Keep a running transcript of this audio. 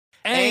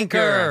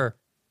Anchor.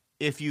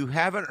 If you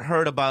haven't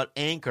heard about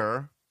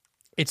Anchor,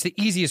 it's the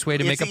easiest way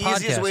to make a podcast. It's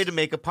the easiest way to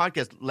make a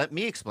podcast. Let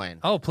me explain.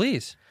 Oh,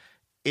 please.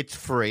 It's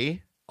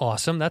free.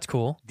 Awesome. That's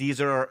cool.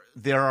 There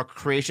are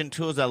creation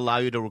tools that allow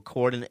you to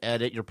record and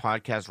edit your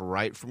podcast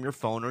right from your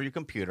phone or your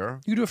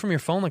computer. You do it from your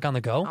phone, like on the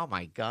go? Oh,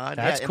 my God.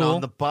 That's cool. cool. And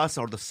on the bus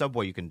or the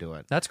subway, you can do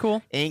it. That's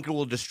cool. Anchor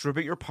will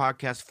distribute your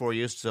podcast for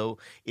you so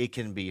it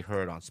can be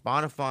heard on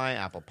Spotify,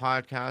 Apple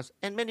Podcasts,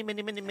 and many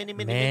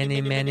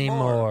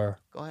more.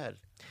 Go ahead.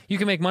 You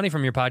can make money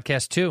from your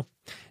podcast, too.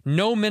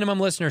 No minimum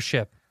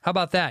listenership. How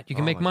about that? You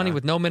can make money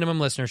with no minimum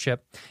listenership.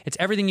 It's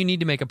everything you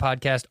need to make a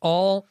podcast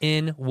all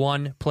in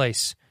one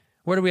place.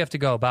 Where do we have to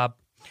go, Bob?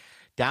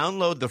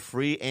 Download the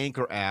free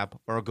Anchor app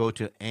or go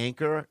to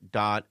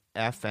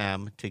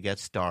anchor.fm to get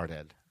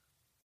started.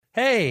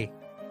 Hey.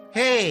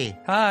 Hey.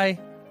 Hi.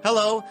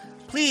 Hello.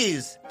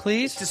 Please.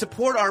 To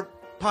support our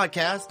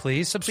podcast,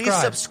 please subscribe.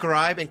 Please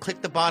subscribe and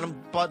click the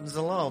bottom buttons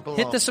below.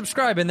 Hit the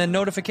subscribe and then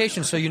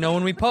notifications so you know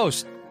when we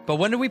post. But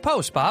when do we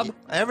post, Bob?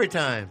 Every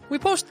time. We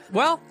post,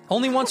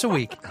 only once a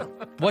week.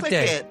 What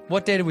day?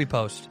 What day do we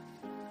post?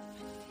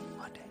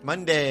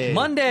 Monday.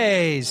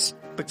 Mondays.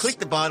 But click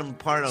the bottom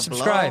part of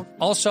subscribe. below.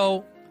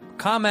 Also,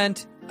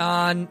 comment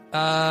on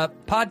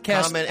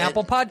podcast,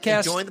 Apple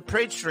Podcasts. Join the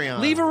Patreon.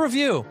 Leave a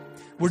review.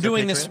 We're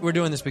doing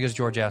this because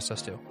George asked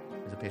us to.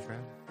 Is it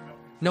Patreon?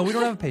 No, we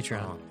don't have a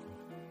Patreon.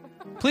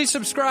 Please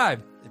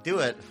subscribe. Do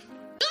it.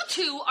 You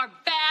two are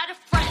bad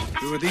friends.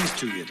 Who are these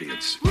two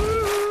idiots? A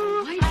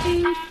white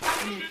dude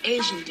and an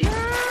Asian dude.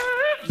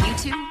 You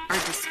two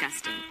are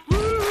disgusting.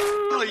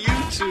 Well,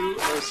 you two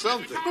are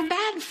something. We're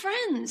bad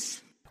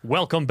friends.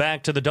 Welcome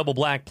back to the Double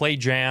Black Play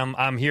Jam.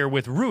 I'm here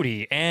with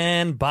Rudy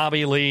and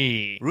Bobby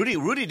Lee.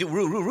 Rudy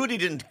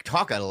didn't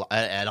talk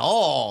at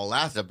all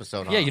last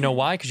episode. Huh? Yeah, you know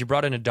why? Because you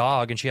brought in a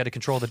dog, and she had to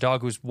control the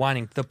dog who was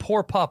whining. The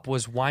poor pup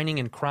was whining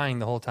and crying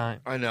the whole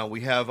time. I know.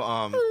 We have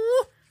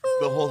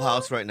the whole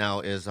house right now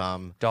is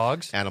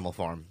dogs. Animal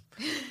farm.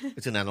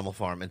 It's an animal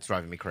farm. It's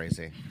driving me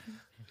crazy.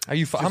 Are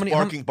you how many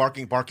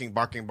barking?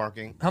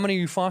 How many are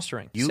you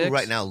fostering? You 6?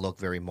 right now look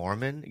very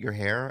Mormon. Your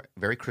hair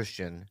very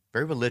Christian,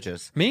 very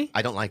religious. Me?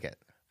 I don't like it.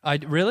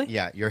 Really?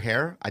 Yeah, your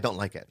hair. I don't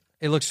like it.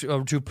 It looks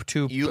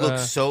too. You look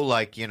so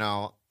like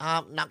knock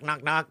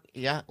knock knock.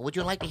 Yeah. Would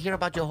you like to hear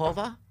about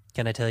Jehovah?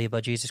 Can I tell you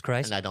about Jesus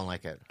Christ? And I don't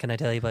like it. Can I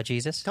tell you about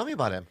Jesus? Tell me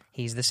about him.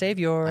 He's the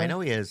Savior. I know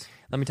he is.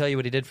 Let me tell you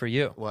what he did for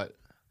you. What?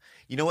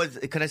 You know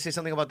what? Can I say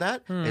something about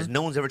that? Is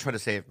no one's ever tried to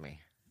save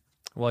me.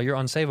 Well, you're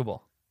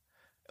unsavable.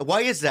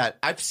 Why is that?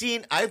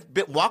 I've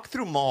walked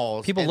through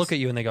malls. People look at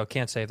you and they go,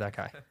 can't save that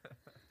guy.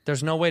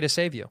 There's no way to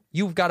save you.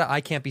 You've got to,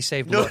 I can't be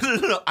saved. No.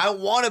 I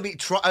want to be,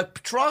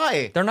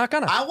 try. They're not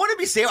going to. I want to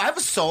be saved. I have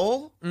a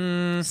soul.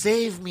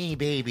 Save me,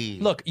 baby.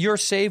 Look,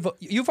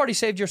 you've already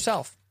saved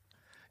yourself.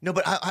 No,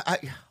 but I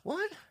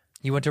what?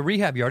 You went to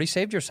rehab. You already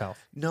saved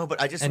yourself. No, but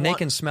I just they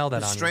can smell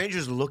that on you.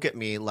 Strangers look at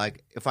me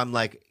like, if I'm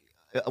like,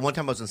 one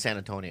time I was in San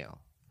Antonio.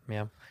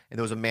 Yeah. And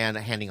there was a man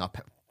handing out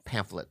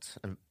pamphlets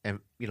and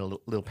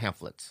little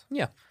pamphlets.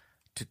 Yeah.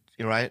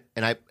 Right?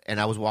 And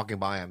I was walking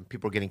by him.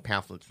 People were getting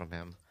pamphlets from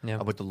him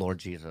about the Lord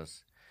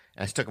Jesus.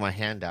 And I stuck my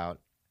hand out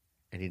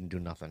and he didn't do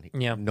nothing.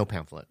 No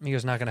pamphlet. He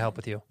was not going to help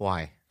with you.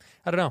 Why?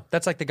 I don't know.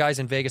 That's like the guys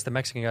in Vegas, the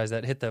Mexican guys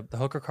that hit the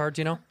hooker cards,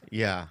 you know?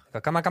 Yeah.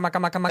 Go, come on. Come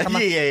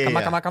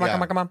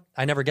on.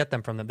 I never get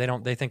them from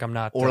them. They think I'm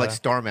not. Or like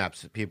Star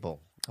Maps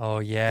people. Oh,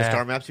 yeah. The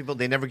Star Maps people,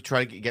 they never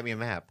try to get me a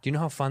map. Do you know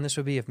how fun this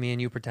would be if me and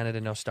you pretended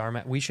to know Star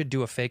Maps? We should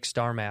do a fake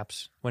Star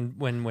Maps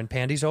when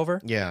Pandy's over.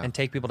 Yeah. And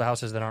take people to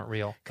houses that aren't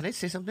real. Can I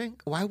say something?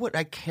 Why would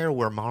I care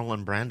where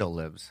Marlon Brando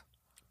lives?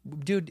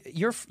 Dude,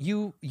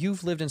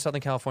 you've lived in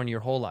Southern California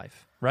your whole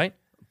life, right?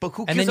 But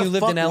who and gives then you a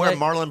lived fuck in LA. where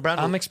Marlon Brando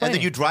I'm explaining. And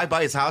then you drive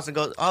by his house and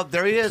go, oh,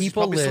 there he is. People He's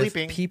probably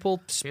sleeping.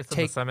 People He's in the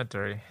take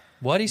cemetery.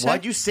 What'd he say?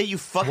 Why'd you say, you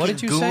fucking what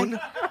did you goon? Say?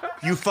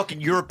 You fucking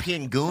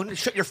European goon.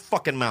 Shut your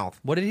fucking mouth.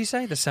 What did he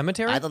say? The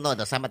cemetery? I don't know.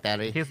 The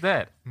cemetery. He's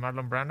dead.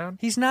 Marlon Brando?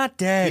 He's not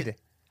dead.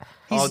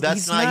 He's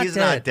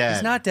not dead.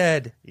 He's not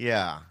dead.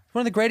 Yeah.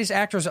 One of the greatest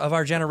actors of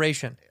our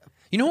generation.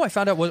 You know who I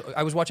found out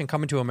I was watching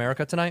Coming to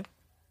America tonight?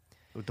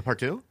 The part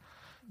 2?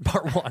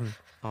 Part 1.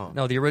 Oh.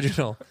 No, the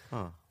original.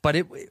 Oh.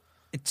 But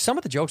some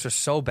of the jokes are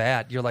so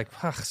bad. You're like,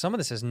 some of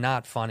this is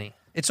not funny.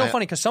 It's so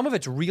funny because some of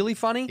it's really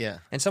funny,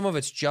 and some of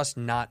it's just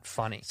not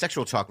funny.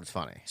 Sexual Chocolate's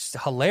funny.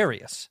 It's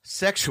hilarious.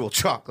 Sexual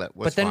Chocolate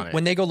was funny. But then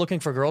when they go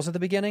looking for girls at the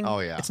beginning,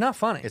 it's not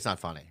funny. It's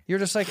not funny. You're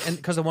just like, and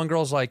because the one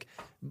girl's like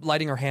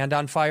lighting her hand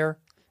on fire,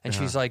 and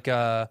she's like,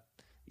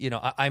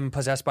 I'm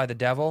possessed by the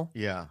devil.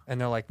 Yeah. And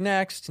they're like,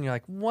 next, and you're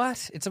like, what?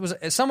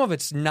 Some of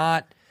it's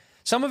not.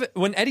 Some of it,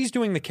 when Eddie's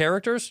doing the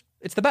characters,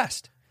 it's the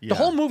best. Yeah. The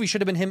whole movie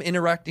should have been him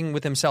interacting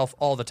with himself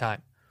all the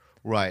time.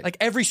 Right. Like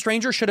every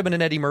stranger should have been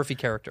an Eddie Murphy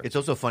character. It's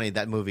also funny,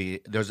 that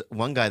movie, there's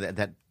one guy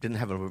that didn't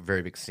have a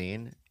very big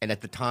scene, and at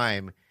the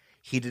time,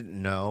 he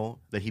didn't know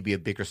that he'd be a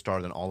bigger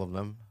star than all of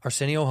them.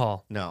 Arsenio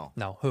Hall. No.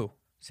 Who?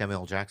 Samuel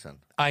L. Jackson.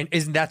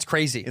 That's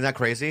crazy. Isn't that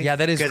crazy? Yeah,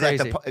 that is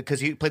crazy. Because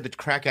he played the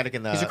crack addict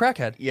in the... He's a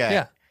crackhead.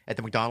 Yeah. At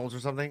the McDonald's or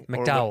something?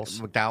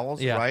 McDowell's.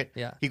 McDowell's, yeah, right?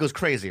 Yeah. He goes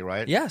crazy,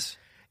 right? Yes.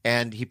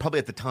 And he probably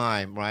at the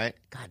time, right?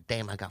 God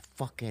damn, I got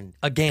fucking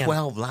again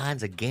 12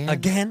 lines again.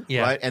 Again,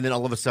 yeah. Right, and then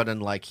all of a sudden,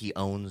 like he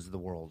owns the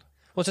world.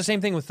 Well, it's the same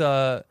thing with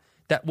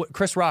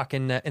Chris Rock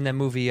in that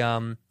movie.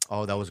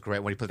 Oh, that was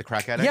great when he played the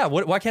crack addict. Yeah,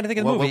 why can't I think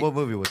of the movie? What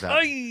movie was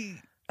that?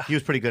 He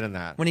was pretty good in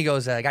that. When he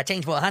goes, got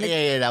changed for 100.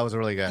 Yeah, that was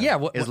really good.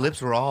 Yeah, his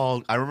lips were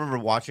all. I remember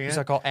watching it. It's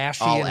like all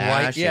ashy all and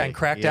ashy. white, yeah, and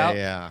cracked out.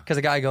 Yeah, because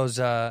the guy goes,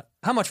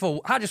 how much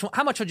for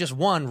just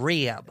one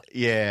rib?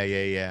 Yeah.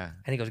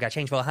 And he goes, got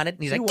changed for 100.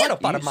 And he's like, You get what?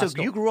 up out of my So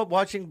store. you grew up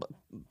watching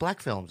black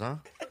films, huh?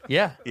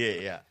 Yeah.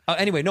 Yeah.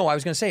 Anyway, no, I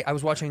was going to say I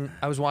was watching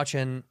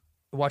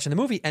the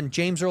movie, and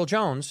James Earl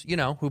Jones,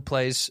 who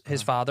plays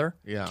his father,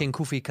 King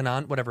Kufi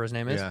Kanan, whatever his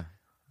name is. Yeah.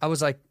 I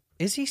was like,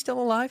 is he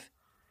still alive?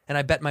 And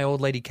I bet my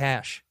old lady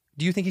cash.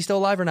 Do you think he's still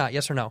alive or not?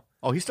 Yes or no?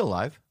 Oh, he's still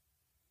alive.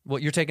 Well,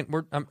 you're taking.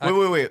 Wait.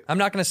 I'm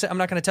not going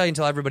to tell you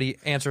until everybody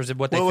answers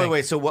what they think.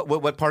 Wait. So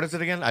what part is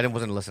it again? I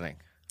wasn't listening.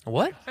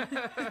 What?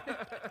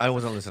 I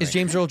wasn't listening. Is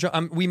James Earl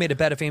Jones? We made a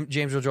bet if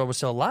James Earl Jones was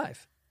still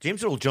alive.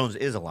 James Earl Jones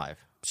is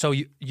alive. So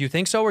you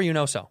think so or you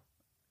know so?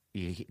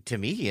 To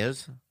me, he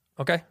is.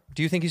 Okay.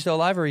 Do you think he's still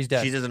alive or he's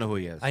dead? She doesn't know who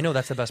he is. I know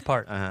that's the best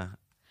part.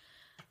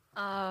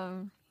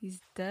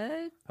 He's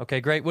dead. Okay,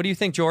 great. What do you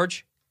think,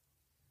 George?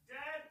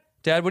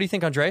 Dad, what do you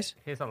think, Andres?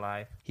 He's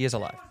alive. He is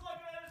alive.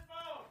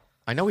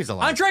 I know he's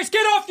alive. Andres, get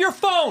off your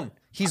phone!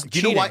 He's Do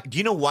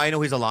you know why I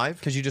know he's alive?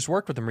 Because you just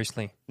worked with him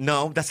recently.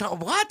 No, that's not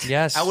what.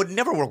 Yes. I would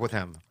never work with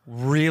him.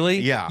 Really?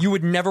 Yeah. You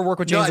would never work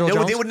with James Earl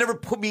Jones? They would never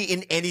put me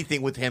in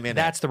anything with him in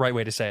That's it. the right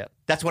way to say it.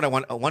 That's what I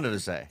wanted to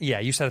say. Yeah,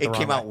 you said it the It wrong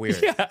came way. out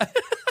weird. Yeah.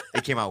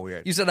 It came out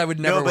weird. You said I would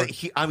never No, but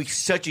work. I'm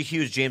such a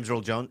huge James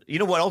Earl Jones. You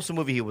know what else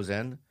movie he was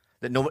in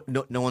that no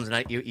one's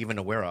not even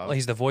aware of? Well,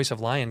 he's the voice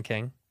of Lion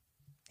King.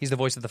 He's the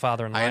voice of the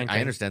father in Lion King. I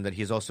understand that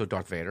he's also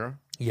Darth Vader.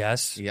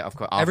 Yes. Yeah, of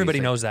course. Everybody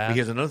obviously. knows that. But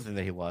here's another thing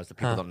that he was that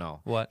people don't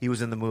know. What? He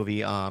was in the movie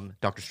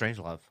Doctor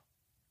Strangelove.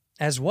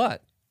 As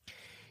what?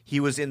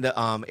 He was in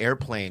the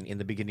airplane in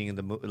the beginning of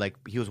the movie. Like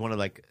he was one of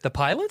the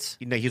pilots.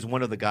 He was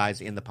one of the guys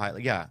in the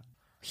pilot. Yeah,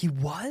 he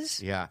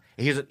was. Yeah.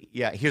 Here's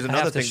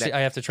another thing I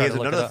have to try to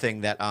look it up.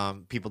 thing that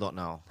people don't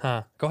know.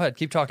 Huh? Go ahead.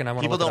 Keep talking. I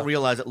want to. People look don't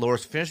realize that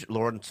Lawrence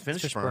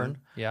Fishburne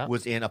yeah.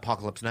 was in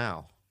Apocalypse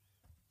Now.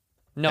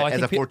 No, I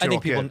think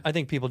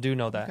people do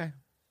know that. Okay.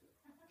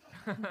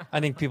 I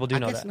think people do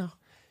know that. No.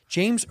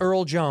 James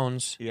Earl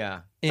Jones.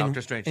 Yeah. In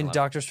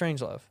Dr.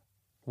 Strangelove.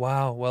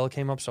 Wow. Well, it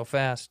came up so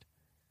fast.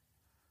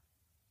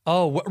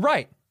 Oh,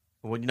 right.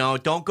 Well, no,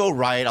 don't go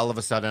right all of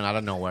a sudden out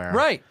of nowhere.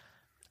 Right.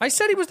 I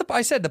said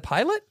the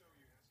pilot.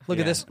 Look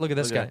at this. Look at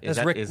this guy. That's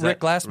Rick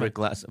Glassman. Rick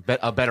Glassman.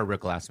 A better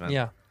Rick Glassman.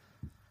 Yeah.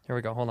 Here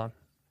we go. Hold on.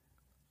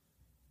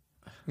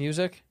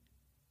 Music.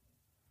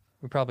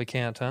 We probably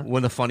can't, huh?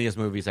 One of the funniest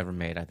movies ever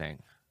made, I think.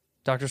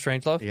 Dr.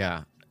 Strangelove?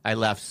 Yeah. I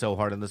laughed so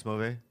hard in this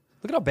movie.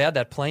 Look at how bad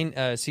that plane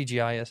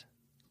CGI is.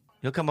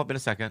 He'll come up in a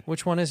second.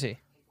 Which one is he?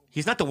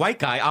 He's not the white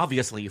guy,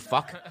 obviously, you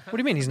fuck. What do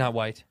you mean he's not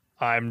white?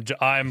 I'm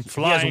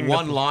flying. He has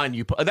one line.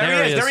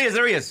 There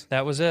he is.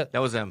 That was it. That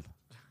was him.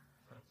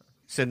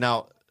 So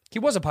now... He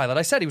was a pilot.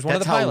 I said he was one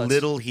of the pilots.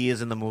 That's how little he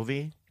is in the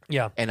movie.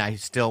 Yeah. And I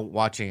still,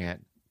 watching it,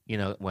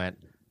 went,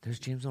 there's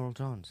James Earl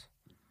Jones.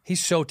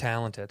 He's so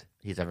talented.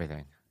 He's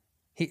everything.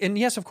 And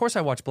yes, of course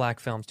I watch black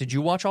films. Did you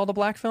watch all the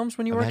black films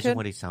when you were a kid? Imagine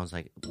what he sounds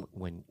like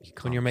when he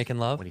comes. When you're making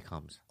love? When he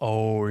comes.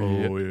 Oh,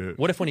 yeah.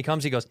 What if when he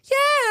comes, he goes,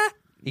 yeah!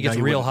 He gets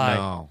real high.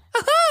 No.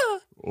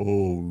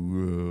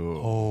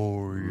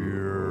 Oh,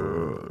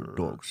 yeah.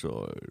 Dark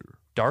side.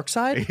 Dark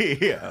side?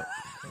 Yeah.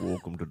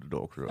 Welcome to the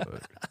dark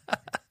side.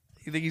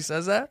 You think he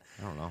says that?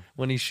 I don't know.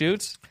 When he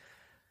shoots?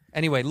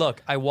 Anyway,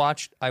 look, I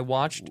watched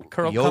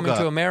Coming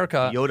to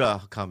America.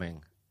 Yoda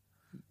coming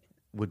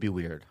would be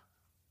weird.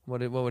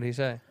 What would he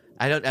say?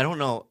 I don't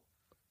know.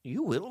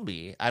 You will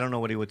be. I don't know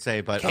what he would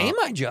say, but Came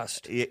I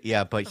just?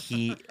 Yeah, but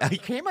he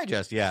came I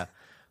just, yeah.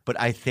 But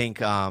I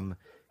think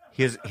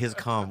his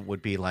cum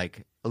would be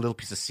like a little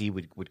piece of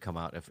seaweed would come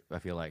out. If I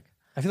feel like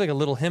a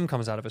little him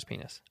comes out of his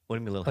penis. What do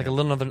you mean little? Like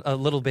him? a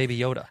little baby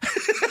Yoda.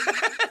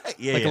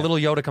 Yeah, like a little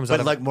Yoda comes out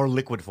of, like more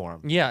liquid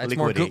form. Yeah, it's Liquidy.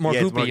 more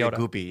it's goopy more Yoda.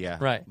 Goopy, yeah.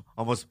 Right.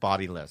 Almost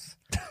bodiless,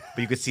 but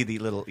you could see the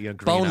little green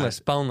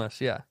boneless.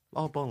 eyes. Yeah.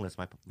 Oh, boneless.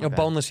 My bad.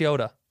 Boneless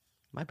Yoda.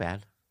 My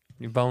bad.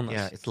 You're boneless.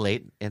 Yeah, it's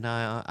late, and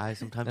I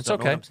sometimes That's don't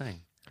know okay. what I'm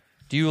saying.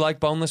 Do you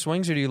like boneless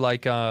wings or do you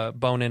like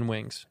bone-in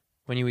wings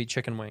when you eat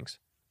chicken wings?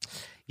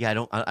 Yeah, I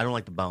don't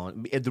like the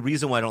bone. The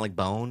reason why I don't like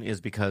bone is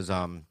because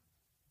I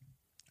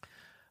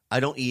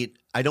don't eat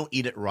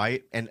it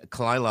right. And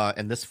Kalila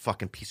and this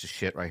fucking piece of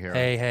shit right here.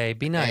 Hey,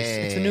 be nice.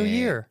 Hey. It's a new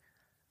year.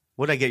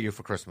 What did I get you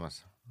for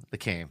Christmas? The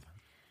cane.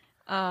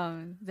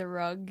 The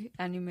rug,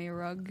 anime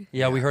rug.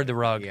 Yeah, we heard the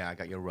rug. Yeah, I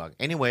got your rug.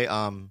 Anyway,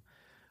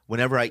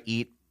 whenever I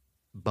eat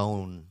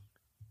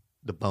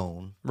the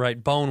bone.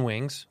 Right, bone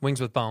wings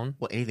with bone.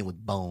 Well, anything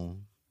with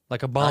bone.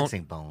 Like a I bone. like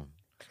saying bone.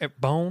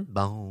 Bone?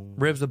 Bone.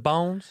 Ribs with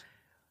bones?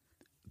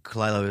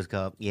 Kalila always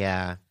go,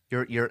 yeah,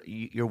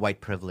 you're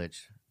white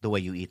privilege the way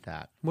you eat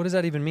that. What does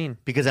that even mean?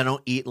 Because I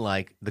don't eat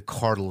like the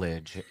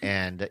cartilage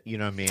and, you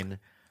know what I mean?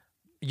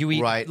 You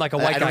eat right. like a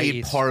white I guy don't eat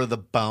eats. part of the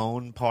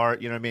bone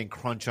part. You know what I mean?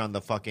 Crunch on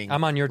the fucking.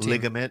 I'm on your team.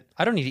 Ligament.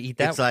 I don't need to eat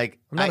that. It's like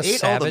I'm not I a ate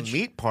savage. all the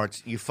meat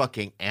parts. You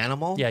fucking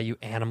animal. Yeah, you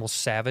animal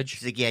savage.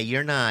 She's like, yeah,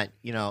 you're not.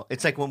 You know,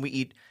 it's like when we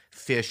eat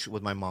fish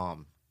with my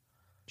mom.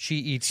 She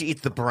eats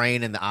the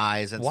brain and the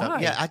eyes and Why?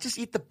 stuff. Yeah, I just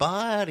eat the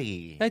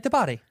body. like the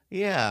body.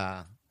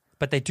 Yeah,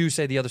 But they do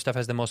say the other stuff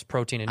has the most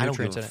protein and I don't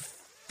nutrients give in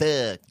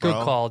a it. fuck, Good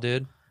bro. call,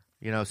 dude.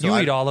 You know, so You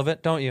I eat all of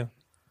it, don't you?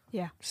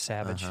 Yeah.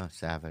 Savage.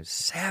 savage.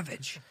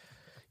 Savage.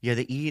 Yeah,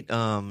 they eat.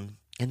 And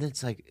then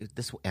it's like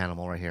this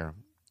animal right here.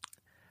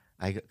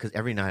 Because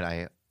every night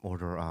I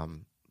order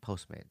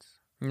Postmates,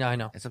 No, I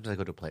know. and sometimes I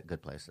go to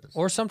good places.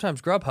 Or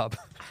sometimes Grubhub.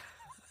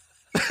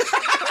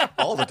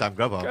 All the time,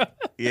 Grubhub.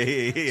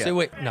 yeah. So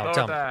wait, no,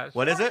 tell me. DoorDash.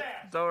 What is it?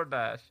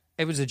 DoorDash.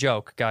 It was a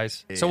joke,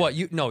 guys. So what?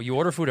 You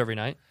order food every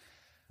night.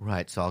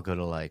 Right. So I'll go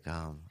to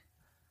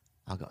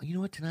I'll go. You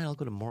know what? Tonight I'll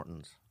go to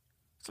Morton's,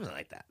 something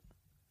like that.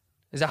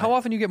 Is that how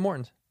often you get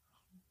Morton's?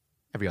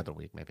 Every other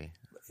week, maybe.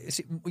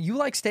 You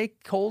like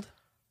steak cold?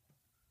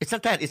 It's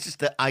not that. It's just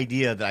the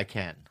idea that I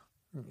can.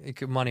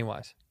 Money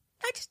wise.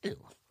 I just do.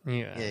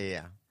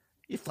 Yeah.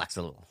 You flex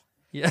a little.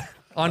 Yeah.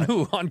 On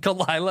who? On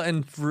Kalila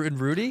and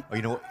Rudy? Oh,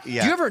 you know what?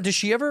 Yeah. Does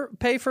she ever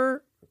pay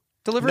for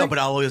delivery? No, but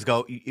I'll always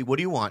go, what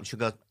do you want? She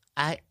goes,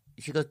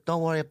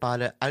 don't worry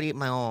about it. I'll eat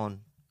my own.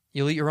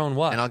 You'll eat your own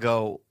what? And I'll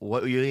go,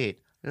 what will you eat?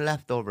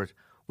 Leftovers.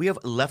 We have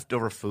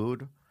leftover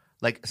food.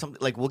 Like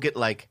we'll get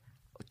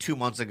 2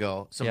 months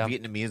ago, some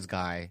Vietnamese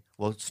guy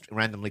will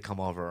randomly come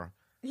over.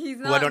 He's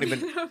Who not I don't even-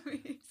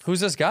 Vietnamese. Who's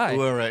this guy?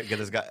 Whoever get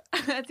this guy.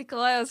 That's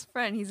Nikolao's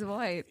friend. He's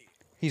white.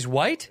 He's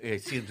white? Yeah, he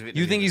seems Vietnamese.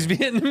 You think he's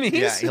Vietnamese?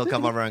 Yeah, he'll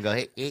come over and go,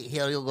 hey,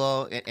 here you'll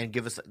go and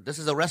give us. This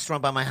is a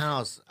restaurant by my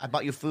house. I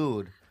bought you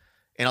food,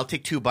 and I'll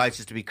take 2 bites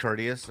just to be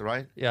courteous,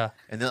 right? Yeah.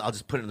 And then I'll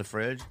just put it in the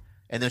fridge,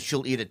 and then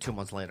she'll eat it 2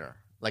 months later,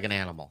 like an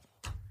animal.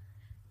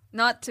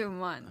 Not 2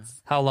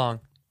 months. How long?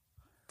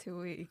 2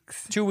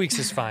 weeks. 2 weeks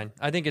is fine.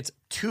 I think it's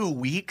 2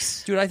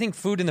 weeks? dude. I think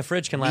food in the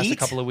fridge can last a Meat?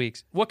 couple of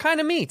weeks. What kind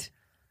of meat?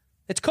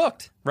 It's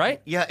cooked,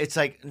 right? Yeah, it's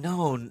like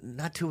no,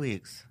 not 2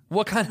 weeks.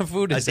 What kind of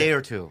food is it? A day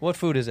or two. What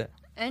food is it?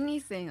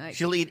 Anything like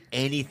She'll eat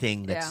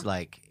anything that's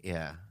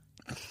Yeah.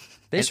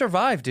 They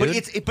survive,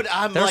 dude. But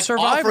I'm They're like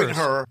survivors. offering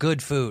her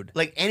Good food.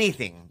 like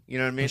anything. You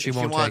know what I mean? And she If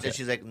won't wants take it. it.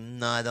 She's like,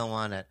 no, I don't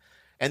want it.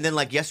 And then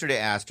like yesterday,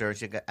 I asked her.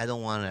 She go, I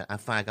don't want it. I'm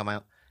fine. I got my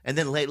own. And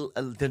then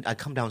then I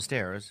come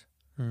downstairs,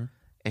 and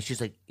she's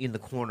like in the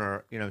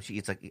corner. You know, she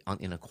eats like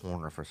in a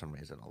corner for some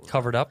reason. All the time.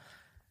 Covered up.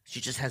 She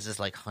just has this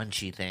like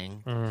hunchy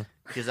thing.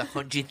 She has a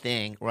hunchy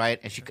thing, right?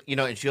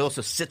 And she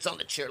also sits on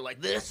the chair like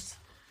this.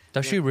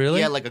 Does she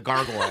really? Yeah, like a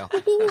gargoyle.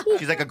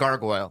 She's like a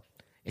gargoyle,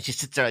 and she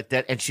sits there like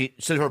that. And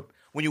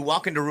when you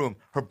walk in the room,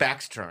 her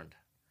back's turned.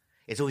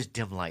 It's always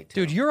dim light,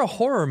 too. Dude, you're a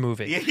horror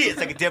movie. Yeah, it's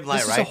like a dim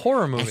light, This right? is a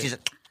horror movie. And she's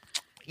like,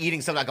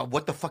 eating something. I go,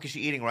 what the fuck is she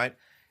eating, right?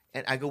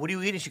 And I go, what are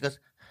you eating? She goes,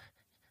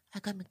 I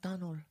got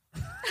McDonald's.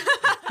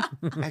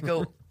 I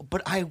go,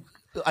 but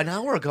an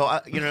hour ago,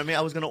 you know what I mean?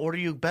 I was going to order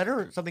you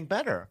something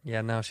better.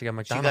 Yeah, no, she got She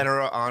McDonald's. got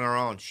her on her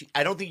own.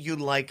 I don't think you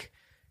like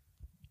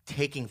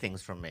taking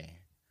things from me.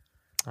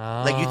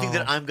 Like you think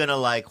that I'm going to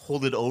like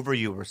hold it over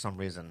you for some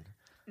reason.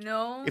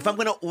 No. If I'm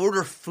going to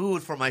order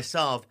food for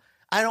myself,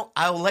 I'll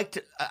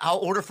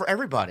order for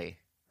everybody.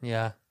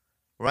 Yeah.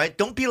 Right?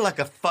 Don't be like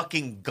a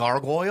fucking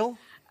gargoyle.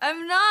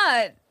 I'm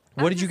not.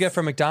 What did you get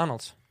from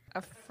McDonald's?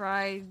 A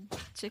fried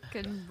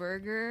chicken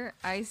burger,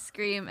 ice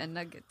cream, and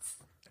nuggets.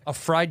 A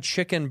fried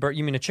chicken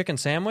you mean a chicken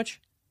sandwich?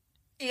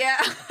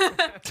 Yeah.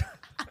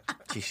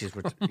 She's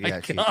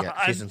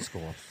in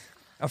school.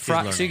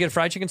 So you get a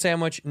fried chicken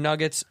sandwich,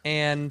 nuggets,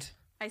 and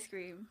Ice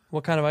cream.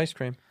 what kind of ice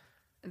cream?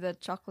 The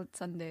chocolate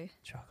sundae.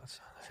 Chocolate.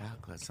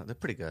 Chocolates. They're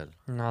pretty good.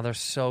 No, they're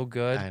so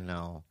good. I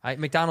know.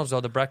 McDonald's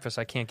though, the breakfast,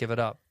 I can't give it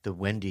up. The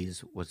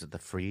Wendy's, was it the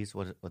freeze?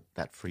 What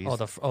that freeze? Oh,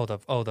 the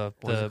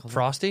it called?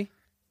 frosty.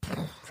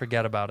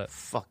 Forget about it.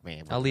 Fuck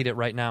me. I'll eat it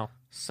right now.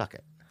 Suck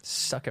it.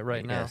 Suck it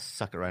right now. Yeah,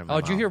 suck it right in my Oh,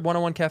 mouth. did you hear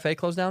 101 Cafe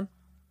closed down?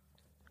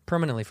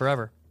 Permanently,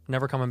 forever,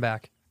 never coming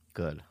back.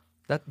 Good.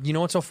 You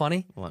know what's so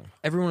funny? What?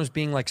 Everyone was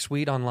being like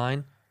sweet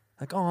online.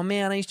 Like, oh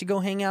man, I used to go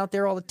hang out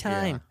there all the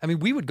time. Yeah. I mean,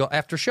 we would go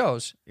after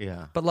shows.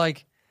 Yeah. But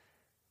like,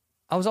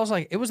 I was also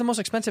like, it was the most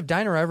expensive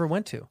diner I ever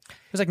went to. It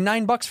was like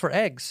 $9 for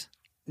eggs.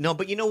 No,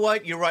 but you know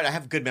what? You're right. I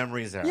have good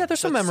memories there. Yeah, there's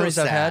some That's memories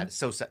so I've sad. had.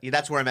 So sad. Yeah,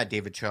 that's where I met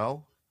David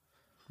Cho.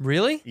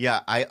 Really?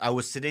 Yeah, I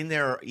was sitting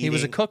there eating. He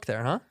was a cook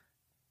there, huh?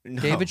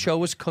 No. David Cho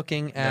was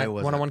cooking at he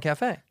wasn't. 101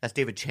 Cafe. That's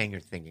David Chang you're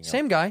thinking of.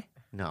 Same guy.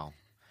 No.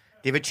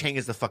 David Chang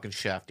is the fucking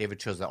chef. David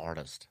Cho's the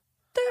artist.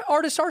 The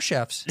artists are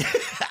chefs.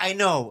 I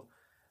know.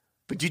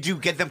 But did you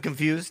get them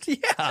confused?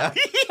 Yeah.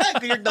 Yeah,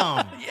 you're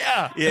dumb.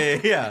 Yeah.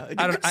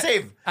 Yeah.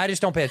 Save. I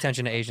just don't pay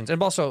attention to Asians.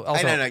 And also know,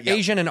 yeah.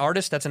 Asian and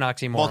artist, that's an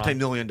oxymoron.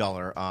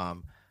 Multi-million-dollar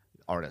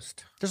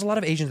artist. There's a lot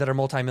of Asians that are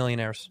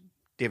multimillionaires.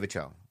 David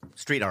Cho.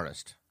 Street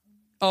artist.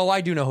 Oh,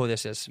 I do know who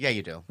this is. Yeah,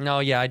 you do. No,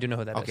 yeah, I do know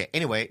who that is. Okay,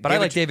 anyway. But I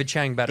like David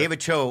Chang better. David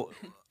Cho,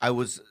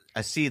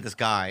 I see this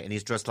guy, and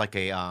he's dressed like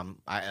a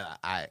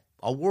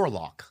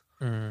warlock.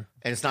 And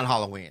it's not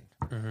Halloween.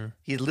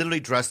 He's literally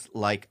dressed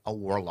like a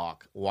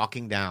warlock,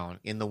 walking down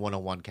in the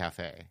 101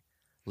 cafe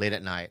late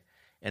at night,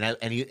 and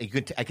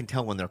I can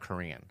tell when they're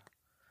Korean.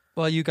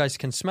 Well, you guys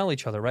can smell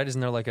each other, right?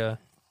 Isn't there like a?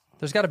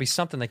 There's got to be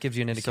something that gives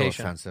you an So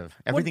indication. offensive.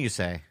 Everything you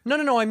say.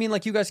 No. I mean,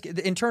 like you guys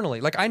internally.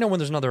 Like I know when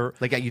there's another.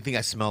 Like you think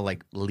I smell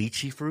like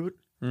lychee fruit?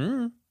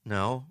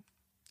 No.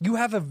 You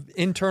have an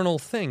internal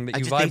thing that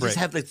you They vibrate. just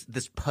have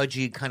this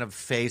pudgy kind of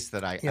face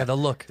that the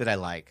look that I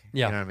like.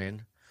 Yeah. You know what I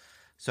mean?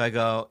 So I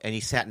go, and he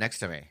sat next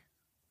to me.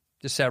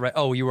 Just sat right.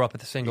 Oh, you were up at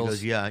the He singles.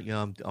 goes, yeah,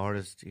 I'm the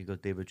artist. He goes,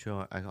 David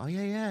Cho. I go, oh,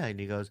 yeah. And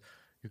he goes,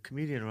 you're a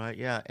comedian, right?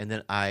 Yeah. And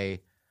then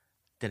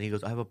he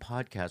goes, I have a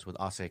podcast with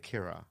Asa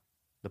Akira,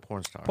 the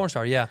porn star. Porn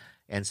star, yeah.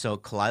 And so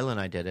Kalila and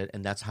I did it,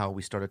 and that's how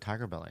we started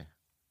Tiger Belly.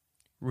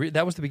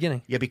 That was the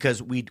beginning. Yeah,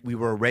 because we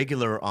were a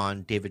regular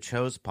on David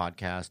Cho's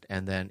podcast,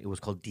 and then it was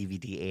called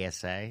DVD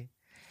ASA,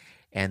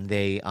 and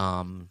they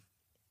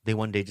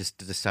one day just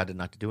decided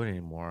not to do it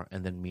anymore,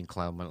 and then me and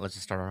Kalila went, let's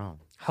just start our own.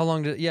 How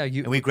long did? Yeah,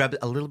 you. And we grabbed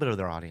a little bit of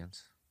their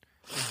audience.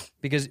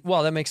 Because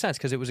that makes sense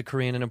because it was a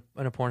Korean and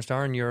a porn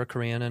star, and you're a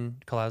Korean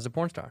and Kala's a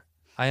porn star.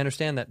 I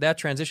understand that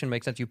transition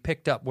makes sense. You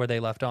picked up where they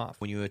left off.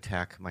 When you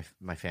attack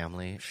my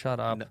family, Shut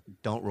up.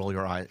 Don't roll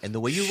your eyes. And the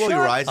way you roll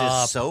your eyes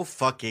is so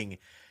fucking.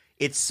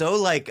 It's so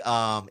like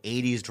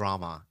 80s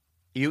drama.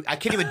 I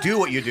can't even do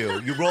what you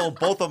do. You roll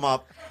both of them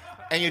up,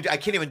 and I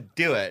can't even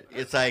do it.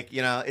 It's like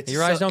it's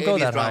your eyes don't go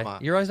that drama. high.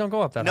 Your eyes don't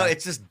go up that high. No,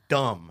 it's just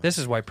dumb. This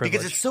is white privilege.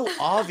 Because it's so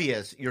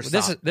obvious.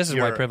 This is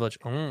white privilege.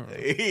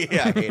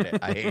 Yeah,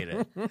 I hate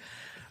it.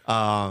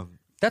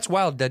 That's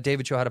wild that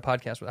David Cho had a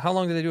podcast with. How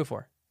long did they do it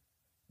for?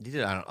 They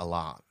did a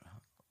lot.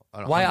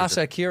 Why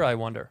Asa Akira, I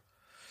wonder?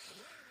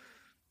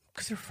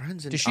 Because they're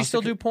friends. Does she still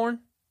do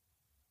porn?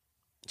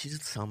 She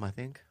did some, I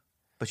think.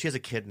 But she has a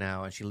kid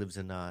now, and she lives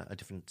in a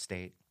different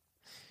state.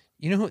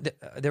 You know who?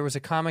 There was a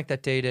comic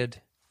that dated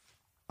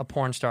a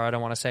porn star. I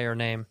don't want to say her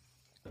name.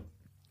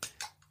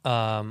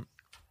 And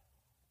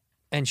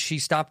she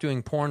stopped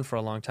doing porn for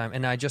a long time.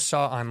 And I just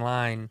saw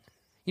online,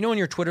 you know, when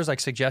your Twitter's like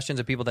suggestions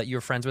of people that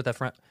you're friends with,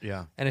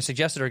 Yeah. And I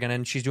suggested her again,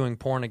 and she's doing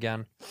porn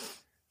again.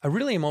 I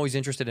really am always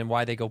interested in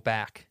why they go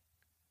back.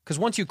 Because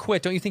once you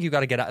quit, don't you think you got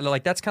to get out?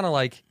 Like that's kind of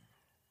like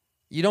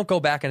you don't go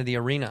back into the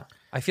arena.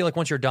 I feel like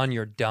once you're done,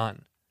 you're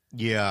done.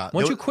 Yeah.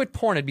 Once you quit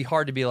porn, it'd be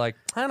hard to be like,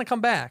 I'm gonna come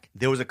back.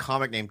 There was a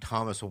comic named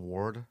Thomas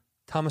Ward.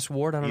 Thomas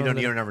Ward. I don't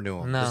know. You never knew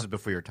him. No. This is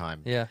before your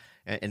time. Yeah.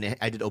 And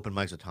I did open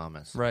mics with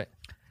Thomas. Right.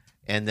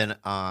 And then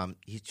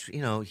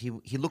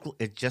he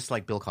looked just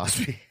like Bill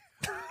Cosby.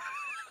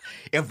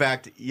 In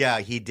fact, yeah,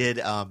 he did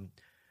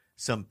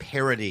some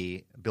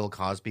parody Bill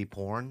Cosby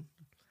porn.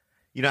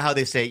 You know how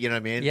they say, you know what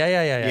I mean? Yeah.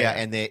 Yeah,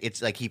 and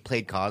it's like he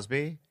played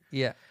Cosby.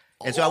 Yeah.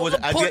 And so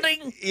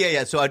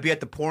so I'd be at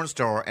the porn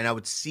store and I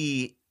would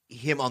see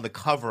him on the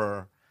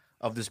cover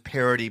of this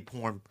parody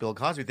porn Bill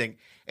Cosby thing.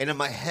 And in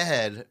my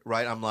head,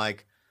 right, I'm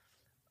like,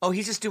 oh,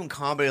 he's just doing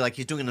comedy, like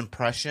he's doing an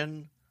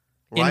impression.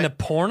 Right? In the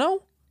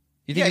porno?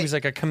 You think Yeah. he was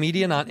like a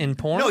comedian in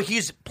porn? No,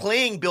 he's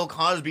playing Bill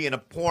Cosby in a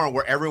porn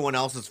where everyone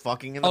else is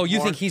fucking in the porn.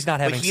 you think he's not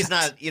having But he's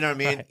sex. not, you know what I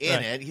mean, Right, in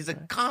right. it. He's a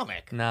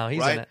comic. No, he's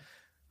right? in it.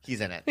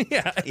 He's in it.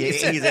 Yeah,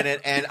 he's in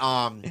it. And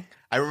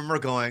I remember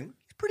going,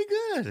 he's pretty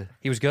good.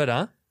 He was good,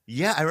 huh?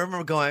 Yeah, I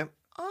remember going,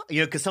 oh,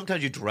 because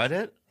sometimes you dread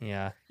it.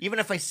 Yeah. Even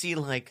if I see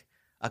like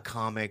a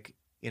comic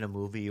in a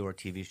movie or a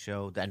TV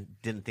show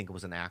that didn't think it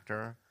was an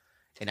actor,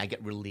 and I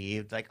get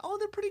relieved, like, oh,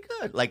 they're pretty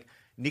good. Like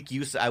Nick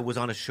Youssef, I was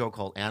on a show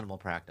called Animal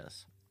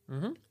Practice,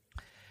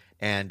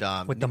 and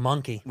With the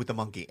monkey.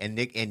 and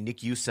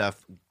Nick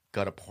Youssef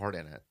got a part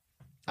in it.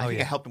 I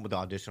think I helped him with the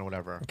audition or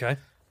whatever. Okay.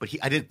 But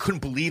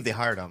couldn't believe they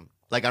hired him.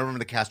 Like I remember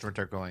the cast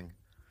director going,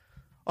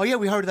 "Oh yeah,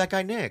 we hired that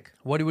guy Nick."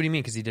 What do you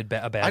mean? Because he did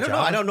a bad I don't job? know.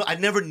 I don't know. I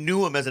never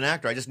knew him as an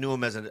actor. I just knew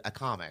him as a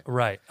comic.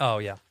 Right. Oh,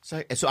 yeah.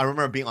 So I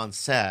remember being on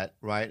set,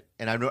 right?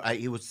 And I know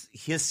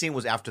his scene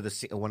was after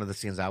one of the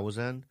scenes I was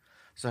in.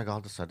 So I'll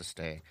decide to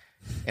stay.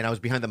 And I was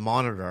behind the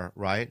monitor,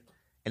 right?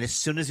 And as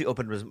soon as he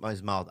opened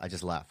his mouth, I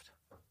just left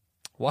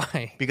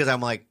Why? because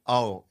I'm like,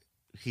 oh,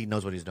 he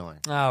knows what he's doing.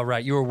 Oh,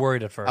 right. You were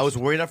worried at first. I was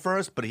worried at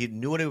first, but he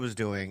knew what he was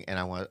doing, and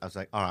I was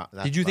like, all right.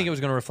 That's Did you think fine. it was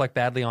going to reflect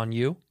badly on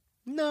you?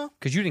 No.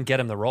 Because you didn't get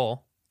him the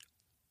role.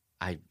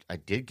 I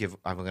did give.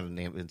 I'm going to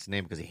name his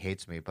name because he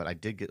hates me, but I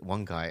did get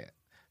one guy.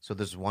 So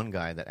there's one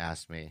guy that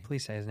asked me.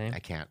 Please say his name. I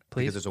can't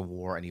Please? because there's a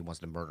war and he wants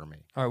to murder me.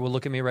 All right. Well,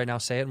 look at me right now.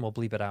 Say it, and we'll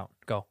bleep it out.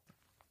 Go.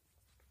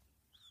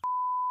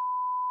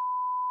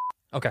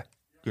 Okay.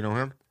 You know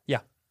him? Yeah.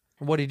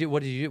 What did you do?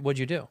 What'd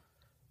you do?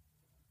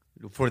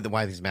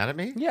 Why he's mad at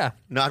me? Yeah.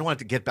 No, I don't want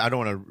to get. I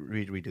don't want to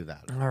redo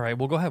that. All right.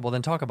 Well, go ahead. Well,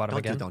 then talk about him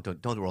again.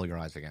 Don't roll your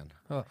eyes again.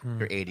 Oh,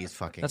 Your 80s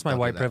fucking. That's my don't do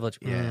white that. privilege.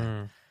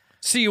 Yeah,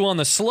 See you on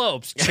the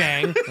slopes,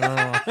 Chang.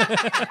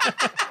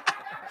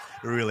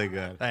 really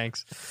good.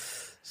 Thanks.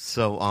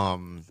 So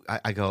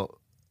I go.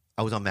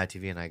 I was on Mad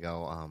TV and I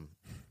go.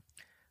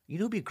 You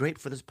know, who'd be great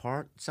for this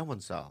part? So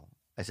and so.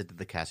 I said to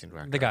the casting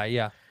director. The guy.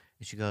 Yeah.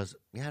 And she goes,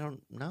 "Yeah, I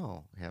don't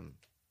know him.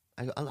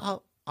 I go,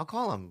 I'll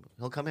call him.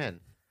 He'll come in."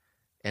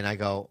 And I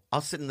go,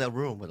 "I'll sit in the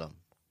room with him."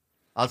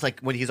 I was like,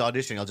 when he's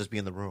auditioning, I'll just be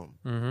in the room,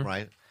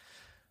 right?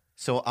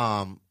 So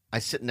I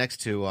sit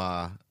next to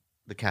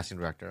the casting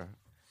director,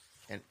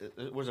 and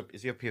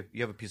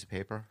you have a piece of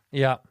paper?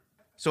 Yeah.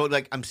 So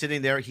like I'm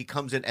sitting there, he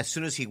comes in. As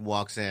soon as he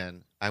walks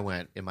in, I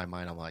went in my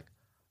mind. I'm like,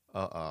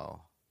 uh-oh.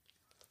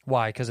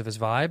 Why? Because of his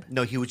vibe?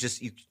 No, he was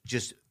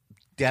just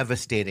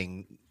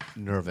devastating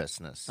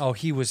nervousness. Oh,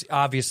 he was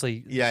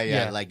obviously.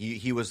 Yeah. Like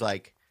he was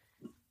like,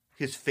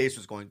 his face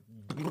was going.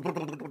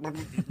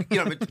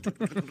 You know,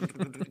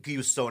 he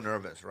was so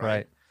nervous,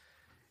 right?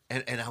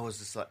 Right. And I was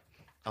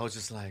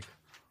just like,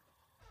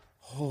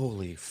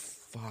 holy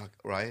fuck,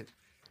 right?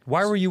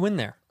 Why were you in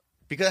there?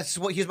 Because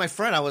he's my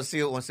friend. I want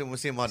to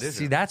see him audition.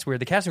 See, that's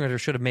weird. The casting director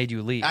should have made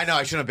you leave. I know.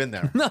 I shouldn't have been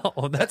there.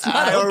 No, that's not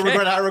I okay.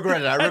 regret it. I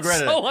regret it.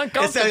 So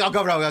uncomfortable.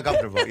 It's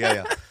uncomfortable.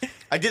 Yeah.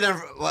 I did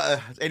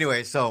that.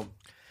 Anyway, so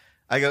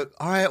I go,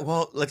 all right,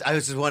 well, I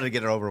just wanted to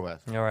get it over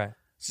with. All right.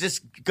 So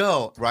just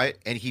go, right?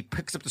 And he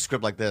picks up the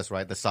script like this,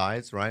 right? The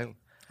sides, right?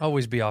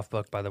 Always be off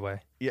book, by the way.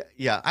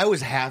 Yeah. I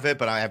always have it,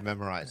 but I have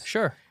memorized.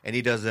 Sure. And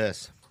he does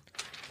this.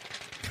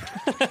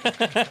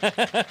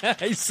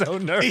 He's so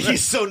nervous.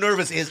 He's so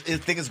nervous. His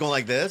thing is going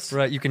like this.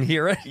 Right, you can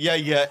hear it.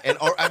 Yeah. And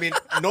I mean,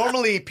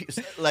 normally,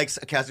 like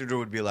a casting director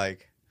would be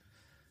like,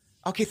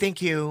 "Okay,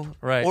 thank you."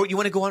 Right. Or you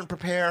want to go on and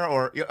prepare,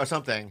 or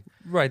something.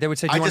 Right. They would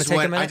say, "Do you want to take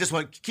a minute?" I just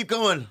went, keep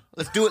going.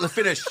 Let's do it. Let's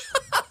finish.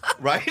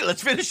 Right.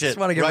 Let's finish it. Just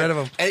want to get rid of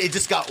him. And it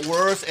just got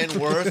worse and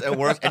worse and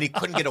worse, and he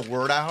couldn't get a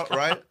word out.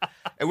 Right.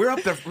 And we were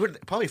up there for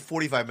probably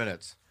 45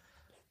 minutes.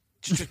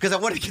 Because I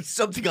wanted to get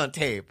something on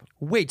tape.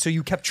 Wait, so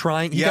you kept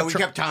trying? We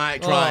kept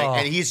trying, Oh.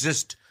 and he's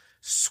just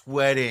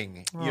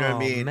sweating. You know what I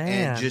mean? Man.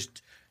 And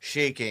just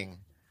shaking.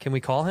 Can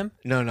we call him?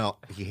 No,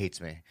 he hates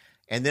me.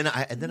 And then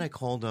I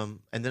called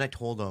him, and then I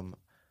told him,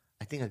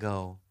 I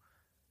go,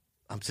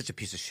 I'm such a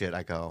piece of shit.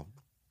 I go,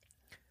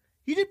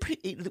 you did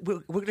pretty.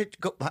 We're gonna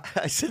go.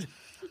 I said,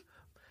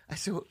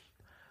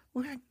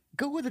 we're gonna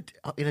go with it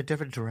in a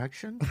different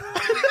direction,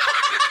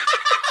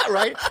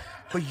 right?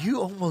 But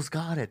you almost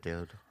got it,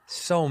 dude.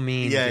 So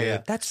mean, Yeah, dude.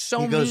 yeah. That's so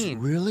he mean. goes,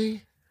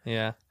 really?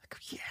 Yeah. I go,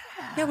 yeah.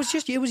 Yeah, it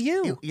was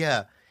you.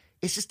 Yeah.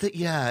 It's just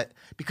that,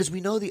 because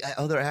we know the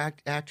other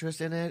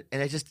actress in it,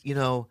 and I just, I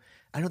don't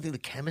think the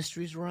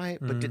chemistry's right,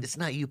 but it's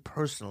not you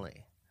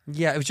personally.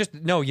 Yeah, it was just,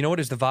 no, you know what?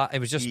 It was the vibe. It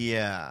was just,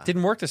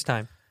 didn't work this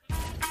time.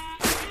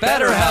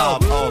 BetterHelp.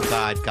 Oh,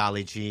 God,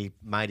 golly gee,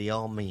 mighty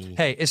oh me.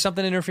 Hey, is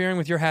something interfering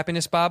with your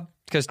happiness, Bob?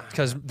 Because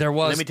there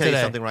was Let me tell today.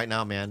 you something right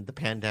now, man. The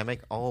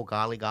pandemic, oh,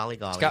 golly.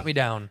 It's got me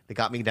down. They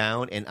got me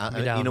down, and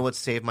you know what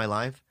saved my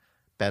life?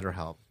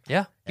 BetterHelp.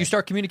 Yeah. You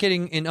start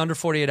communicating in under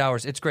 48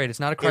 hours. It's great. It's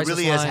not a crisis It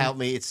really line. has helped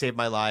me. It saved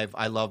my life.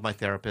 I love my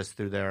therapist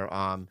through there.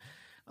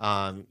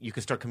 You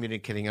can start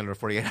communicating under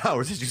 48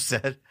 hours, as you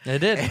said. It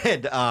did.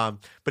 And,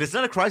 but it's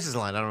not a crisis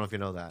line. I don't know if you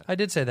know that. I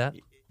did say that.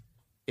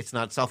 It's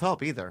not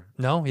self-help either.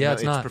 No, yeah,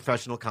 it's not. It's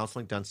professional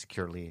counseling done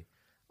securely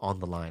on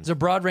the line. There's a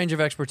broad range of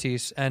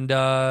expertise, and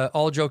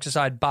all jokes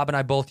aside, Bob and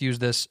I both use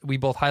this. We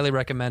both highly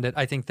recommend it.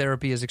 I think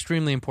therapy is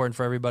extremely important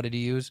for everybody to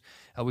use.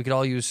 We could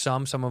all use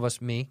some. Some of us,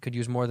 me, could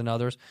use more than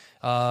others.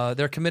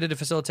 They're committed to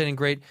facilitating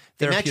great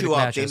therapeutic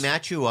matches. They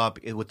match you up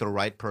with the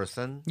right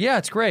person. Yeah,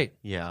 it's great.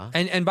 Yeah.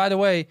 And by the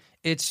way,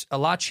 it's a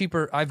lot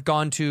cheaper. I've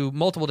gone to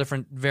multiple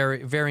different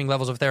varying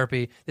levels of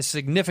therapy. It's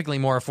significantly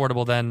more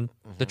affordable than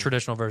the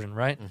traditional version,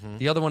 right?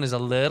 The other one is a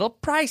little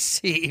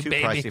pricey, Too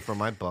baby. pricey for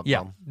my bum.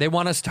 Yeah, they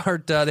want to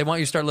start. They want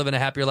you to start living a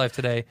happier life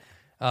today.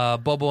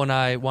 Bobo and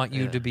I want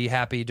you to be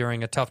happy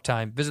during a tough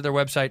time. Visit their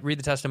website, read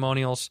the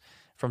testimonials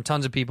from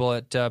tons of people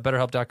at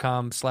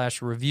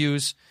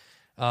BetterHelp.com/reviews.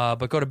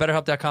 But go to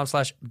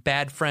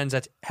BetterHelp.com/badfriends.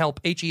 That's help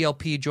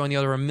HELP. Join the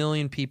other 1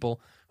 million people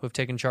who have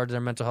taken charge of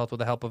their mental health with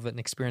the help of an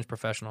experienced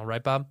professional.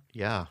 Right, Bob?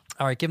 Yeah.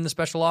 All right, give them the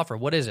special offer.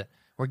 What is it?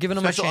 We're giving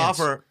them Special a chance.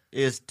 offer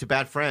is to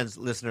Bad Friends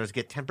listeners,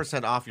 get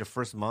 10% off your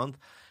first month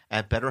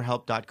at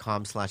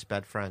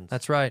BetterHelp.com/badfriends.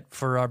 That's right.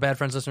 For our Bad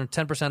Friends listeners,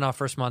 10% off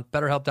first month.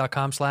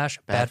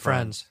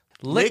 BetterHelp.com/badfriends.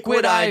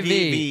 Liquid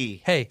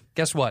IV. Hey,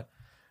 guess what?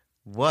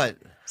 What?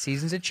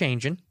 Seasons are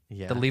changing.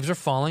 Yeah. The leaves are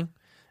falling,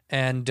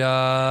 and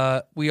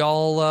we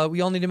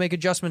all need to make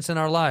adjustments in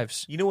our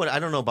lives. You know what? I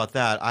don't know about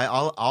that.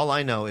 All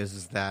I know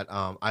is that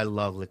I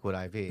love Liquid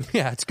IV.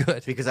 Yeah, it's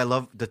good. Because I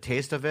love the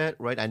taste of it,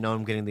 right? I know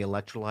I'm getting the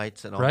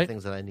electrolytes and all Right. the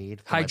things that I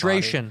need. For my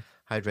Hydration. body.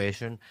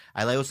 Hydration.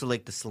 I also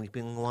like the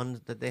sleeping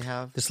one that they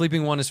have. The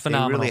sleeping one is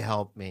phenomenal. They really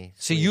help me.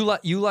 So you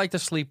like the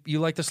sleep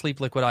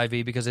Liquid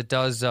IV because it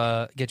does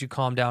get you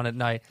calmed down at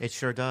night. It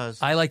sure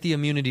does. I like the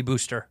immunity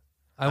booster.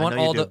 I want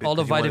know you all do, the because you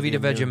wanna Vita be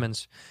Vita immune.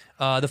 Vegemins.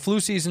 The flu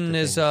season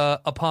is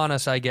upon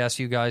us, I guess,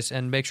 you guys,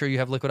 and make sure you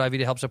have Liquid IV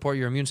to help support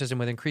your immune system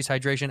with increased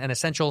hydration and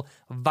essential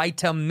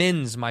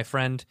vitamins, my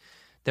friend.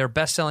 Their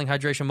best-selling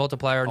hydration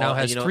multiplier now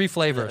has 3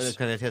 flavors.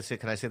 Can I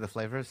say the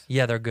flavors?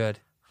 Yeah, they're good.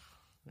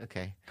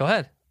 Okay. Go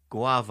ahead.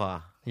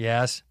 Guava,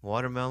 Yes.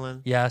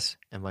 watermelon, Yes.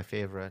 and my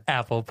favorite.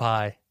 Apple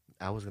pie.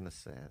 I was going to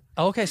say it.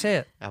 Okay, say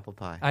it. Apple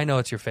pie. I know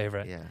it's your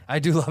favorite. Yeah. I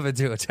do love it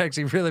too. It's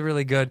actually really,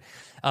 really good.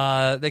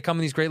 They come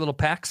in these great little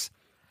packs.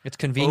 It's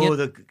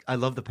convenient. I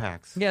love the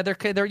packs. Yeah,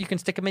 they're you can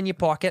stick them in your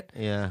pocket.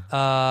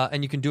 Yeah.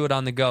 And you can do it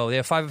on the go. They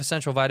have 5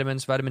 essential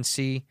vitamins: vitamin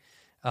C,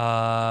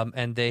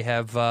 and they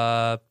have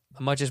as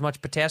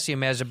much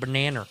potassium as a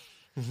banana.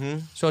 Mm-hmm.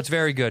 So it's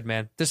very good,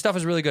 man. This stuff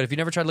is really good. If you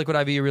never tried Liquid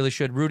IV, you really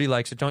should. Rudy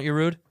likes it, don't you,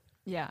 Rude?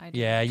 Yeah, I do.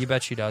 Yeah, you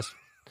bet she does.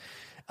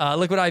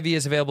 Liquid IV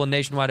is available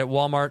nationwide at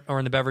Walmart or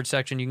in the beverage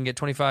section. You can get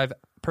 25%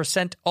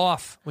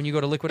 off when you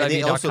go to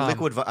liquidiv.com. Also,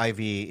 Liquid IV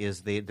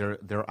is they're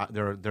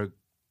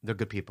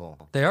good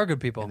people. They are good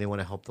people. And they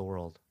want to help the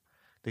world.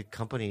 The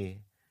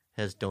company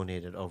has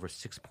donated over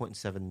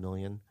 6.7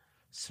 million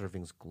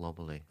servings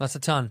globally. That's a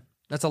ton.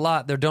 That's a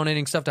lot. They're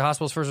donating stuff to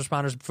hospitals, first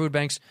responders, food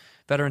banks,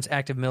 veterans,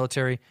 active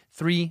military.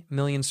 3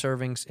 million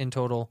servings in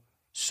total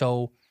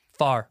so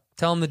far.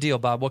 Tell them the deal,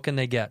 Bob. What can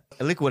they get?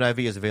 Liquid IV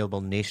is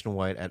available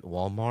nationwide at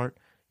Walmart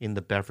in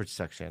the beverage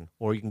section,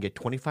 or you can get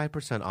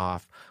 25%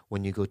 off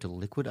when you go to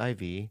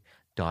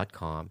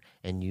liquidiv.com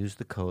and use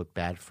the code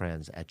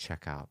BADFRIENDS at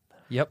checkout.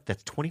 Yep.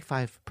 That's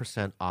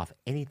 25% off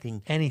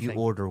anything you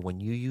order when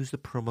you use the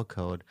promo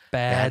code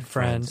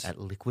BADFRIENDS at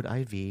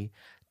liquidiv.com.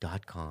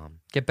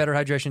 Get better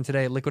hydration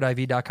today at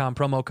liquidiv.com.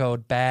 Promo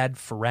code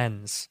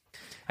BADFRIENDS.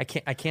 I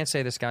can't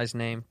say this guy's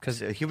name because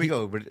here we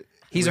go.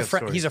 He's a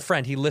friend. He's a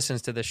friend. He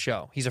listens to this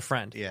show. He's a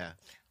friend. Yeah.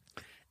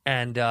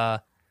 And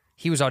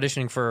he was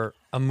auditioning for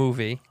a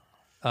movie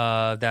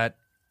that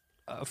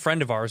a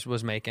friend of ours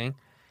was making.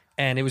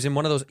 And it was in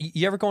one of those.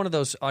 You ever go into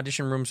those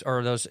audition rooms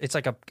or those? It's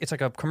like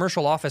a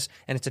commercial office,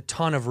 and it's a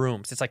ton of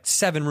rooms. It's like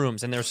 7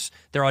 rooms, and they're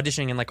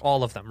auditioning in like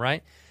all of them,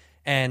 right?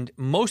 And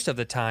most of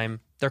the time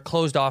they're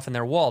closed off and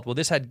they're walled. Well,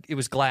 it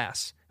was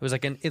glass.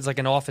 It's like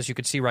an office. You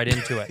could see right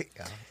into it.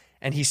 Yeah.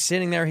 And he's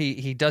sitting there.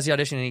 He does the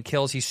audition and he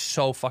kills. He's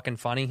so fucking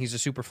funny. He's a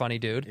super funny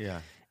dude.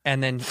 Yeah.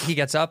 And then he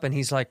gets up and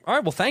he's like, "All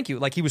right, well, thank you."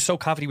 Like he was so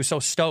confident. He was so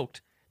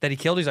stoked that he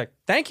killed. He's like,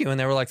 "Thank you." And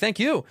they were like, "Thank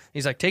you."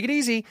 He's like, "Take it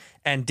easy,"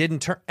 and didn't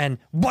turn and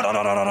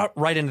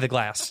right into the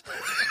glass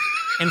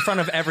in front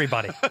of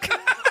everybody.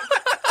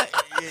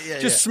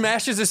 Just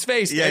smashes his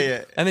face.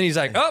 And then he's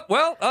like, "Up,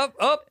 well,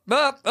 up."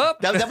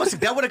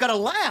 That would have got a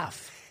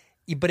laugh.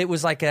 But it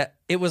was like a,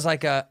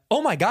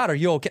 oh my God, are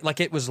you okay? Like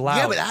it was loud.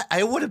 Yeah, but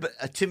I would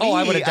have, to me,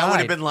 I would have died. I would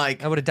have been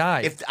like, I would have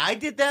died. If I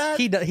did that?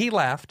 He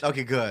laughed.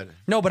 Okay, good.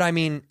 No, but I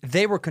mean,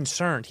 they were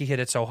concerned he hit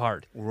it so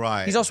hard.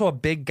 Right. He's also a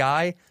big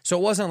guy, so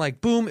it wasn't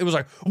like boom. It was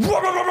like,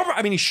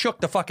 I mean, he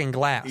shook the fucking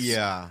glass.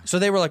 Yeah. So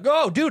they were like,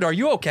 "Oh, dude, are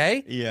you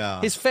okay?" Yeah.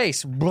 His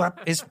face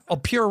is a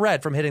pure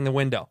red from hitting the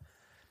window.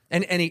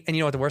 And you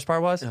know what the worst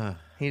part was?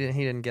 He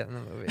didn't get in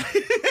the movie.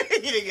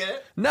 You didn't get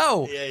it?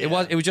 No, it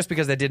was just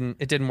because it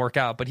didn't work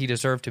out. But he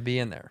deserved to be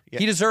in there. Yeah.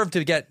 He deserved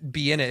to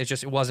be in it. It's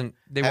just it wasn't.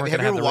 They weren't going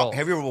to have the role.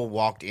 Have you ever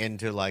walked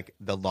into like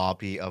the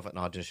lobby of an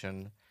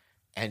audition,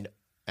 and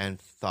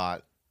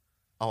thought,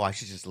 "Oh, I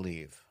should just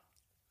leave"?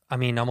 I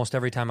mean, almost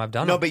every time I've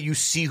done it. No, but you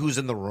see who's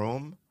in the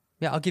room.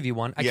 Yeah, I'll give you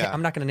one.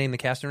 I'm not going to name the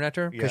casting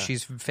director because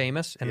she's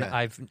famous, and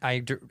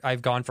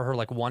I've gone for her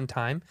like one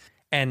time,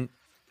 and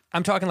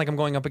I'm talking like I'm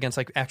going up against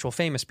like actual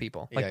famous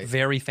people, like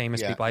very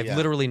famous people. I have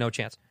literally no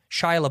chance.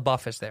 Shia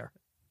LaBeouf is there.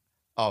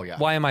 Oh yeah.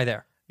 Why am I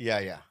there?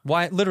 Yeah.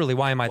 Why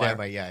am I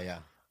there? Yeah.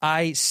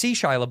 I see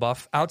Shia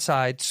LaBeouf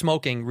outside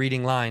smoking,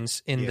 reading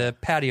lines in the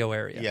patio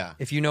area. Yeah.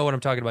 If you know what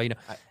I'm talking about, you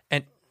know.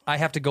 And I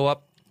have to go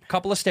up a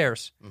couple of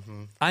stairs.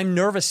 Mm-hmm. I'm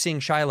nervous seeing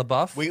Shia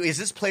LaBeouf. Wait, is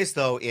this place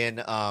though in?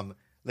 Let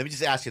me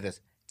just ask you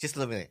this. Just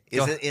a minute.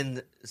 Is it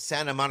in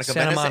Santa Monica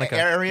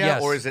area,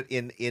 yes. or is it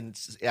in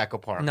Echo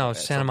Park? No,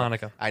 Santa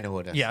Monica. I know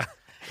what it is. Yeah.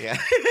 Yeah.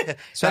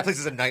 So that place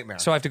is a nightmare.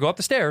 So I have to go up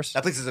the stairs.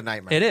 That place is a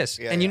nightmare. It is.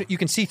 Yeah, and you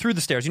can see through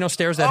the stairs. You know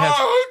stairs that have... I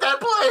hate that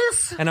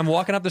place! And I'm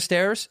walking up the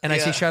stairs, and I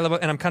see Shia LaBeouf,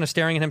 and I'm kind of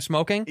staring at him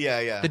smoking.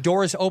 Yeah. The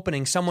door is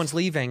opening. Someone's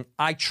leaving.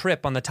 I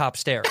trip on the top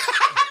stair.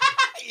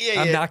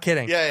 I'm not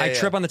kidding. I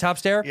trip on the top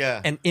stair,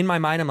 and in my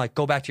mind, I'm like,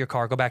 go back to your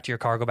car, go back to your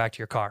car, go back to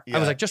your car. I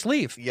was like, just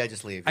leave. Yeah,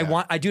 just leave. I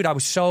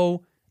was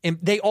so...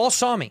 They all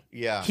saw me.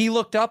 Yeah. He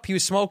looked up. He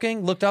was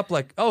smoking. Looked up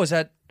like, "Oh, is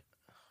that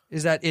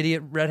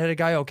idiot redheaded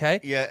guy okay?"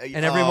 Yeah.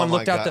 And everyone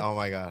looked out. Oh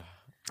my God.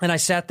 And I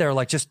sat there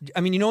like, just. I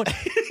mean, you know what?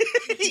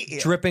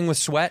 Dripping with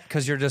sweat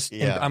because you're just.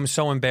 I'm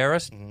so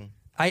embarrassed.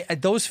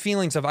 Mm-hmm. Those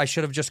feelings of I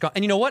should have just gone.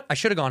 And you know what? I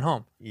should have gone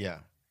home. Yeah.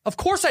 Of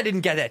course I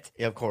didn't get it.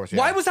 Yeah, of course.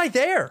 Why was I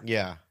there?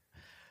 Yeah.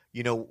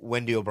 You know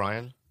Wendy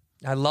O'Brien?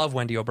 I love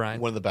Wendy O'Brien.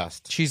 One of the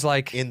best. She's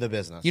like in the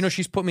business. You know,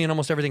 she's put me in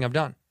almost everything I've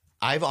done.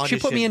 She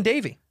put me in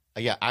Davey.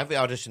 Yeah, I've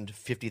auditioned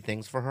 50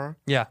 things for her.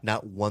 Yeah.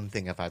 Not one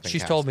thing have I been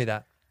She's cast. told me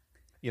that.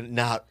 You know,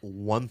 not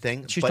one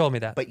thing. She's told me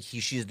that. But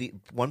she's the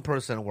one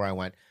person where I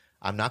went,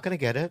 I'm not going to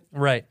get it.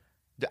 Right.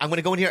 I'm going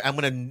to go in here, I'm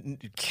going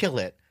to kill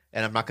it,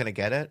 and I'm not going to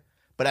get it.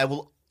 But I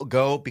will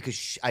go because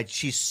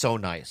she's so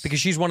nice.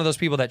 Because she's one of those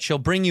people that she'll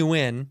bring you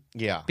in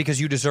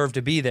because you deserve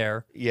to be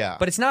there. Yeah.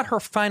 But it's not her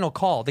final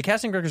call. The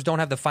casting directors don't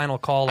have the final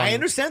call. I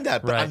understand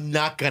that, but I'm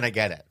not going to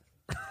get it.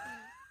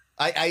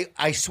 I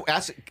ask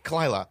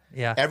Kalila.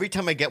 Yeah. Every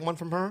time I get one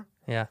from her,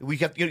 you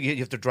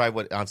have to drive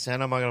on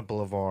Santa Monica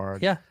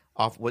Boulevard. Yeah.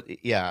 Off what?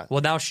 Yeah.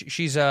 Well, now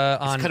she's on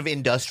it's kind of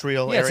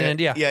industrial area.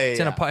 It's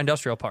in an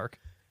industrial park.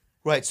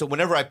 Right. So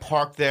whenever I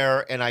park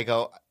there and I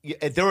go,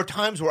 there were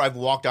times where I've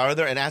walked out of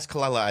there and asked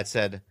Kalila, I'd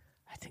said,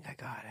 I think I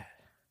got it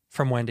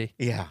from Wendy.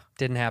 Yeah.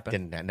 Didn't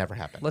happen. Never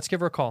happened. Let's give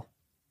her a call.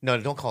 No,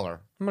 don't call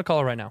her. I'm gonna call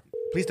her right now.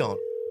 Please don't.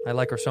 I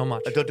like her so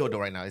much. Don't do it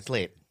right now. It's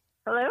late.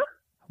 Hello?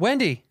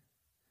 Wendy.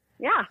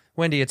 Yeah.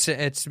 Wendy, it's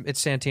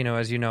Santino,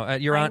 as you know.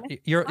 You're on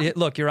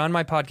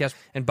my podcast,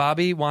 and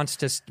Bobby wants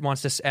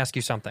to ask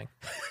you something.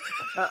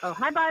 Uh-oh.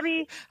 Hi,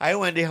 Bobby. Hi,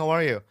 Wendy. How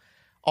are you?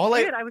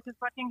 Good. I was just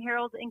watching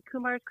Harold and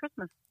Kumar's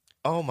Christmas.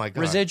 Oh my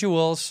God.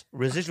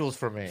 Residuals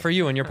for me. For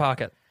you in your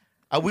pocket.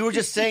 We were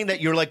just saying that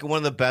you're like one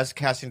of the best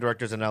casting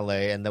directors in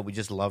LA, and that we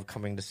just love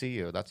coming to see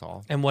you. That's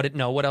all. And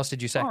what else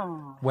did you say?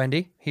 Aww.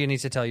 Wendy, he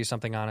needs to tell you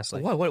something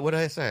honestly. What did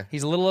I say?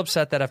 He's a little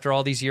upset that after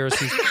all these years,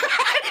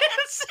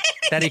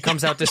 that he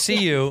comes out to see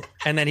you,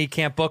 and then he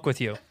can't book with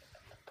you.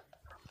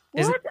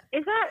 Is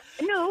that?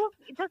 No,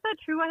 that's not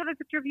true. I have a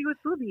picture of you with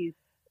boobies.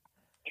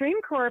 Dream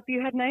Corp,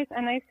 you had a nice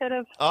set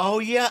of. Oh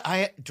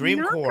yeah,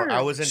 Dream Corp.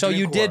 I was in. So Dream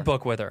you Corp. did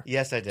book with her.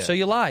 Yes, I did. So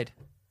you lied.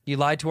 You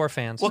lied to our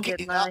fans. Well,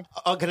 can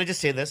I just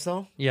say this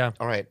though? Yeah.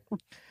 All right.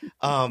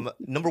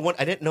 Number one,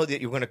 I didn't know that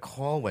you were going to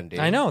call Wendy.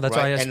 I know. That's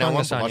why I and now sprung I'm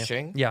this on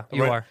blushing. you. Yeah,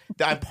 you are.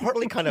 I'm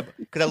partly kind of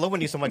because I love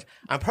Wendy so much.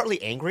 I'm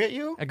partly angry at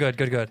you.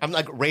 Good. I'm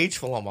like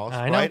rageful almost.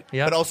 I know. Right?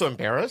 Yep. But also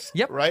embarrassed.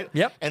 Yep. Right.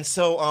 Yep. And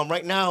so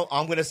right now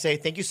I'm going to say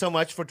thank you so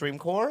much for Dream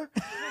Corps,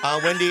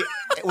 Wendy.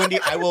 Wendy,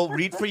 I will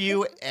read for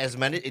you as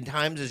many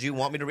times as you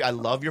want me to read. I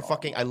love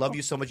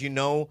you so much. You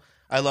know,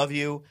 I love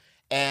you.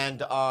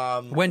 And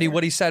Wendy,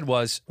 what he said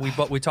was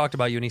we talked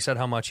about you, and he said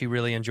how much he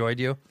really enjoyed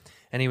you,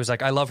 and he was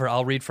like, "I love her.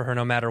 I'll read for her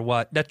no matter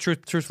what."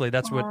 Truthfully,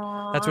 that's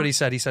what he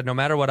said. He said, "No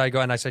matter what I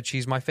go," and I said,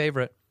 "She's my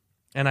favorite,"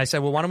 and I said,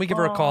 "Well, why don't we give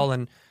her a call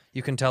and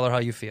you can tell her how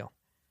you feel."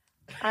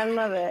 I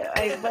love it.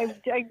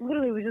 I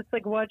literally was just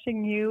like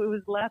watching you. It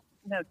was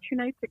 2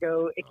 nights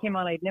ago. It came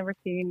on. I'd never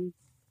seen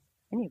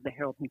any of the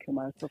Harold and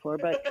Kumars before,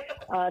 but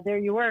there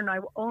you were, and I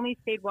only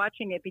stayed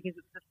watching it because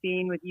it was a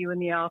scene with you in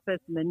the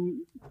office, and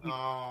then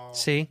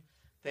see.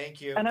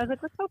 Thank you. And I was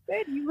like, "What's so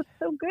good? You look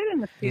so good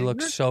in the scene. You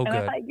look so good.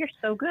 I thought, you're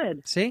so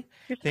good. See?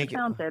 You're so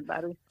talented,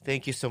 buddy.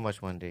 Thank you so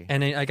much, Wendy.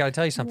 And I got to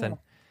tell you something.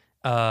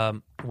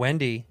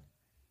 Wendy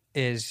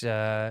is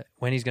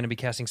Wendy's going to be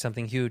casting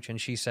something huge, and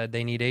she said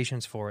they need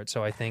Asians for it.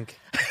 So I think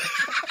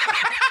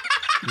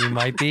you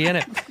might be in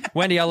it.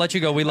 Wendy, I'll let you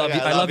go. We love you.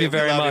 I love you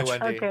very much. You,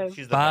 Wendy. Okay.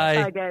 She's the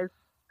Bye. Bye, guys.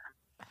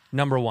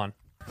 Number one.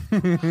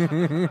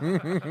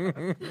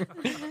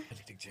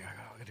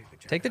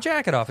 Take the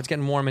jacket off. It's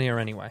getting warm in here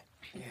anyway.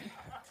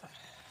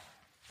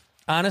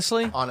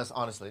 Honestly?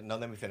 Honestly. No,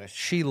 let me finish.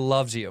 She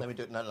loves you. Let me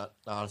do it. No,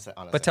 honestly.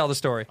 But tell the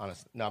story.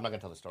 Honestly. No, I'm not going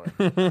to tell the story.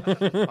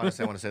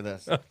 Honestly, I want to say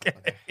this. Okay.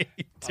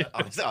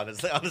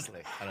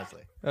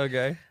 Honestly.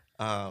 Okay.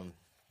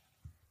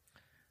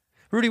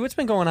 Rudy, what's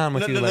been going on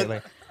with you lately?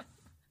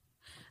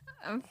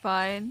 I'm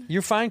fine.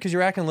 You're fine because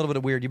you're acting a little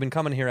bit weird. You've been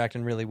coming here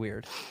acting really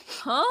weird.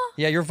 Huh?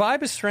 Yeah, your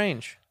vibe is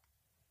strange.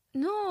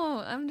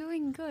 No, I'm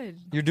doing good.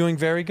 You're doing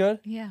very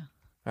good? Yeah.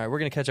 All right, we're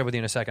going to catch up with you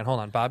in a second.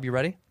 Hold on. Bob, you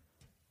ready?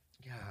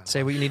 Yeah.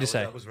 Say what you need to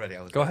say. I was ready.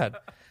 Go ahead.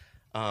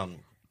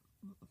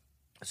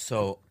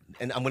 So,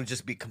 and I'm going to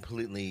just be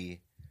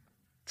completely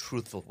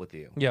truthful with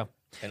you. Yeah.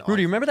 And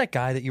Rudy, remember that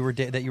guy that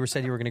you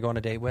said you were going to go on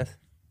a date with?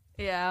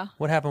 Yeah.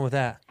 What happened with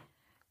that?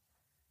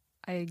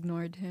 I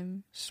ignored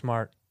him.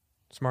 Smart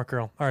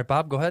girl. All right,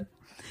 Bob, go ahead.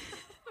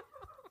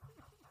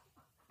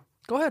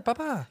 Go ahead,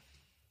 Papa.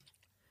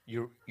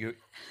 You're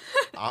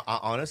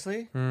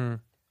honestly,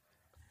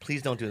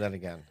 please don't do that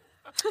again.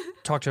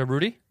 Talk to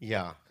Rudy?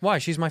 Yeah. Why?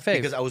 She's my fave.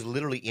 Because I was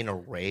literally in a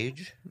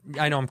rage.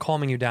 I know, I'm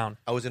calming you down.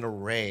 I was in a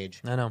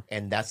rage. I know.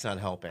 And that's not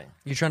helping.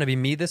 You trying to be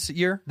me this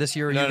year? This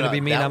year, you're going to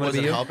be me that and I'm going to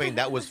be you? wasn't helping.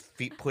 That was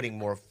putting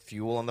more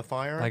fuel on the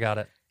fire. I got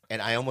it.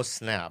 And I almost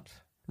snapped.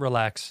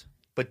 Relax.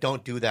 But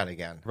don't do that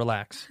again.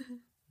 Relax.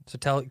 So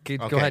go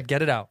ahead,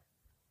 get it out.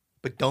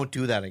 But don't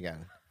do that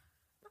again.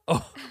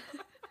 Oh.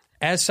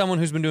 As someone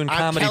who's been doing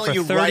comedy for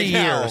 30 right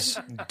years,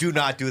 now, do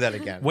not do that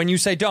again. When you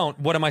say don't,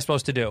 what am I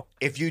supposed to do?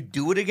 If you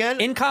do it again,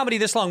 in comedy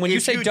this long, when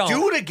you say don't, if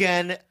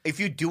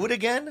you do it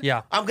again,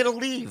 yeah, I'm gonna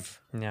leave.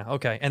 Yeah,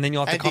 okay, and then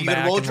you'll have to come back.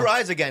 And you roll your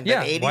eyes again.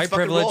 Yeah, that 80s white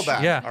fucking privilege.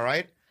 Rollback, yeah, all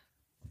right.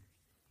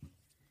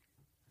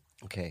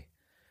 Okay.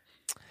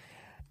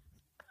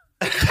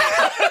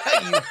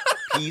 You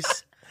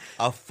piece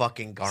of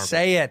fucking garbage.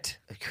 Say it.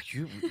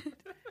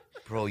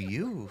 Bro,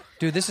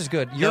 dude, this is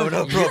good.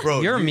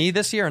 Bro. You're me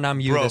this year, and I'm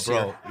you this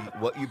year.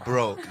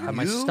 Bro?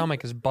 My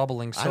stomach is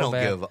bubbling so bad. I don't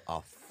give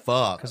a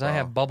fuck. Because I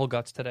have bubble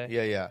guts today.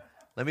 Yeah.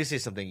 Let me say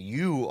something.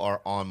 You are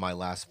on my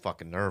last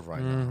fucking nerve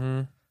right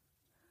now.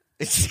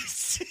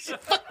 It's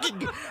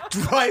fucking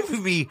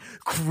driving me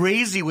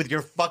crazy with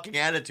your fucking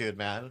attitude,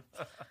 man.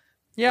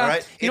 Yeah,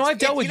 right? I've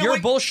dealt with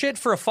your bullshit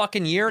for a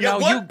fucking year now.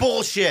 What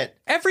bullshit?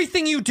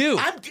 Everything you do.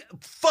 I'm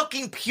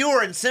fucking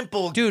pure and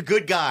simple, dude.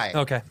 Good guy.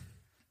 Okay.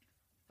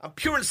 I'm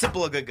pure and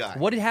simple a good guy.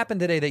 What happened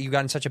today that you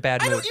got in such a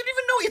bad mood? You don't even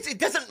know. It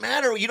doesn't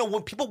matter.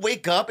 When people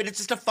wake up and it's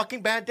just a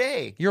fucking bad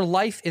day. Your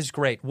life is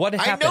great. What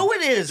happened? I know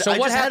it is. So I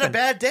what just happened? had a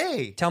bad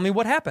day. Tell me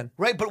what happened.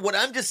 Right, but what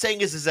I'm just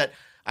saying is that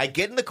I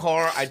get in the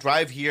car, I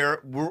drive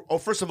here.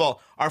 First of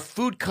all, our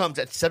food comes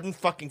at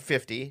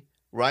 7:50,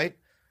 right?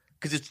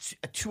 Because it's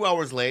 2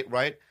 hours late,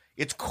 right?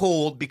 It's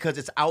cold because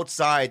it's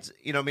outside.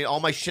 You know what I mean? All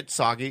my shit's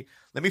soggy.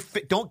 Let me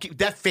don't keep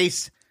that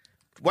face.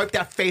 Wipe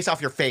that face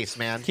off your face,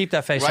 man. Keep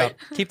that face right? up.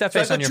 Keep that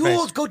face so on your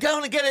Jules, face. go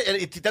down and get it. And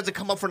it doesn't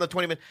come up for another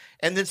 20 minutes.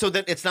 And then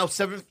then it's now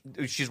 7.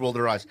 She's rolled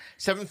her eyes.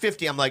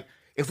 7:50. I'm like,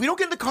 if we don't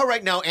get in the car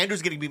right now,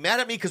 Andrew's going to be mad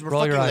at me because we're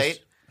Roll your fucking eyes.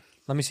 late.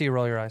 Let me see you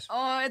roll your eyes.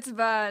 Oh, it's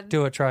bad.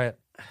 Do it. Try it.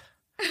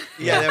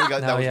 Yeah, there we go.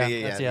 No, That was yeah,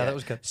 me. that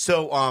was good.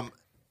 So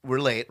we're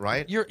late,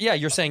 right?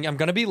 You're saying I'm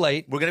going to be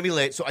late. We're going to be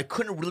late. So I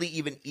couldn't really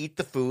even eat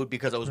the food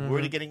because I was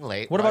worried of getting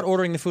late. What right? about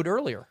ordering the food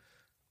earlier?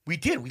 We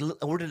did. We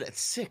ordered it at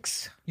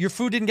 6. Your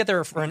food didn't get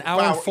there for an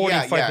hour and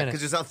 45 minutes.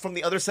 Because it's from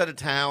the other side of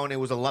town. It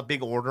was a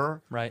big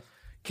order. Right.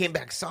 Came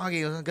back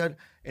soggy. It was good.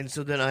 And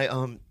so then I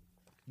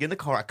get in the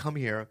car. I come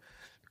here,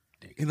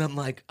 and I'm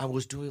like, I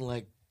was doing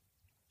like,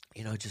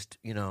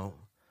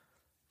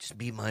 just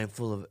be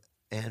mindful of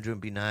Andrew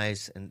and be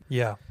nice. And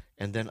Yeah.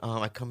 And then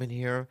I come in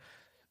here,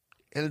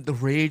 and the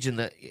rage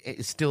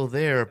is still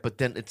there. But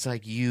then it's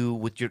like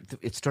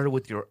it started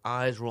with your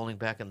eyes rolling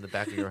back in the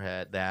back of your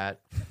head.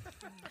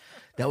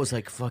 That was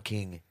like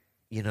fucking,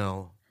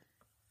 nagging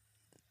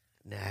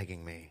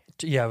me.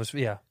 Yeah, it was.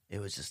 Yeah. It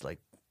was just like,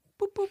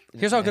 boop, boop.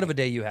 Here's how good of a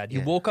day you had.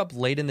 You woke up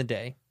late in the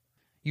day.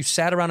 You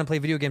sat around and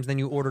played video games, then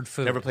you ordered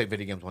food. Never played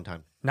video games one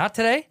time. Not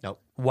today? Nope.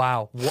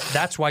 Wow.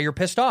 That's why you're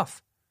pissed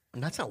off.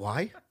 And that's not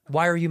why.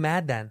 Why are you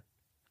mad then?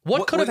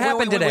 What could have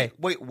happened today?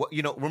 Wait,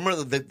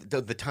 remember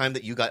the time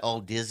that you got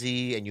all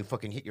dizzy and you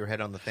fucking hit your head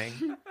on the thing?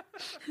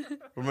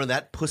 Remember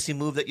that pussy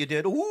move that you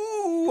did?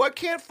 Ooh, I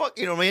can't fuck.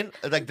 You know what I mean?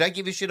 Like, did I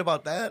give you shit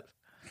about that?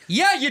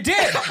 Yeah, you did.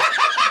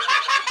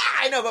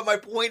 I know, but my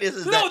point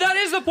is no, that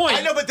is the point.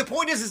 I know, but the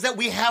point is that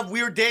we have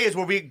weird days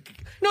where we.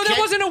 No, that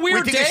wasn't a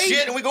weird we day. We take a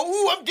shit and we go,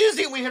 ooh, I'm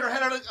dizzy, and we hit our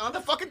head on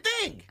the fucking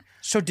thing.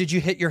 So did you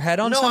hit your head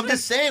on something? No, I'm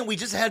just saying we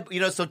just had,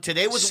 so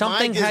today was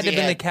something my dizzy had to have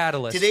been head. the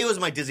catalyst. Today was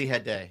my dizzy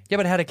head day. Yeah,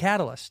 but it had a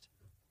catalyst.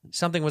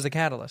 Something was the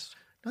catalyst.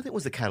 Nothing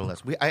was the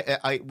catalyst.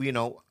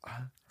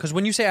 Because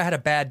when you say I had a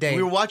bad day,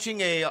 we were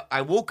watching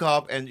I woke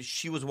up and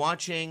she was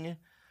watching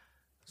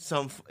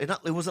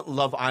it wasn't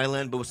Love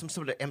Island, but it was some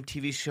sort of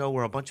MTV show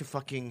where a bunch of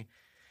fucking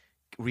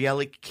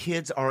reality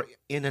kids are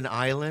in an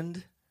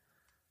island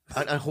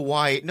on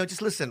Hawaii. No,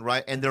 just listen,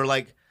 right? And they're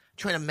like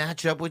trying to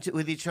match up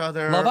with each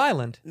other. Love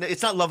Island. No,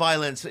 it's not Love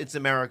Island. It's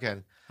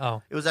American.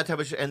 Oh. It was that type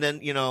of show. And then,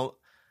 and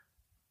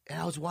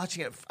I was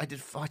watching it. I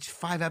did watch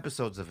 5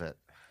 episodes of it.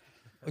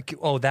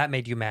 Oh, that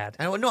made you mad.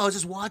 And I was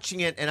just watching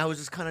it, and I was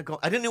just kind of going.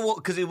 I didn't know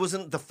because it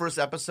wasn't the first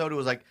episode. It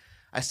was like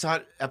I saw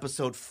it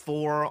episode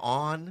 4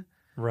 on.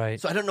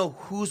 Right. So I don't know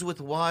who's with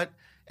what,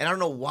 and I don't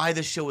know why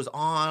the show is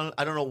on.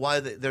 I don't know why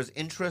there's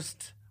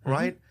interest,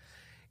 right?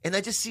 And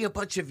I just see a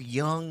bunch of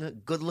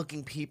young,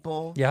 good-looking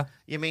people. Yeah.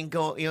 You mean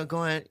going,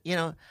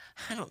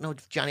 I don't know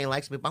if Johnny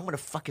likes me, but I'm going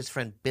to fuck his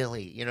friend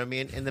Billy. You know what I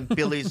mean? And then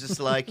Billy's just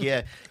like,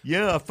 yeah,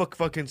 I fuck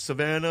fucking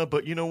Savannah,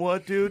 but you know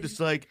what, dude? It's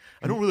like,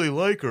 I don't really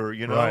like her,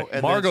 Right.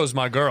 And Margot's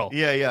my girl.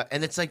 Yeah.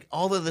 And it's like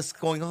all of this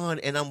going on,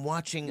 and I'm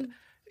watching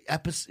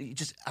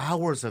just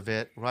hours of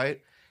it,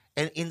 right?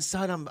 And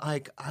inside I'm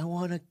like, I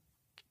want to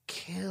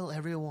kill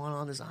everyone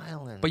on this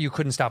island. But you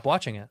couldn't stop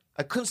watching it.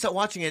 I couldn't stop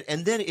watching it.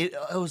 And then it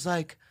was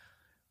like,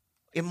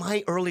 in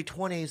my early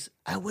 20s,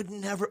 I would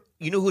never...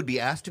 You know who would be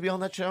asked to be on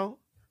that show?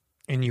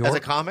 As a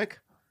comic?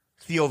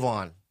 Theo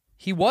Vaughn.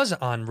 He was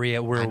on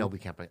Rhea. I know we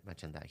can't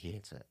mention that. He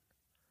hates it.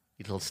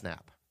 He's a little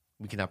snap.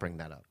 We cannot bring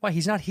that up. Why?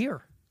 He's not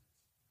here.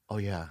 Oh,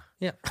 yeah.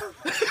 Yeah.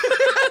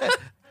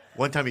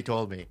 One time he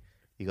told me,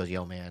 he goes,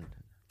 yo, man.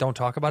 Don't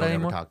talk about Don't it ever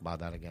anymore? talk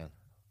about that again.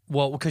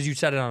 Well, because you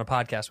said it on a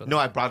podcast with him. No,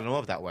 I brought him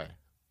up that way.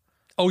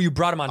 Oh, you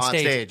brought him on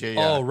stage? On stage, yeah.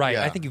 Oh, right.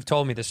 Yeah. I think you've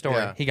told me the story.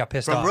 Yeah. He got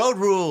pissed From off. Road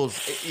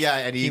Rules. Yeah,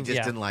 and he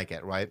just didn't like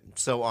it, right?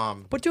 So,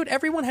 But, dude,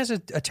 everyone has a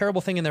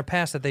terrible thing in their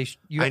past that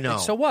I know.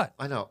 So what?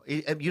 I know.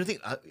 You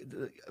think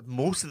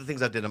most of the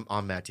things I did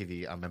on Mad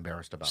TV, I'm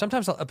embarrassed about.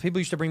 Sometimes people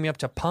used to bring me up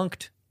to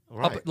Punked.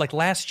 Right. Up, like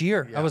last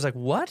year. I was like,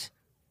 what?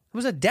 It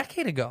was a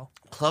decade ago.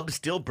 Clubs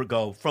still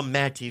go from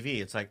Mad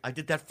TV. It's like, I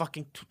did that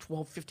fucking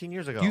 12, 15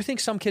 years ago. Do you think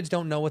some kids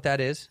don't know what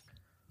that is?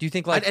 Do you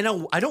think like... I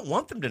don't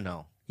want them to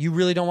know. You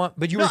really don't want...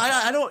 But you No, were...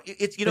 I don't.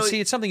 It's, but see,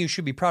 it's something you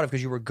should be proud of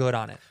because you were good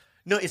on it.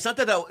 No, it's not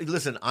that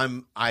listen,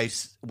 I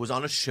was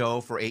on a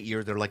show for 8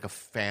 years. They're like a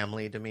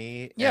family to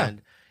me. Yeah.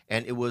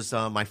 And it was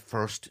my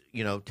first,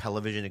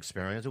 television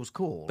experience. It was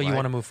cool. But you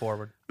want to move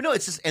forward. But no,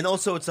 it's just, and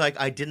also it's like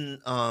I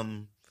didn't,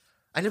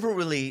 I never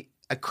really,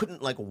 I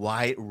couldn't like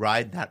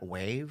ride that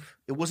wave.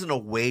 It wasn't a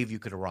wave you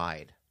could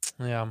ride.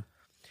 Yeah.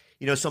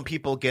 Some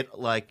people get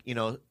like,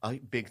 a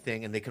big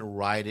thing and they can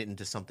ride it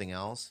into something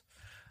else.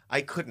 I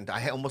couldn't.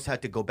 I almost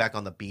had to go back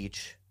on the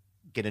beach,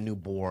 get a new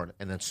board,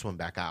 and then swim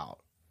back out.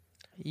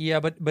 Yeah,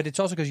 but it's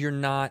also because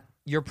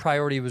your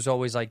priority was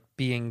always like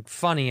being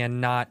funny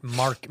and not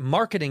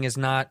marketing is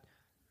not,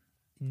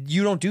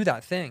 you don't do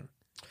that thing.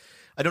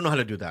 I don't know how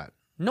to do that.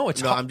 No,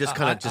 it's I'm just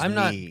kind of just I'm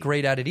me. not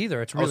great at it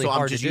either. It's really also,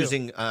 hard I'm just to do.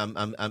 using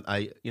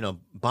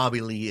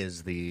Bobby Lee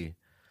is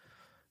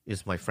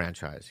my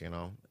franchise,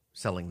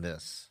 selling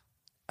this.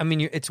 I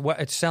mean, it's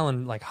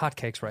selling like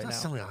hotcakes right I'm now.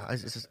 not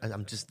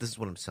selling. This is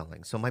what I'm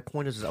selling. So my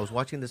point is I was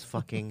watching this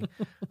fucking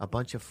a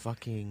bunch of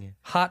fucking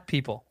Hot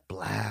people.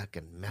 black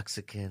and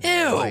Mexican, Ew.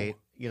 and white.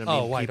 You know what I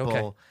mean? white, People.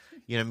 okay.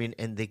 You know what I mean?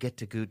 And they get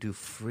to go do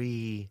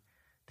free.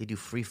 They do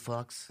free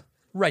fucks.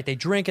 Right. They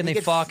drink and they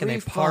get fuck and they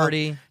free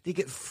party. fuck. They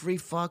get free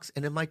fucks.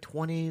 And in my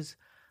 20s,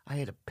 I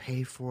had to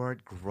pay for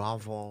it,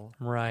 grovel.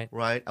 Right.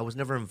 Right. I was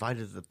never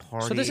invited to the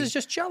party. So this is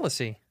just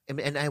jealousy.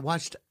 And I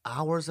watched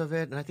hours of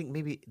it, and I think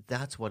maybe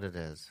that's what it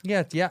is.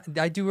 Yeah.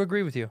 I do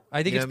agree with you.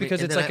 I think You it's know what I mean?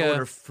 because And it's then like I a.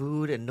 order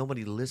food, and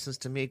nobody listens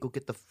to me. Go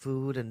get the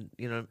food, and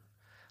look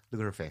at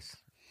her face.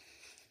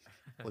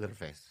 Look at her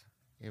face.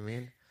 You know what I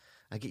mean?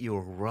 I get you a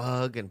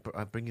rug, and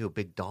I bring you a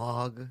big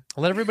dog.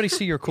 Let everybody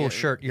see your cool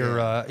shirt. Your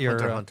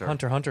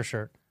Hunter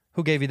shirt.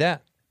 Who gave you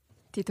that?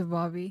 Tito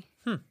Bobby.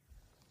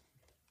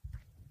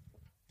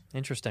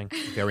 Interesting.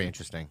 Very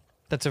interesting.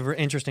 That's a very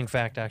interesting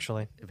fact,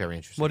 actually. Very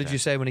interesting. What did you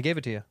say when he gave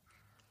it to you?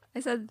 I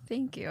said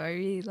thank you. I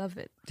really love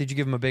it. Did you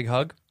give him a big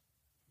hug?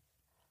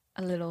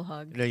 A little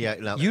hug. No, yeah,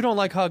 no, You don't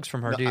like hugs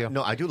from her, do you?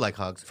 No, I do like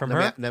hugs. From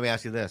let her? let me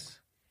ask you this,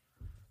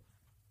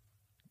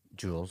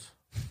 Jules.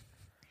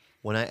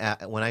 When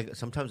I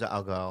sometimes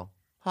I'll go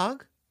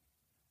hug,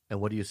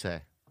 and what do you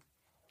say?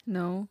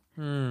 No.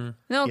 No,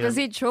 You because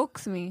know- he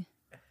chokes me.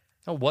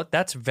 Oh, what?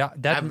 That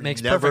I've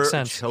makes never perfect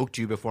sense. choked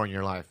you before in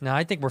your life. Now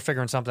I think we're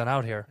figuring something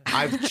out here.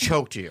 I've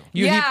choked you.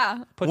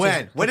 Yeah.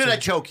 When did I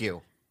choke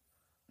you?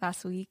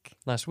 Last week.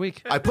 Last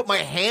week. I put my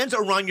hands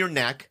around your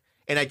neck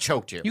and I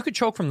choked you. You could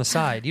choke from the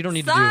side. You don't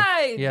need to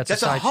Side! do. Yeah, it's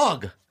That's a a side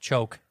hug.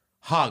 choke.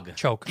 Hug.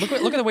 Choke.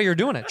 Look at the way you're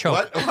doing it.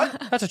 Choke.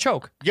 What? That's a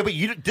choke. Yeah, but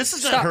this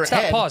is not her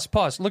Stop. head.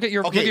 Pause. Look at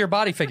your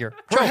body figure.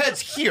 Her Choke.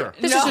 head's here.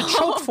 This is a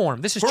choke form.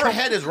 This is Her choke.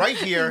 head is right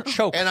here.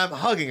 Choke. And I'm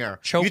hugging her.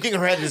 Choke. You think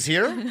her head is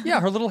here? Yeah,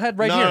 her little head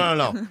right no, here.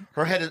 No.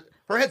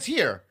 Her head's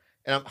here.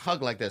 And I'm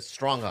hugged like this.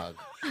 Strong hug.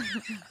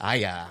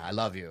 I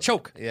love you.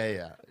 Choke.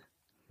 Yeah.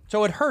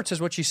 So it hurts, is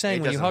what she's saying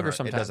It when you doesn't hug her hurt.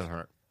 sometimes. It doesn't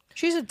hurt.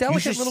 She's a You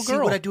delicate should little see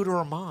girl. what I do to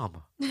her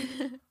mom.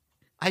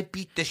 I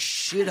beat the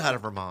shit out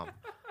of her mom.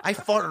 I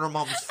fart in her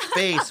mom's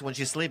face when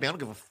she's sleeping. I don't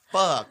give a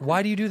fuck.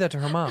 Why do you do that to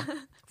her mom?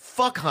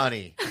 Fuck,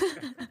 honey.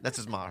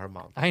 That's her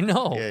mom. I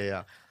know.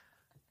 Yeah.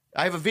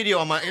 I have a video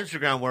on my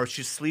Instagram where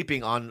she's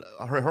sleeping on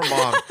her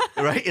mom,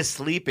 right? Is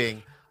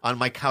sleeping on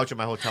my couch in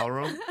my hotel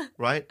room,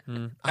 right?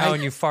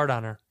 And you fart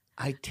on her.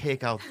 I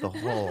take out the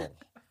hole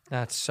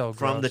That's so gross.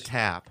 from the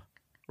tap,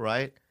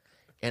 right?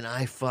 And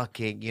I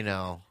fucking,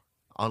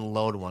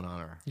 unload one on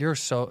her. You're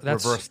that's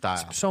Reverse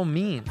style. so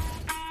mean.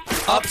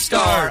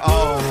 Upstart.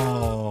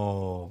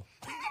 Oh.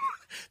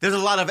 There's a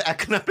lot of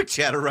economic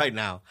chatter right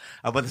now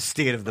about the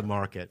state of the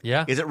market.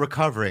 Yeah. Is it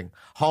recovering?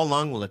 How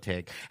long will it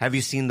take? Have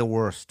you seen the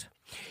worst?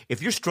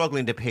 If you're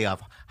struggling to pay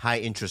off high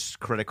interest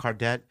credit card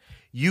debt,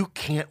 you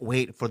can't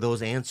wait for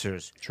those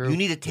answers. True. You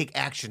need to take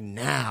action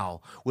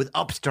now. With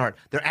Upstart,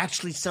 there's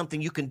actually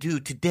something you can do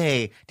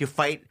today to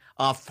fight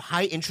off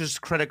high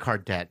interest credit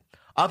card debt.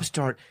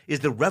 Upstart is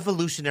the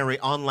revolutionary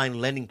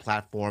online lending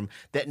platform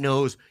that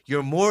knows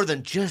you're more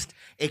than just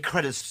a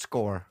credit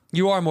score.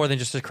 You are more than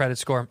just a credit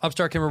score.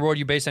 Upstart can reward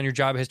you based on your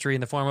job history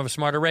in the form of a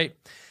smarter rate.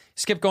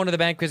 Skip going to the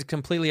bank because it's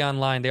completely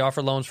online. They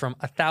offer loans from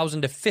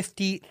 $1,000 to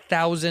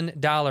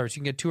 $50,000. You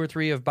can get 2 or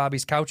 3 of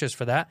Bobby's couches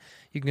for that.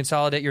 You can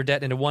consolidate your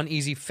debt into one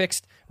easy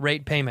fixed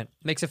rate payment.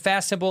 Makes it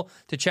fast, simple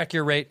to check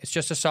your rate. It's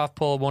just a soft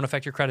pull. It won't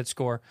affect your credit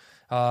score.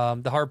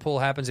 The hard pull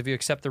happens if you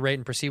accept the rate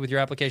and proceed with your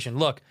application.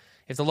 Look,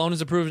 if the loan is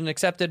approved and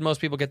accepted,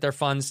 most people get their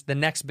funds the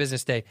next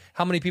business day.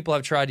 How many people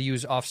have tried to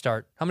use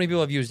Upstart? How many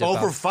people have used it?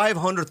 Over Bob?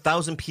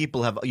 500,000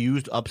 people have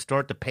used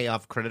Upstart to pay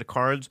off credit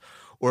cards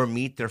or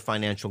meet their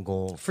financial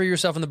goals. Free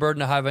yourself from the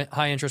burden of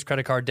high interest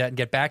credit card debt and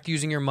get back to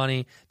using your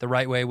money the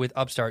right way with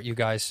Upstart, you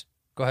guys.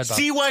 Go ahead, Bob.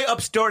 See why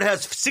Upstart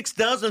has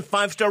 6,000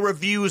 5-star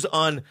reviews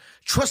on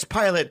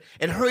Trustpilot,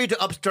 and hurry to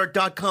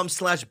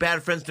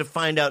upstart.com/badfriends to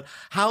find out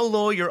how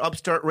low your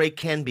Upstart rate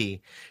can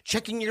be.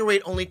 Checking your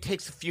rate only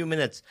takes a few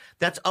minutes.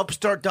 That's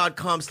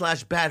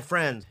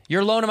upstart.com/badfriends.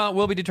 Your loan amount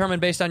will be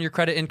determined based on your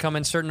credit, income,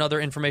 and certain other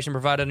information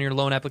provided in your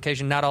loan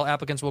application. Not all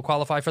applicants will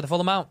qualify for the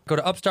full amount. Go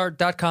to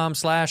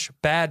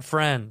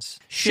upstart.com/badfriends.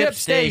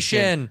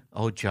 ShipStation.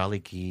 Oh, jolly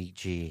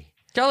gee.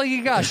 Golly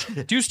gosh.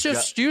 Do you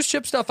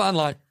ship stuff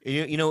online?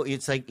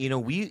 It's like,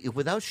 we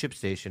without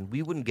ShipStation,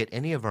 we wouldn't get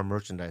any of our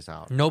merchandise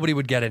out. Nobody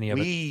would get any of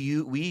it.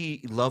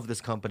 We love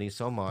this company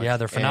so much. Yeah,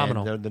 they're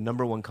phenomenal. And they're the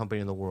number one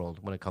company in the world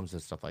when it comes to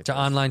stuff like To this.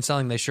 online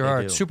selling, they sure They are.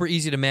 do. It's super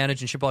easy to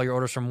manage and ship all your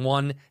orders from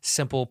one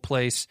simple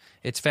place.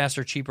 It's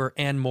faster, cheaper,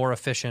 and more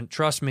efficient.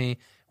 Trust me,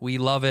 we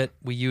love it.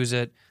 We use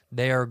it.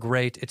 They are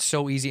great. It's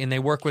so easy. And they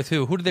work with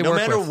who? Who do they No work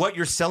matter with? what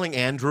you're selling,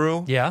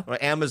 Andrew, Yeah. or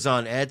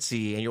Amazon,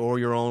 Etsy, or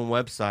your own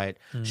website,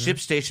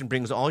 ShipStation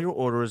brings all your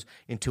orders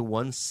into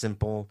one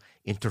simple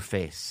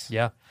interface.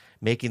 Yeah.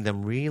 Making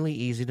them really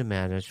easy to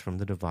manage from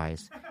the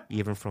device,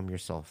 even from your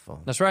cell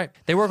phone. That's right.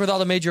 They work with all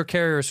the major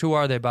carriers. Who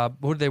are they, Bob?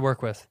 Who do they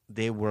work with?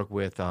 They work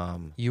with,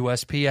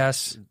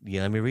 USPS.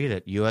 let me read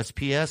it.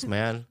 USPS,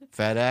 man.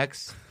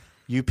 FedEx,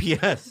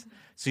 UPS.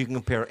 so you can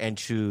compare and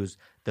choose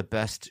the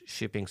best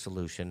shipping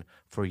solution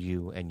for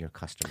you and your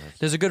customers.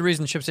 There's a good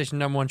reason ShipStation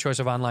 #1 choice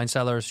of online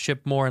sellers. Ship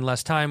more in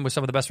less time with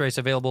some of the best rates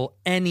available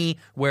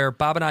anywhere.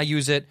 Bob and I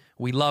use it.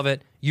 We love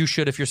it. You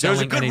should if you're selling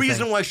There's a good anything.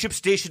 reason why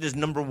ShipStation is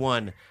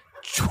 #1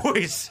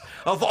 choice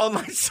of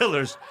online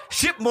sellers.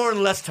 Ship more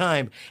in less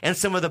time and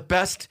some of the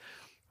best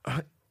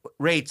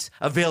rates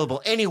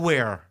available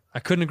anywhere. I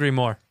couldn't agree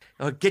more.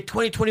 Get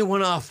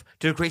 2021 off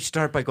to a great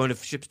start by going to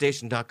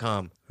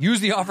ShipStation.com. Use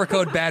the offer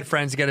code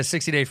BADFRIENDS to get a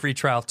 60-day free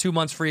trial. 2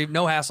 months free,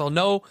 no hassle,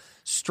 no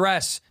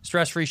stress,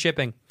 stress-free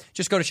shipping.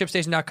 Just go to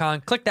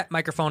ShipStation.com, click that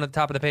microphone at the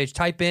top of the page,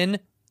 type in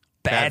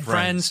Bad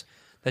Friends.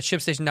 That's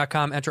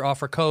ShipStation.com, enter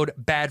offer code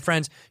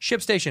BADFRIENDS.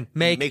 ShipStation,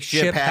 make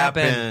ship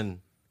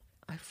happen.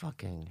 I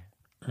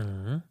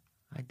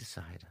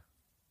decide,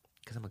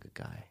 because I'm a good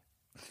guy,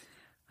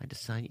 I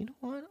decide, you know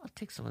what? I'll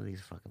take some of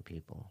these fucking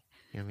people.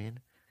 You know what I mean?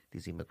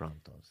 These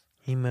inmigrantes.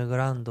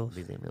 Inmigrantes.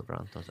 These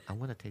inmigrantes. I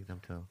want to take them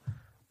to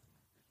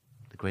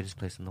the greatest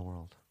place in the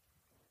world.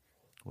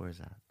 Where is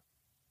that?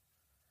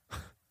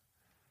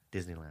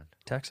 Disneyland.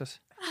 Texas.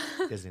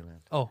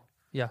 Disneyland. Oh,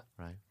 yeah.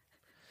 Right.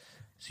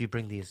 So you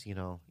bring these,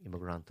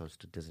 inmigrantes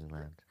to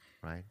Disneyland,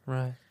 right?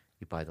 Right.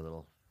 You buy the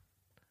little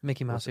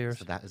Mickey Mouse ears.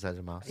 So is that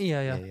a mouse?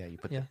 Yeah. You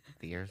put Yeah.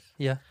 the ears.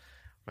 Yeah.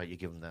 Right. You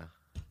give them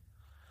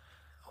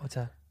What's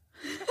that?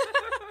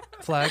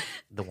 Flag?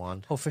 the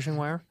wand. Oh, fishing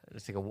wire?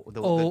 It's like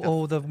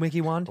The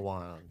Mickey wand? the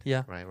wand.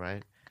 Yeah.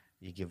 Right.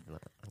 You give them,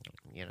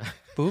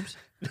 Boobs?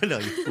 no,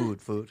 you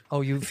food.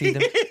 Oh, you feed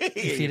them?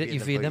 You feed it? You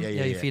feed them? Yeah,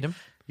 Yeah, you feed them?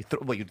 You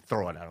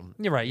throw it at them.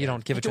 You're right. You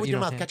don't give it to with you.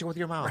 your don't mouth. Catch it with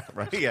your mouth.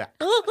 Right? Yeah.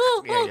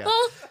 yeah.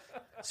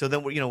 So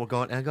then we're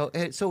going, and I go,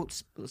 hey, so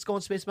let's go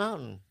on Space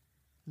Mountain.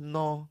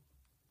 No.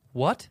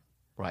 What?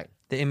 Right.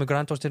 The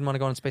Immigrantos didn't want to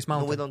go on Space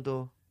Mountain. No, we don't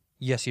do.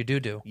 Yes, you do.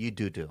 You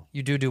do.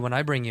 You do when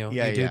I bring you.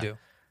 Yeah, you do.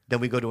 Then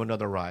we go to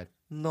another ride.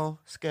 No,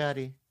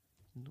 scary.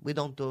 We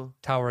don't do.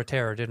 Tower of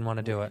Terror didn't want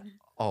to do it.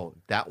 Oh,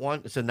 that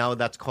one? So now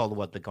that's called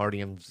what? The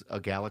Guardians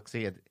of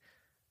Galaxy?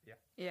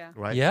 Yeah.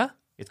 Right? Yeah?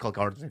 It's called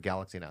Guardians of the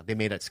Galaxy now. They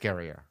made it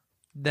scarier.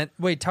 Then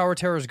wait, Tower of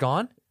Terror is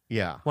gone?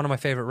 Yeah. One of my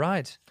favorite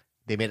rides.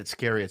 They made it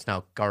scary. It's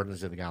now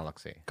Guardians of the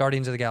Galaxy.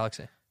 Guardians of the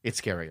Galaxy. It's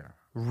scarier.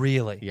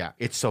 Really? Yeah.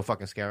 It's so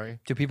fucking scary.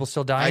 Do people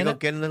still die I in go it?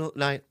 get in the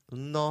night.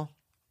 No.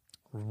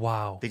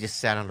 Wow. They just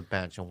sat on a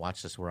bench and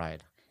watched us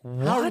ride.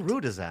 What? How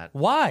rude is that?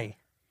 Why?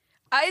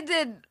 I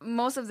did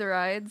most of the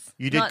rides.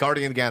 You did Not-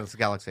 Guardians of the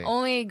Galaxy.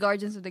 Only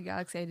Guardians of the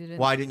Galaxy I didn't.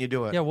 Why didn't you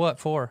do it? Yeah, what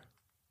for?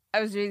 I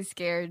was really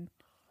scared.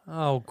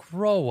 Oh,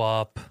 grow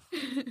up.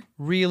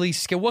 Really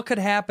scared. What could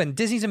happen?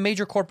 Disney's a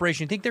major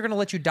corporation. You think they're going to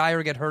let you die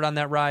or get hurt on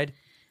that ride?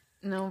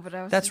 No, but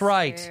I was That's so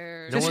right.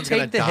 scared. No Just one's take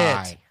gonna the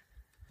die. hit.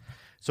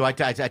 So I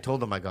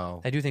told them, I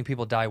go, I do think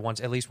people die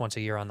at least once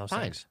a year on those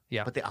fine. things.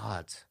 Yeah. But the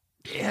odds.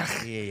 Yeah.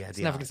 Yeah. It's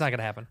not going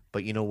to happen.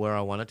 But you know where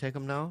I want to take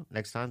them now?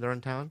 Next time they're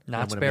in town? I'm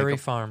Knott's gonna Berry make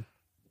 'em Farm.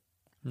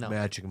 No.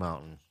 Magic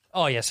Mountain.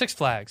 Oh, yeah, Six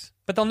Flags.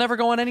 But they'll never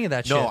go on any of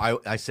that shit. No,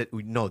 I said,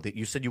 no,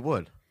 you said you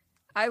would.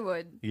 I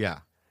would. Yeah.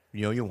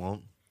 You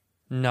won't.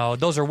 No,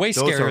 those are way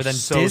Those scarier are than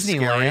so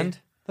Disneyland.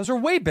 scary. Those are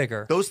way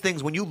bigger. Those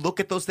things, when you look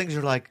at those things,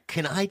 you're like,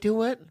 can I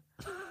do it?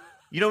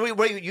 You know,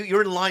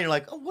 you're in line, you're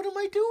like, oh, what am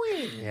I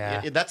doing?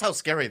 Yeah. That's how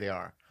scary they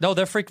are. No,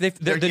 they're freak. Yeah.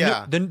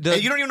 The And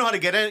you don't even know how to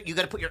get in. You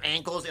got to put your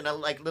ankles in a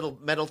little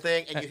metal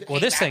thing, and you hang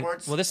this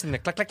backwards. thing, the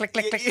click, click, click,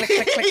 click, click, click,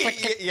 click, click, click,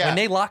 click. Yeah. When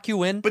they lock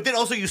you in, But then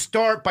also you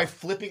start by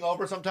flipping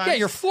over sometimes. yeah,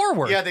 you're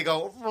forward. Yeah, they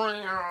go.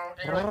 And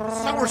you're like,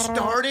 "That's how we're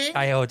starting.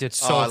 It's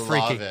so I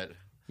freaky. love it.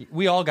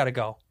 We all got to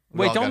go.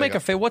 Wait, all don't gotta make go. a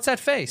face. What's that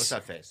face? What's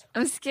that face?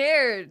 I'm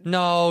scared.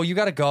 No, you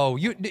got to go.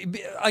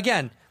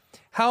 Again,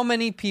 how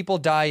many people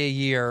die a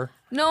year?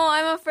 No,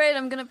 I'm afraid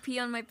I'm gonna pee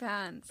on my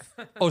pants.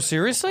 Oh,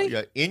 seriously?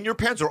 Yeah, in your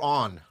pants or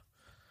on?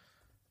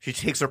 She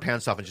takes her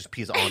pants off and just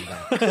pees on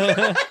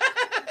them.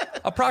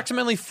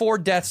 Approximately 4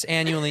 deaths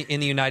annually in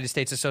the United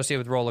States associated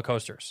with roller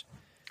coasters.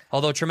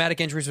 Although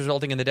traumatic injuries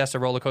resulting in the deaths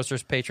of roller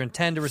coasters patrons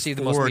tend to receive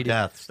the most 4 media.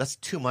 deaths. That's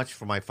too much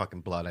for my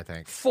fucking blood, I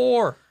think.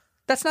 4.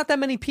 That's not that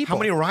many people. How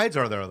many rides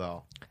are there,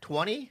 though?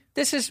 20?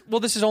 This is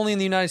only in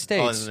the United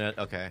States.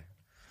 Okay.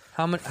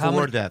 How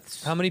 4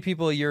 deaths. How many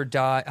people a year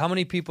die? How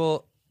many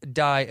people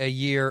die a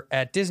year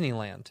at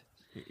Disneyland?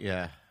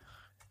 Yeah.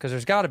 Because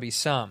there's got to be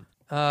some.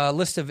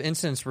 List of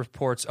incidents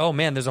reports. Oh,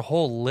 man, there's a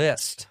whole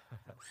list.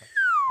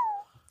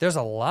 There's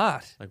a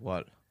lot. Like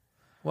what?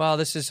 Well,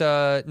 this is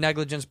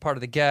negligence, part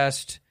of the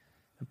guest,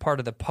 part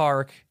of the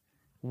park.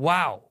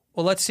 Wow.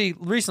 Well, let's see.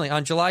 Recently,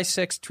 on July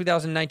 6,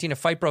 2019, a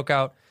fight broke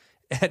out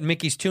at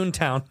Mickey's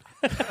Toontown.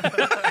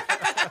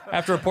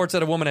 After reports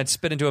that a woman had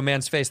spit into a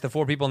man's face, the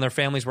 4 people and their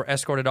families were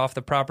escorted off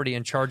the property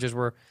and charges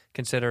were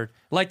considered.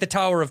 Like the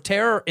Tower of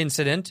Terror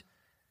incident,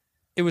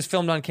 it was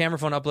filmed on camera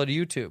phone,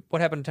 uploaded to YouTube.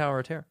 What happened to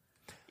Tower of Terror?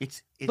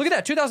 Look at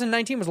that.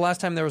 2019 was the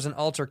last time there was an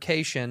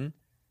altercation.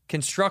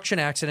 Construction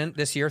accident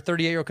this year.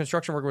 38-year-old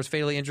construction worker was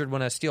fatally injured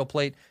when a steel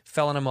plate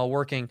fell on him while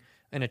working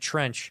in a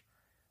trench.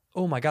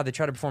 Oh, my God. They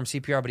tried to perform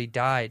CPR, but he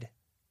died.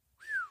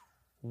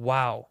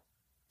 Wow.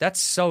 That's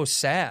so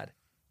sad.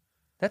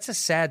 That's a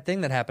sad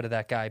thing that happened to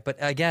that guy. But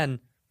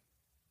again,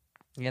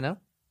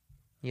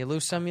 You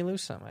lose some,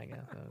 I guess.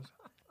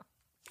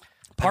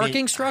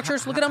 Parking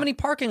structures? Look at how many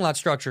parking lot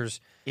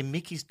structures. In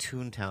Mickey's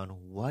Toontown,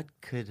 what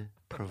could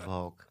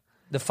provoke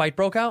The fight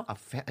broke out?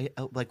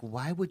 like,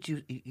 why would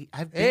you...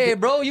 Hey,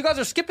 bro, you guys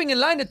are skipping in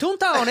line to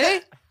Toontown,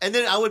 eh? And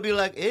then I would be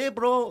like, hey,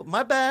 bro,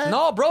 my bad.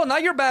 No, bro,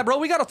 not your bad, bro.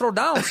 We got to throw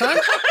down, son.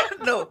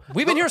 No.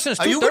 We've been here since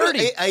Are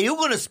 2:30. Are you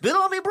going to spit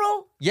on me,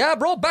 bro? Yeah,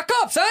 bro, back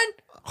up, son.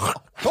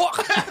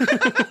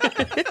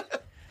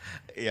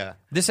 Yeah.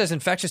 This has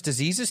infectious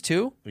diseases,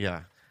 too.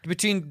 Yeah.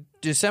 Between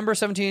December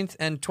 17th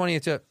and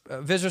 20th,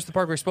 visitors to the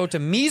park were exposed to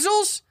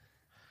measles?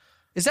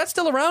 Is that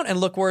still around? And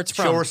look where it's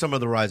from. Show her some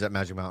of the rides at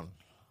Magic Mountain.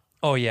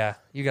 Oh, yeah.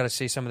 You got to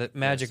see some of the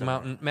Magic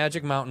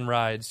Mountain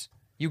rides.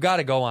 You got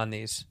to go on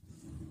these.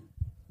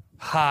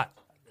 Hot.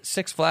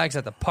 Six Flags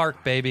at the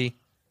park, baby.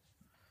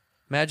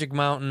 Magic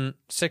Mountain,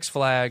 Six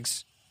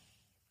Flags.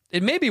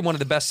 It may be one of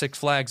the best Six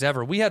Flags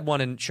ever. We had one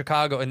in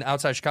Chicago,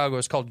 outside Chicago.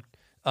 It's called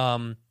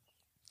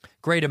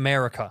Great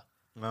America.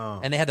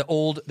 Oh. And they had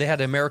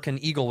the American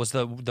Eagle was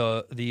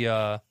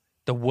the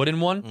wooden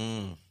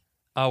one.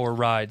 Our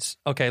rides.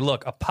 Okay,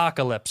 look,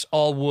 Apocalypse,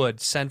 all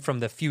wood, sent from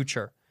the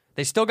future.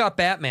 They still got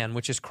Batman,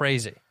 which is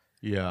crazy.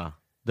 Yeah.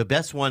 The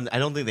best one, I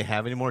don't think they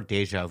have anymore,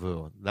 Deja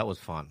Vu. That was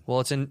fun. Well,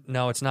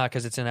 it's not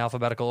because it's in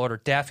alphabetical order.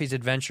 Daffy's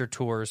Adventure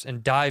Tours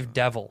and Dive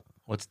Devil.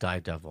 What's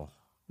Dive Devil?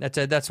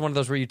 That's one of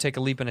those where you take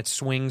a leap and it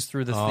swings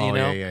through the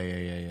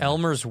Yeah.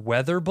 Elmer's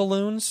weather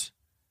balloons.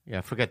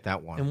 Yeah, forget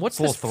that one. And what's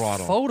Full this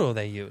Throttle. photo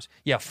they use?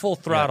 Yeah, Full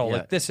Throttle. Yeah.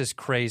 Like, this is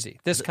crazy.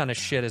 This kind of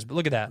shit is...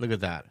 Look at that. Look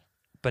at that.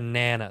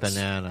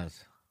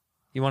 Bananas.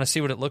 You want to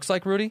see what it looks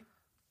like, Rudy?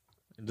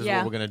 This is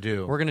what we're going to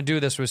do. We're going to do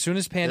this. As soon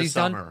as Pandy's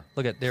done... summer.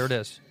 Look at... There it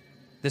is.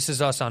 This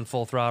is us on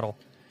Full Throttle.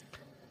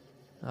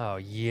 Oh,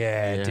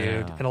 yeah,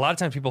 dude. And a lot of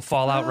times people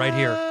fall out right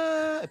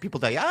here.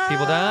 People die.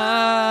 People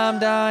die. I'm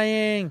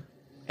dying.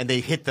 And they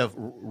hit the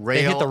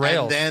rail. They hit the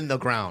rails. And then the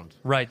ground.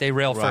 Right, they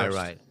rail first.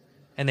 Right.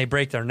 And they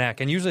break their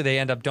neck. And usually they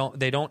end up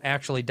they don't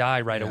actually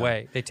die right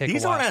away. They take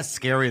These a while. aren't as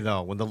scary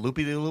though. When the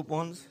loopy-de-loop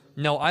ones.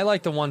 No, I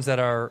like the ones that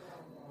are.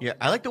 Yeah,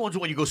 I like the ones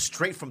when you go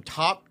straight from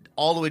top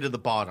all the way to the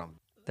bottom.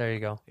 There you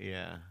go.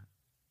 Yeah.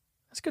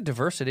 That's good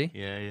diversity.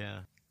 Yeah.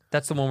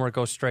 That's the one where it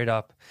goes straight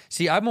up.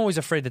 See, I'm always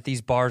afraid that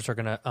these bars are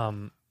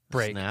gonna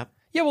break. Snap.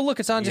 Yeah, well,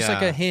 look, it's on just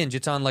like a hinge.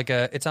 It's on a.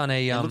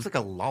 It looks like a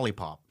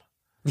lollipop.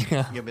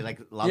 Yeah. Yeah, like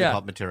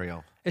lollipop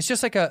material. It's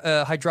just like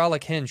a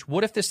hydraulic hinge.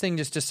 What if this thing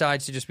just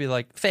decides to just be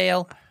like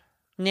fail,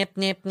 nip,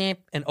 nip, nip,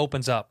 and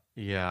opens up?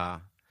 Yeah.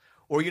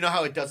 Or you know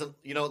how it doesn't,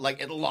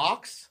 like it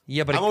locks?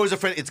 Yeah, but I'm always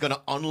afraid it's going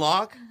to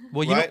unlock.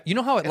 Well, right? you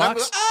know how it And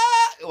locks?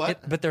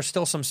 What? But there's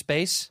still some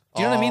space.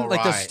 Do you know what I mean?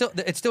 Like there's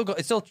right. it's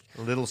still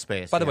Little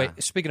space. By the way,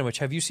 speaking of which,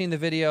 have you seen the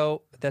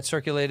video that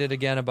circulated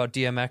again about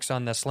DMX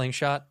on the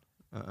slingshot?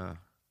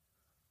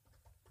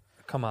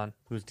 Come on.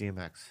 Who's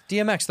DMX?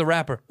 DMX, the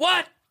rapper.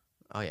 What?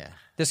 Oh, yeah.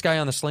 This guy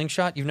on the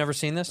slingshot? You've never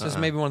seen this? This is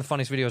maybe one of the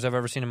funniest videos I've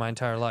ever seen in my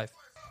entire life.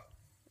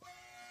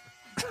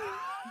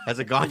 Has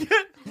it gone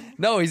yet?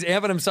 No, he's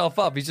amping himself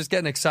up. He's just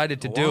getting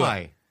excited to do it.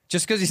 Why?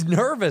 Just because he's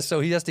nervous,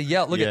 so he has to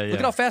yell. Look Yeah, at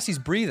how fast he's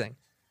breathing.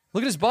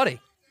 Look at his buddy.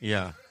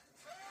 Yeah.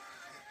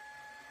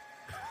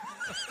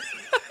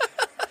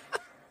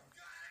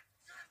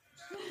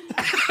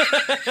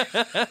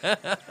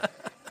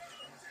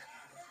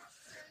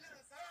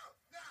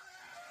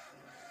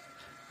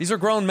 These are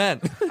grown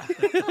men.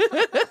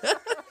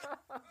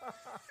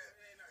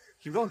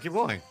 Keep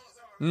going.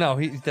 No,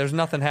 there's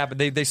nothing happened.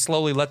 They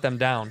slowly let them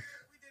down.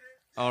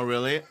 Oh,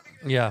 really?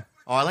 Yeah.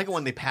 Oh, I like it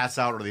when they pass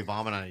out or they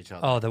vomit on each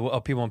other.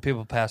 Oh, when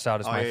people pass out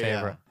is my yeah,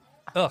 favorite.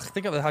 Ugh,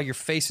 think of how your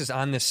face is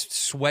on this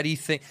sweaty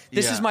thing.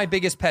 This is my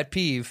biggest pet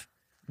peeve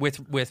with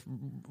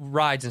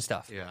rides and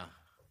stuff. Yeah.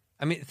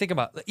 I mean, think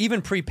about it.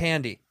 Even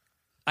pre-Pandy,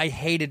 I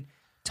hated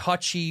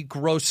touchy,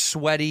 gross,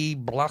 sweaty,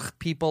 blah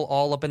people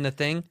all up in the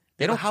thing.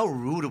 How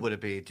rude would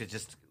it be to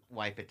just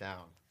wipe it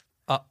down?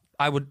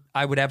 I would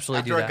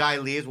absolutely do that. After a guy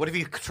leaves, what if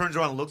he turns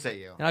around and looks at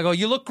you? And I go,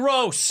 you look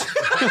gross.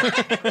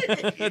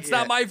 It's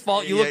not my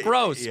fault. You look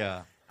gross.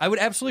 Yeah. I would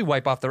absolutely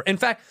wipe off the... In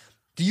fact,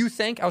 do you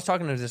think... I was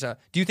talking to this...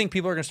 do you think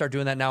people are going to start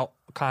doing that now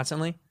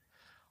constantly?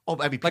 Oh,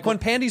 I mean... Like when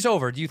Pandy's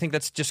over, do you think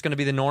that's just going to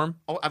be the norm?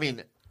 Oh, I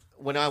mean,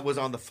 when I was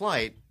on the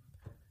flight,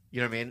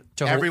 you know what I mean?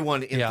 To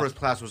Everyone in first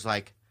class was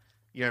like,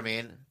 you know what I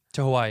mean?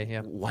 To Hawaii,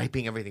 yeah.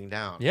 Wiping everything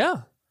down.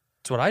 Yeah.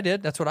 That's what I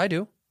did. That's what I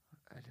do.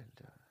 I didn't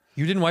do it.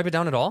 You didn't wipe it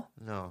down at all?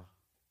 No.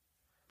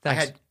 Thanks.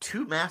 I had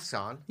 2 masks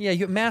on. Yeah,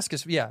 your mask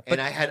is... Yeah. But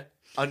And I had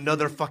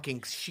another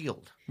fucking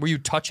shield. were you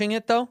touching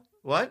it, though?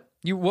 What?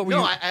 What were No,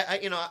 you... I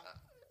you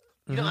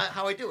know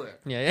how I do it.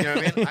 Yeah. You know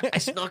what I mean? I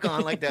snuck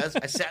on like this.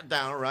 I sat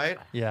down, right?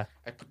 Yeah.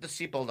 I put the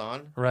seatbelt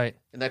on. Right.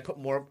 And I put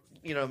more,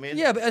 you know what I mean?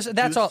 Yeah, but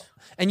that's Juice. all...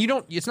 And you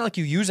don't... It's not like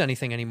you use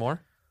anything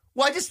anymore.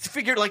 Well, I just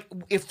figured, like,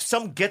 if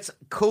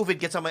COVID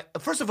gets on my...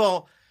 First of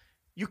all,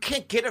 you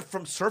can't get it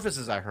from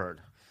surfaces, I heard.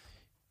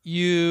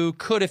 You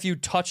could if you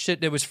touched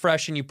it was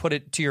fresh and you put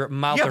it to your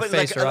mouth Yeah, or but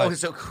face like, or okay, eyes.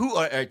 so who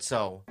are...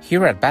 So...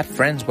 Here at Bad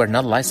Friends, we're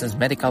not licensed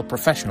medical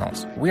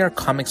professionals. We are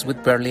comics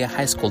with barely a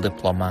high school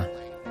diploma.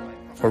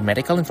 For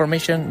medical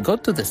information, go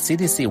to the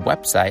CDC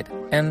website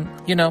and,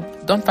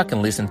 don't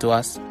fucking listen to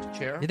us.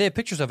 Chair? Yeah, they have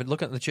pictures of it.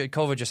 Look at the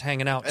COVID just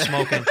hanging out,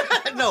 smoking.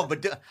 No,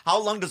 but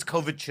how long does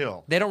COVID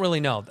chill? They don't really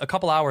know. A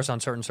couple hours on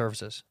certain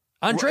surfaces.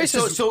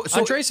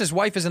 Andres'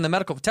 wife is in the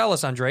medical. Tell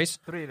us, Andres.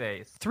 3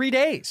 days. 3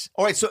 days.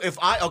 All right, so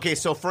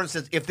for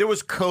instance, if there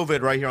was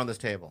COVID right here on this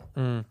table,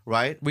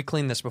 right? We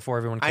cleaned this before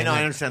everyone came I know, in.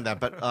 I understand that,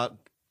 but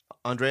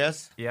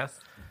Andreas? Yes.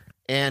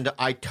 And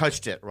I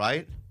touched it,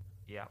 right?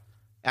 Yeah.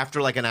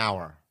 After like an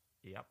hour.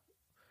 Yep.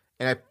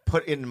 And I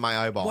put it in my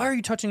eyeball. Why are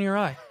you touching your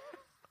eye?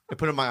 I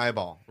put it in my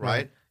eyeball,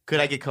 right? Could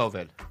I get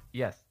COVID?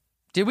 Yes.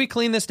 Did we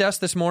clean this desk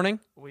this morning?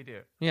 We do.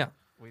 Yeah.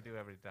 We do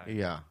every time.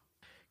 Yeah.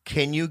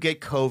 Can you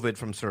get COVID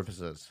from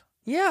surfaces?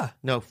 Yeah.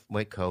 No,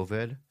 wait,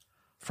 COVID?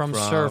 From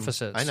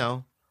surfaces. I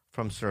know.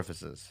 From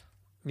surfaces.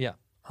 Yeah,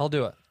 I'll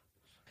do it.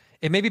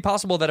 It may be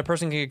possible that a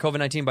person can get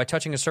COVID-19 by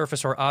touching a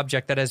surface or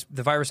object that has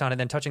the virus on it,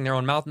 then touching their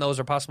own mouth, nose,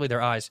 or possibly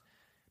their eyes.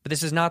 But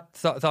this is not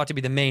thought to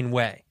be the main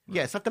way.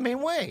 Yeah, it's not the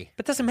main way.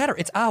 But it doesn't matter.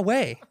 It's our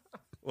way.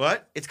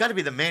 What? It's got to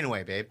be the main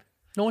way, babe.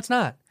 No, it's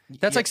not.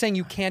 That's like saying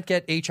you can't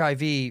get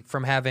HIV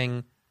from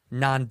having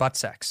non-butt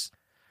sex.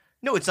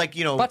 No, it's like,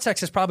 Butt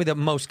sex is probably the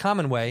most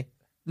common way,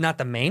 not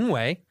the main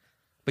way,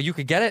 but you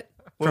could get it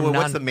from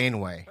what's the main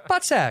way?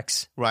 butt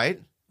sex.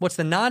 Right? What's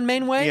the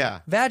non-main way? Yeah.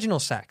 Vaginal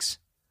sex.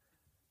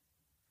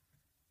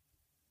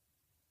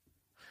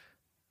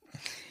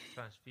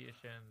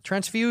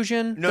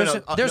 Transfusion.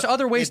 No, there's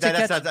other ways to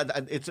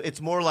get.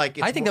 It's more like.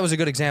 I think that was a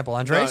good example,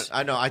 Andres. No,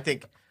 I know. I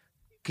think.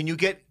 Can you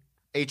get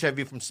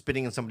HIV from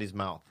spitting in somebody's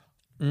mouth?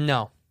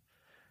 No.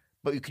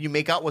 But can you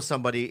make out with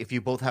somebody if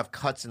you both have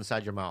cuts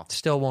inside your mouth?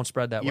 Still won't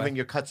spread that way. Even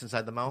your cuts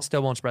inside the mouth?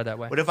 Still won't spread that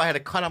way. What if I had a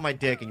cut on my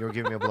dick and you were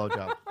giving me a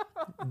blowjob?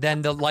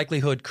 Then the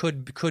likelihood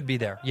could be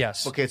there.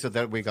 Yes. Okay, so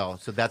there we go.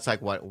 So that's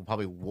like what?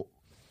 Probably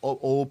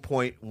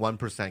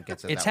 0.1%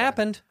 gets it. It's that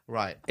happened.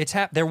 Way.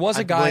 Right. There was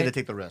a I'm guy. willing to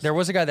take the risk. There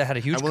was a guy that had a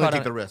huge I'm willing cut to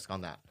take on the risk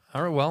on that.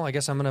 All right. Well, I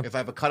guess I'm gonna. If I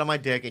have a cut on my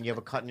dick and you have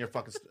a cut in your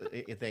fucking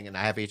thing, and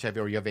I have HIV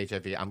or you have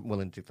HIV, I'm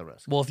willing to take the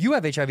risk. Well, if you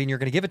have HIV and you're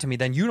going to give it to me,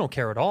 then you don't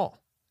care at all.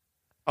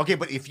 Okay,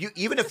 but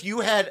even if you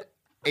had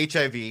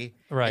HIV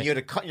Right. and you had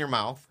a cut in your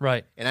mouth,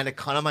 Right. and I had a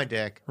cut on my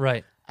dick,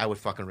 Right. I would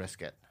fucking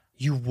risk it.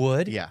 You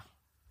would? Yeah.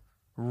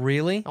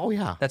 Really? Oh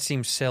yeah. That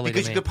seems silly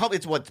Because to you me. could probably,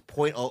 it's what,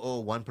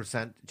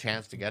 0.001%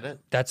 chance to get it.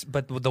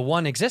 But the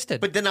one existed.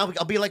 But then I'll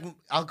be like,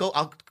 I'll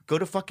go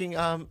to fucking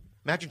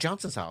Magic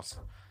Johnson's house.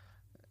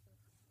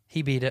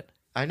 He beat it.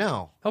 I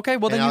know. Okay,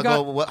 well, and then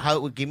I'll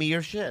go, give me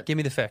your shit. Give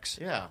me the fix.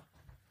 Yeah.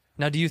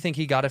 Now, do you think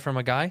he got it from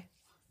a guy?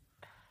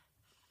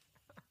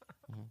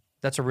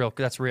 That's real.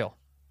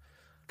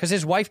 Because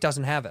his wife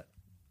doesn't have it.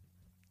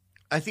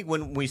 I think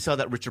when we saw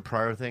that Richard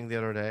Pryor thing the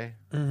other day,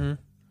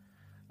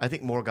 I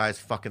think more guys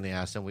fuck in the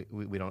ass than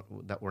we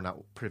don't, that we're not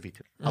privy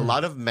to. A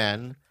lot of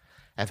men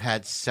have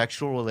had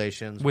sexual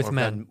relations with or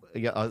men.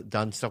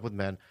 done stuff with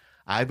men.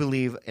 I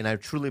believe, and I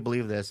truly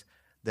believe this,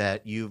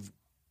 that you've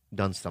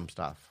done some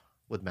stuff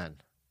with men.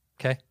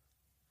 Okay.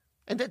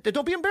 And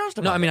don't be embarrassed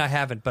about it. No, I mean, I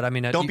haven't, but I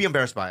mean... Don't be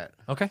embarrassed by it.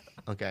 Okay.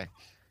 Okay.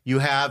 You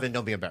have, and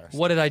don't be embarrassed.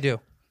 What did I do?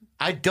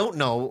 I don't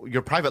know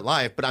your private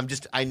life, but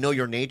I know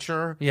your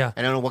nature. Yeah.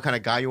 And I don't know what kind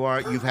of guy you are.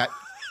 You've had...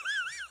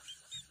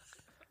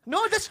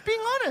 No, that's being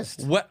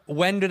honest.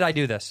 When did I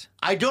do this?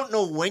 I don't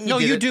know when you No,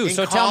 did you it. do, In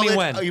so tell me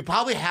college- when. You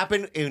probably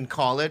happened in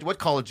college. What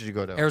college did you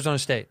go to? Arizona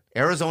State.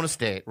 Arizona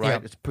State, right? Yeah.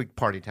 It's a big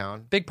party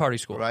town. Big party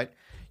school. Right?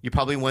 You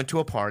probably went to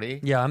a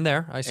party. Yeah, I'm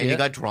there. I see And you it.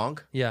 got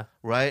drunk. Yeah.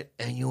 Right?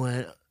 And you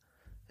went,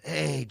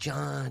 hey,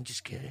 John,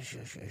 just kidding.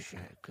 Shit.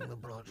 Give me a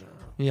blowjob.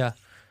 Yeah.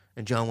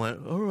 And John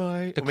went, all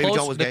right. The, Or maybe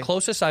John was gay.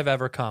 closest I've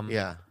ever come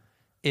Yeah.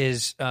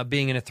 is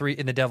being in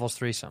the Devil's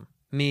threesome.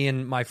 Me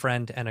and my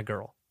friend and a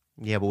girl.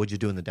 Yeah, but what'd you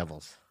do in the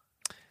Devils?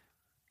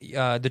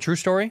 The true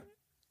story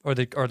or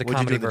the What'd you do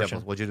comedy in the version?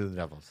 Devils? What'd you do in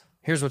the Devils?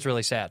 Here's what's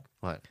really sad.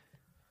 What?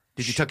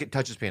 Did you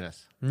touch his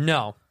penis?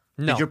 No.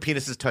 Did your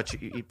penises touch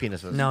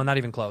penises? No, not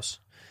even close.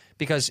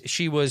 Because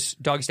she was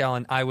dog style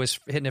and I was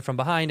hitting it from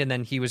behind, and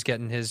then he was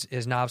getting his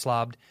knobs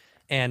lobbed.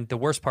 And the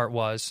worst part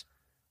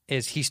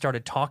is he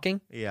started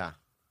talking. Yeah.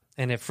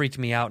 And it freaked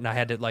me out, and I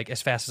had to, like,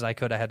 as fast as I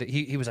could,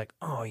 he was like,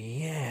 oh,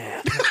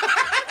 yeah.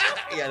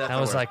 Yeah, that's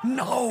I was like,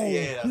 no,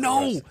 Yeah,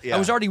 no. Yeah. I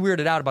was already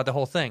weirded out about the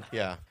whole thing.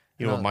 Yeah.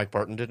 You know what Mike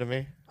Burton did to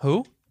me?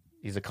 Who?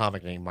 He's a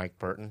comic named Mike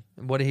Burton.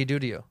 What did he do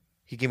to you?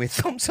 He gave me a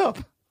thumbs up.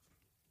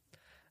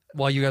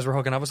 While you guys were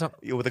hooking up with something?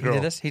 Yeah, with a He girl.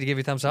 did this? He gave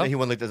you a thumbs up? He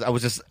went like this.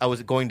 I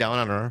was going down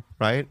on her,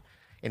 right?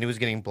 And he was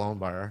getting blown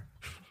by her,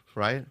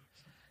 right?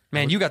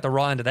 Man, you got the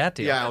raw end of that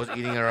deal. Yeah, I was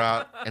eating her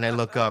out, and I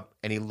look up,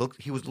 and he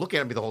was looking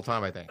at me the whole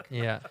time, I think.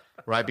 Yeah.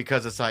 Right?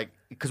 Because it's like,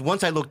 because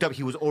once I looked up,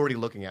 he was already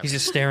looking at me. He's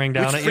just staring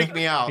down Which at you. freaked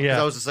me out. 'Cause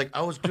Yeah. I was just like,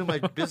 I was doing my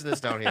business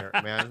down here,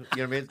 man.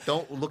 You know what I mean?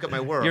 Don't look at my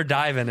work. You're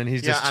diving, and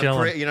he's just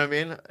chilling. You know what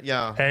I mean?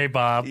 Yeah. Hey,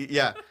 Bob.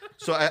 Yeah.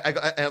 So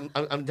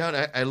I'm down.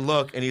 I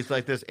look, and he's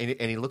like this, and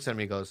he looks at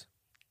me, and he goes,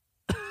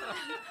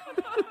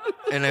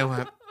 and I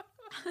went,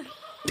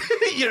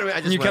 you know what I mean? I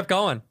just And you went, kept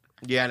going.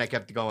 Yeah, and I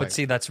kept going. But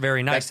see, that's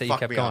very nice that you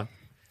fucked kept me going. up.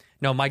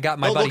 No, my Don't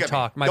buddy look at me.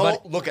 talked.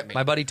 Don't look at me.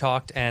 My buddy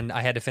talked, and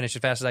I had to finish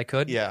as fast as I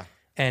could. Yeah.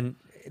 And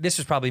this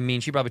was probably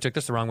mean. She probably took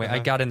this the wrong way. I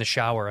got in the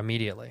shower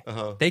immediately.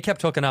 They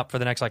kept hooking up for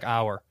the next like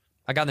hour.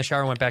 I got in the shower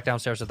and went back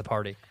downstairs to the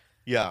party.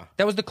 Yeah.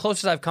 That was the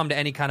closest I've come to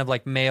any kind of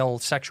like male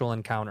sexual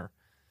encounter.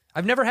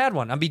 I've never had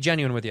one. I'll be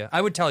genuine with you.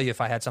 I would tell you if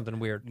I had something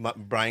weird.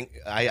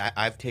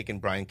 I've taken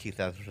Brian Keith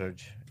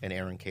Etheridge and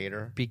Aaron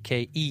Cater.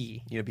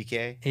 BKE. You know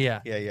BK? Yeah.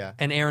 Yeah.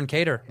 And Aaron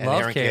Cater. And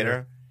Love Aaron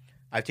Cater.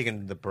 I've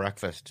taken the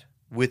breakfast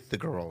with the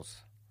girls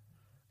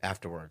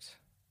afterwards.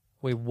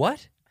 Wait,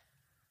 what?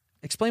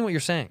 Explain what you're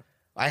saying.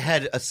 I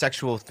had a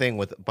sexual thing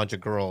with a bunch of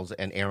girls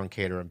and Aaron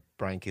Cater and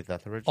Brian Keith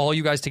Etheridge. All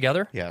you guys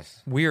together?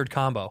 Yes. Weird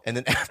combo. And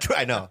then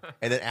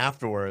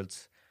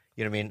afterwards,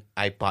 you know what I mean?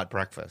 I bought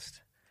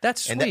breakfast.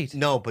 That's sweet.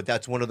 But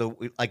that's one of the,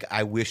 like,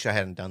 I wish I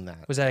hadn't done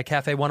that. Was that at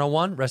Cafe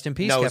 101? Rest in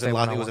peace, No, Cafe it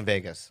 101. was in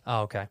Vegas.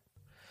 Oh, okay.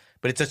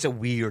 But it's such a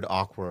weird,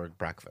 awkward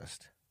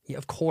breakfast. Yeah,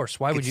 of course.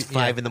 Why would It's you?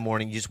 5 in the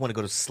morning. You just want to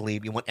go to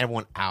sleep. You want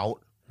everyone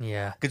out.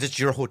 Yeah. Because it's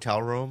your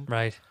hotel room.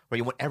 Right. Where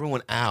you want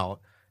everyone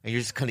out, and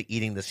you're just kind of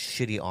eating this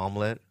shitty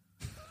omelet.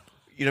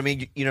 You know what I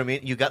mean? You know what I mean?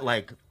 You got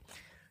like,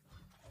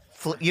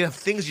 you have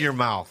things in your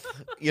mouth.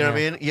 You know what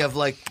I mean? You have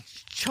like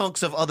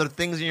chunks of other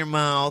things in your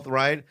mouth,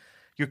 right?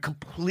 You're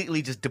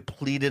completely just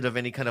depleted of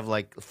any kind of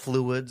like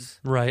fluids.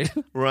 Right.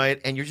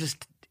 Right? And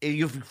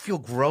you feel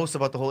gross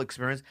about the whole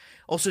experience.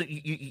 Also,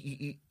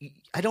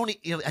 I don't,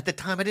 at the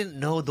time, I didn't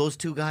know those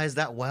two guys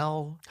that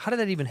well. How did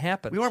that even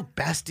happen? We weren't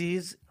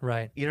besties.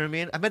 Right. You know what I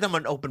mean? I met them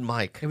on an open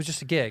mic. It was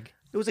just a gig.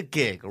 It was a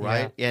gig,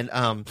 right? Yeah. And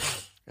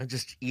I'm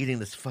just eating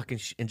this fucking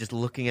and just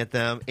looking at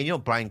them.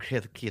 And Brian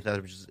Keith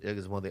Etheridge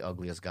is one of the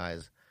ugliest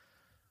guys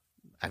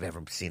I've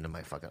ever seen in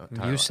my fucking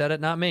entire You life. said it,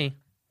 not me.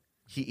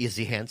 Is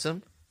he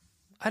handsome?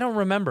 I don't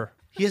remember.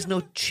 He has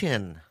no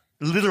chin.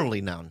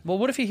 Literally none. Well,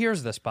 what if he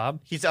hears this,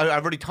 Bob? I've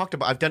already talked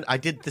about. I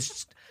did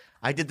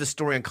this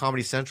story on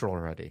Comedy Central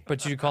already. But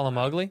did you call him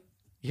ugly?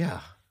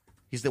 Yeah,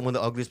 he's one of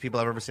the ugliest people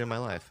I've ever seen in my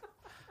life.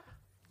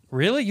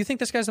 Really? You think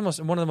this guy's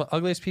one of the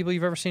ugliest people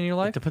you've ever seen in your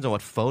life? Depends on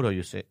what photo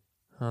you see.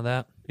 Oh,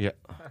 that. Yeah.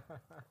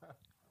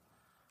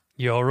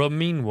 You're a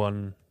mean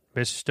one,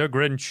 Mr.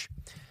 Grinch.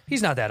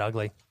 He's not that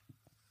ugly.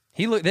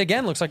 He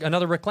again looks like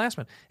another Rick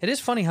Glassman. It is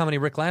funny how many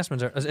Rick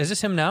Glassmans are. Is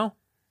this him now?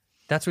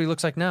 That's what he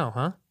looks like now,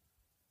 huh?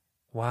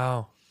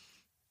 Wow.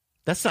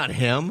 That's not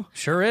him.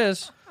 Sure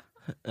is.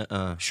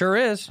 Sure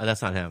is.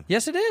 That's not him.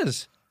 Yes, it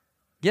is.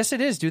 Yes,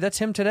 it is, dude. That's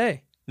him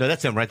today. No,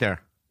 that's him right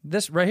there.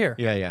 This right here.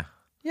 Yeah.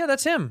 Yeah,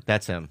 that's him.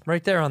 That's him.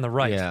 Right there on the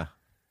right. Yeah.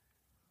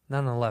 Not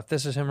on the left.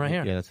 This is him right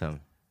here. Yeah, that's him.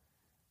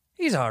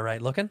 He's all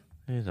right looking.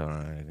 He's all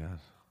right, I guess.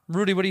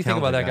 Rudy, what do you think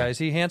about Talented that guy? guy. Is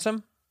he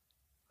handsome?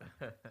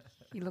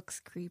 He looks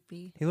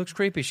creepy. He looks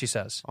creepy, she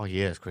says. Oh,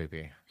 he is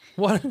creepy.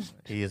 What?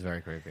 He is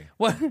very creepy.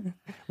 What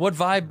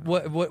vibe?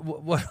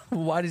 What?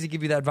 Why does he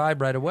give you that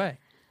vibe right away?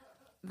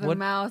 The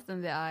mouth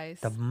and the eyes.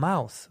 The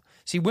mouth.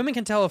 See, women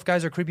can tell if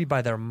guys are creepy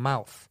by their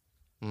mouth.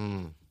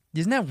 Isn't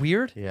that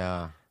weird?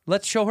 Yeah.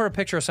 Let's show her a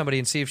picture of somebody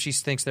and see if she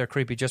thinks they're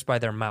creepy just by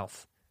their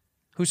mouth.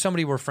 Who's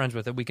somebody we're friends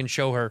with that we can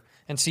show her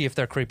and see if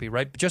they're creepy,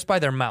 right? Just by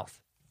their mouth.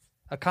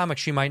 A comic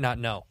she might not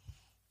know.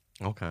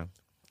 Okay.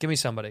 Give me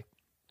somebody.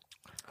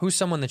 Who's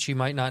someone that she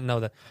might not know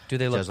that? Do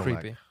they look Jeselnik.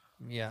 creepy?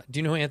 Yeah. Do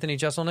you know who Anthony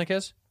Jeselnik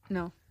is?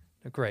 No.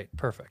 Great.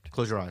 Perfect.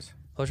 Close your eyes.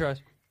 Close your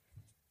eyes.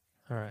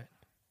 All right.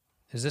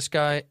 Is this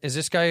guy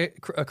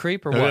a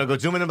creep or No, what? no, go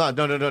zoom in the mouth.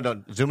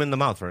 No. Zoom in the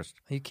mouth first.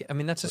 I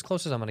mean, that's as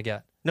close as I'm going to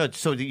get. No,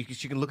 so you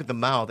can look at the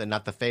mouth and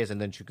not the face,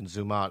 and then you can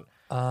zoom out.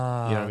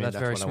 Ah, You know what I mean? that's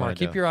very what I wanna smart.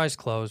 Keep do. your eyes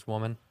closed,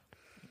 woman.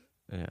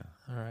 Yeah.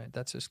 All right.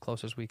 That's as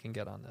close as we can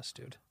get on this,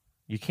 dude.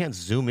 You can't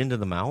zoom into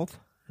the mouth?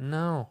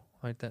 No.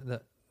 Right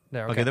there.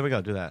 There. Okay, there we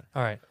go. Do that.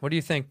 All right. What do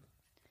you think?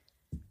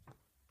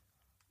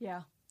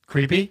 Yeah.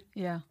 Creepy?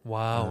 Yeah.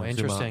 Wow. zoom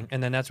Interesting. out.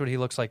 And then that's what he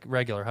looks like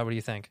regular. How do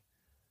you think?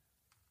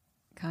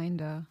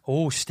 Kinda.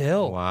 Oh,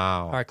 still.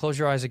 Wow. All right. Close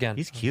your eyes again.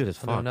 He's cute as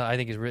fuck. No, I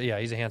think he's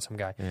he's a handsome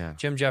guy. Yeah.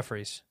 Jim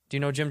Jeffries. Do you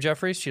know Jim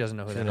Jeffries? She doesn't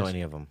know who I that don't know is.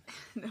 any of them.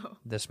 No.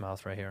 This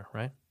mouth right here,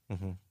 right?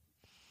 Mhm.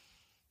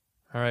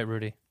 All right,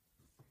 Rudy.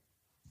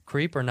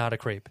 Creep or not a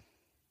creep?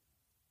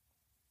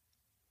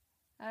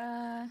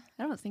 I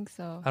don't think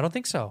so. I don't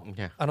think so.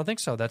 Yeah. I don't think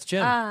so. That's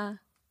Jim. Ah,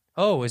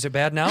 Oh, is it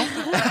bad now?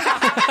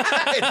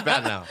 It's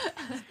bad now.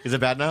 Is it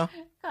bad now?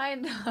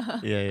 kinda.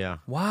 Yeah.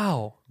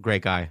 Wow.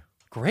 Great guy.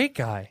 Great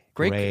guy.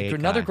 Great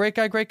Another guy. great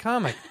guy, great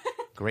comic.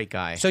 Great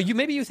guy. So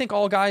maybe you think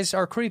all guys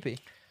are creepy.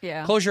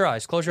 Yeah. Close your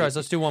eyes. Close your eyes.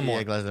 Let's do one more.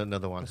 Yeah, let's do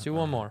another one. Let's do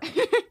one more.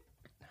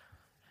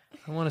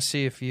 I want to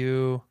see if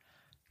you...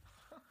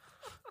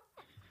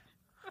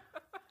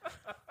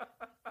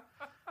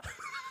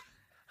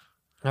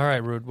 All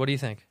right, Rude. What do you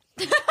think?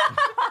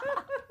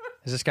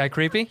 Is this guy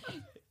creepy?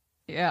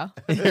 Yeah.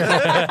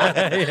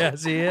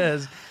 Yes, he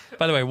is.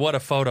 By the way, what a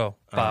photo,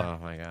 Bob.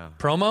 Oh, my God.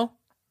 Promo?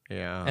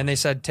 Yeah. And they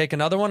said, take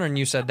another one, and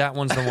you said, that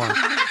one's the one.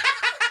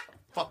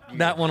 fuck you.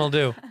 That one'll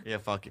do. Yeah,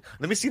 fuck you.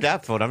 Let me see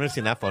that photo. I've never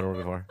seen that photo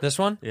before. This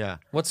one? Yeah.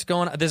 What's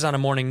going on? This is on a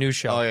morning news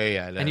show. Oh,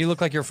 yeah. And you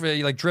look like you're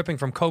like dripping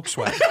from Coke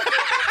sweat.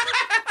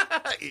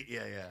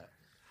 Yeah.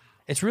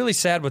 It's really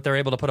sad what they're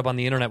able to put up on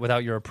the internet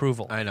without your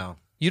approval. I know.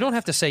 You don't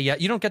have to say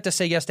yes. You don't get to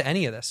say yes to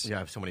any of this. Yeah, I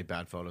have so many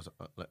bad photos.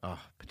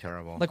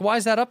 Terrible. Like, why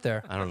is that up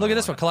there? I don't Look know. at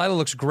this one. Kalila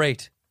looks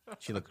great.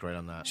 She looked great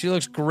on that. She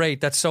looks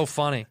great. That's so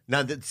funny.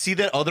 Now, see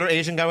that other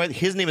Asian guy? Right?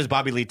 His name is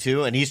Bobby Lee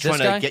too, and he's This trying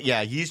guy? to get.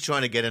 Yeah, he's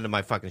trying to get into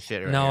my fucking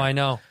shit. Right No, here. I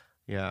know.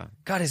 Yeah,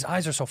 God, his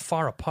eyes are so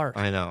far apart.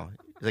 I know.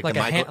 He's Like a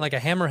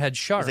hammerhead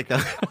shark. He's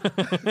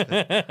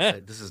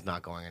like this is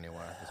not going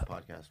anywhere. This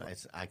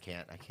podcast. I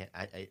can't.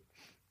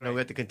 No, we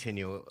have to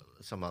continue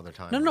some other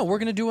time. No, we're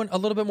gonna do a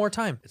little bit more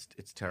time.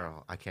 It's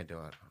terrible. I can't do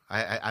it.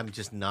 I'm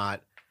just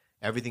not.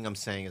 Everything I'm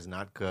saying is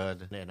not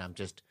good, and I'm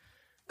just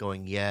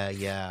going. Yeah.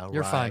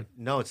 You're right. fine.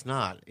 No, it's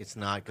not. It's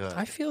not good.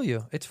 I feel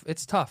you.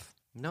 It's tough.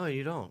 No,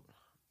 you don't.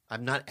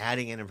 I'm not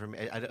adding in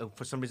information.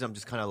 For some reason, I'm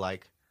just kind of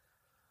like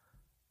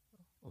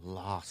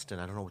lost,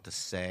 and I don't know what to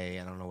say.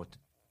 I don't know what to.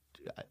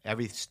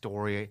 Every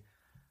story,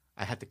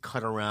 I had to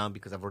cut around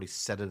because I've already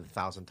said it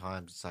 1,000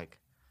 times. It's like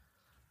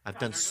I've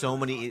done so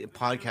many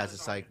podcasts.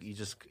 It's like you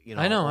just,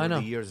 I know. over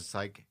the years, it's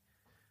like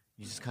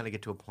you just kind of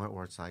get to a point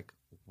where it's like,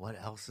 what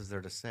else is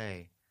there to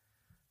say?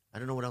 I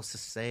don't know what else to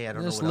say. I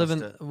don't know what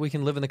else to. We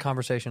can live in the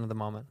conversation of the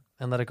moment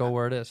and let it go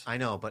where it is. I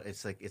know, but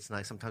it's like it's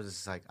nice. Sometimes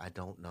it's like I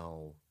don't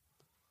know.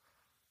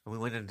 And we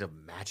went into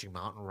Magic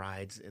Mountain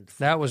rides. And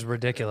That was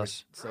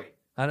ridiculous.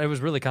 And it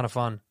was really kind of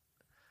fun.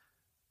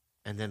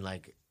 And then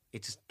like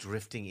it's just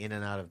drifting in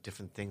and out of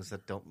different things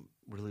that don't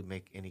really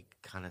make any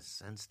kind of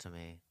sense to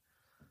me.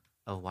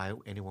 Of why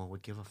anyone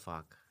would give a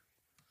fuck.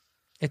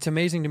 It's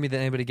amazing to me that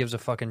anybody gives a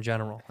fuck in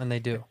general, and they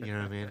do. You know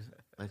what I mean?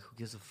 Like who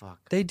gives a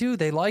fuck? They do.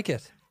 They like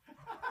it.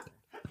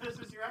 This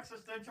is your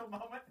existential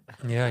moment.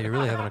 Yeah, you're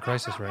really having a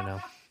crisis right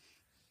now.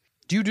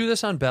 Do you do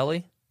this on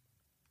Belly?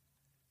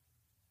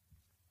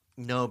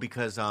 No,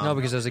 because No,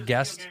 because as a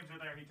guest. Video games are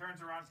there. He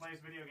turns around, plays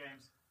video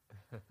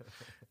games.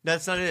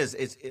 That's not it.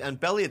 It's on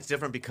Belly. It's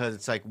different because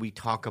it's like we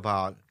talk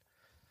about.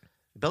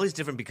 Belly's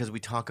different because we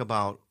talk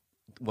about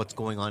what's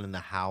going on in the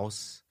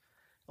house.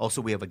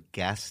 Also, we have a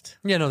guest.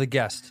 Yeah, no, the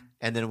guest.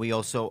 And then we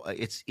also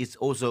it's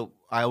also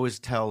I always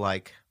tell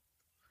like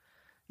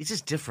it's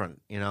just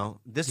different, you know.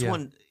 This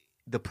one,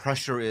 the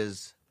pressure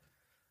is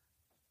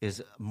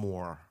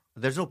more.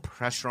 There's no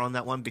pressure on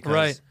that one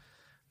because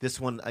this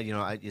one,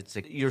 it's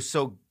like you're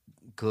so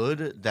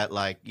good that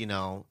like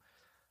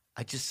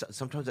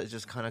sometimes I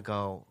just kind of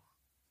go.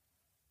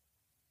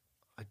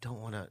 I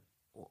don't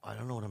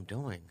know what I'm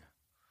doing.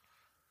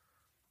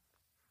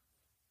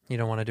 You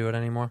don't want to do it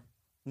anymore?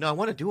 No, I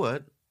want to do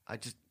it.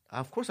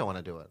 Of course I want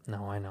to do it.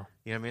 No, I know.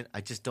 You know what I mean?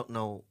 I just don't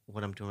know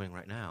what I'm doing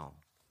right now.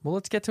 Well,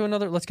 let's get to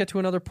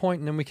another point,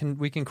 and then we can.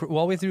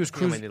 All we have to do is I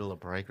cruise. might need a little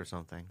break or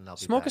something. and I'll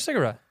be Smoke a back.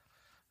 cigarette.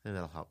 Maybe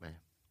that'll help me.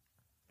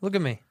 Look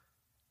at me.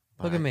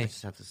 But Look at me. I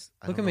just have to,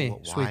 I Look don't at know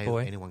me, sweet why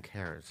boy. anyone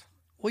cares.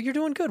 Well, you're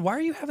doing good. Why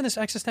are you having this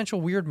existential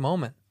weird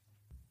moment?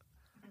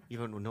 You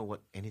don't know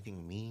what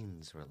anything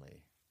means,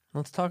 really.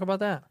 Let's talk about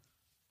that.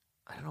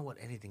 I don't know what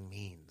anything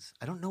means.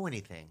 I don't know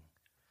anything.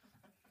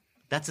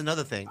 That's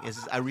another thing.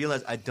 Is I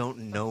realize I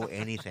don't know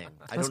anything.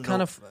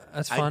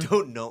 That's I fun.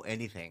 don't know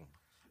anything.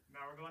 Now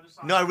we're going to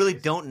science. No, I really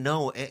don't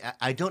know.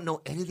 I don't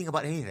know anything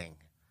about anything.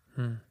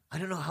 Hmm. I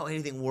don't know how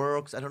anything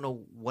works. I don't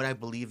know what I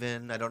believe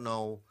in. I don't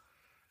know,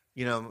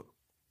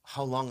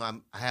 how long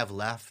I have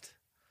left.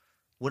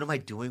 What am I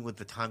doing with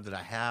the time that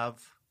I have?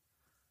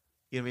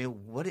 You know what I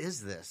mean? What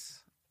is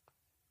this?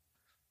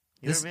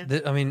 You know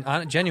what I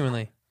mean?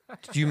 Genuinely,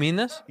 do you mean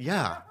this?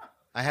 Yeah.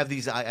 I have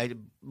these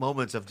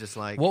moments of just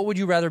like... What would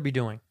you rather be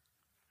doing?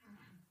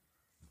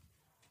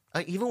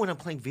 Even when I'm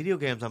playing video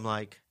games, I'm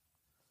like,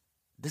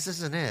 this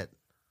isn't it.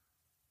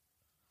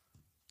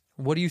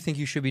 What do you think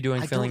you should be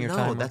doing filling your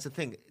time with? That's the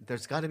thing.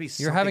 There's got to be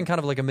something You're having kind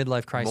of like a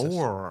midlife crisis.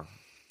 more.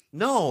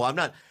 No, I'm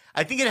not.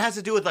 I think it has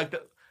to do with like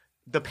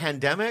the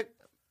pandemic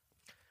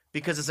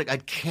because it's like I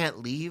can't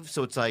leave.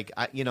 So it's like,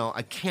 I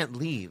can't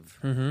leave.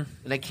 Mm-hmm.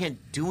 And I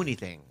can't do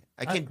anything.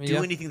 I can't do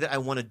yeah. anything that I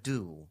want to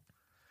do.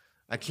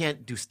 I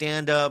can't do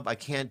stand-up. I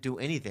can't do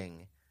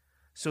anything.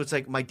 So it's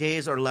like my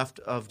days are left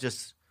of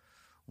just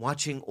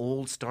watching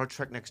old Star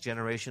Trek Next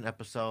Generation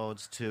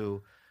episodes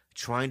to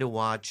trying to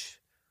watch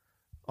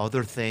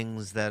other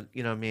things that,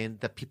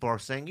 that people are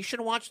saying, you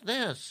should watch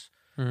this.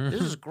 Mm-hmm.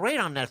 This is great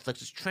on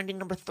Netflix. It's trending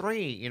number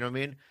 3. You know what I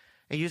mean?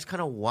 And you just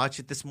kind of watch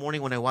it. This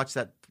morning when I watched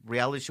that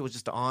reality show was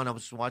just on, I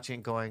was just watching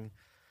it going,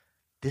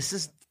 this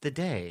is the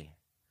day.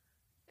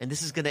 And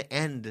this is going to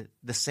end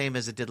the same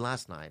as it did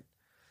last night.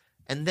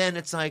 And then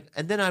it's like,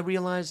 and then I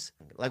realize,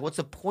 like, what's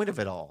the point of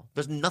it all?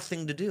 There's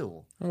nothing to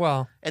do.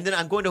 Well, And then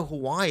I'm going to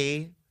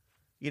Hawaii,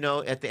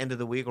 at the end of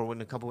the week or in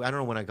a couple. I don't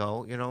know when I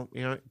go.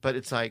 But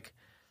it's like,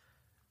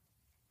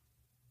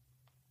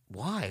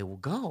 why? We'll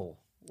go.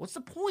 What's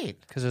the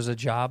point? because there's a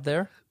job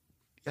there.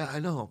 Yeah, I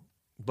know.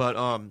 But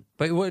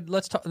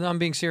Let's talk. No, I'm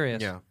being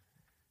serious. yeah.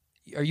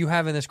 Are you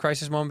having this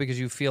crisis moment because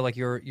you feel like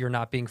you're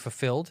not being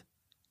fulfilled?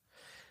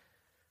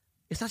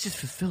 It's not just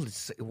fulfilled.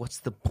 It's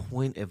what's the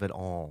point of it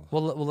all?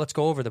 Well, let's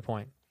go over the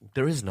point.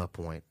 There is no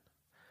point.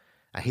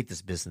 I hate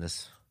this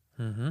business,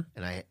 Mm-hmm.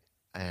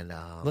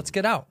 and Let's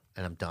get out.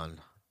 and I'm done.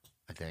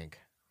 I think.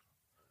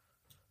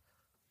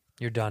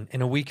 You're done.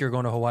 In a week, you're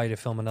going to Hawaii to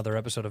film another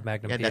episode of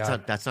Magnum Yeah, PI.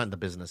 that's not the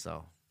business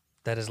though.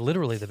 That is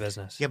literally the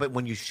business. Yeah, but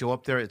when you show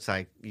up there, it's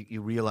like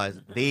you realize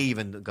they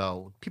even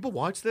go, people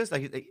watch this?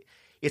 Like,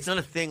 it's not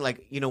a thing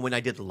like, when I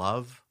did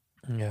Love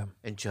Yeah.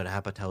 and Judd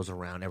Apatow's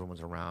around,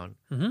 everyone's around,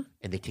 Mhm.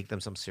 and they take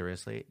themselves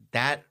seriously.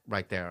 That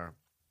right there,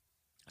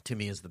 to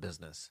me, is the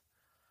business.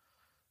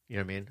 You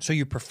know what I mean? So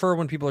you prefer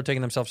when people are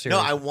taking themselves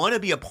seriously? No, I want to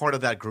be a part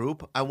of that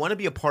group. I want to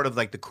be a part of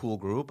like the cool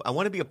group. I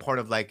want to be a part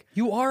of like.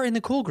 You are in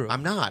the cool group.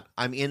 I'm not.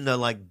 I'm in the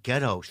like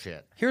ghetto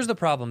shit. Here's the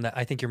problem that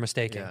I think you're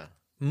mistaken. Yeah.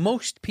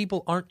 Most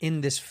people aren't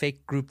in this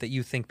fake group that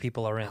you think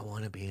people are in. I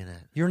want to be in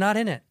it. You're not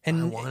in it, I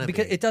and wanna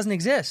because be. it doesn't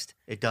exist.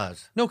 It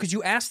does. No, because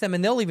you ask them,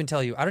 and they'll even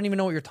tell you, "I don't even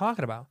know what you're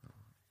talking about."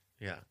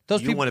 Yeah.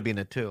 Those you people- want to be in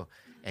it too,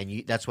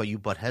 and that's why you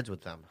butt heads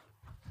with them.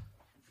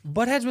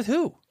 Butt heads with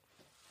who?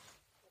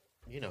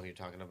 You know who you're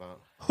talking about.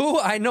 Who?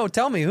 I know.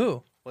 Tell me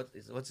who.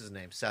 What's his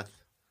name?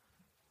 Seth.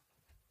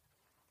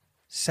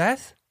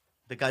 Seth?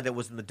 The guy that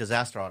was in the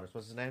Disaster Artist.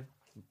 What's his name?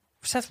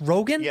 Seth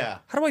Rogen? Yeah.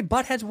 How do I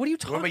butt heads? What are you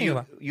talking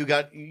Remember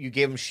about? you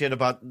gave him shit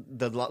about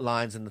the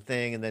lines and the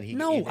thing, and then he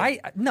No, I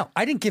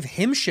didn't give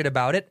him shit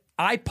about it.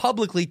 I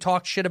publicly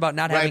talked shit about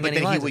not right, having but any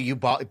then lines.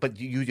 but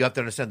you have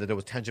to understand that there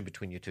was tension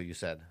between you two. You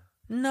said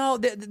No,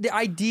 the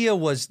idea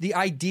was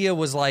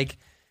like,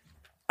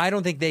 I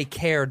don't think they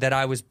cared that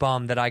I was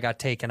bummed that I got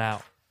taken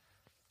out.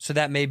 So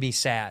that made me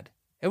sad.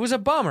 It was a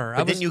bummer.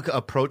 But didn't you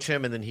approach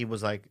him and then he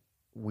was like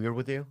weird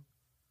with you?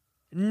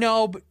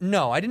 No,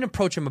 I didn't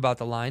approach him about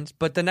the lines.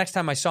 But the next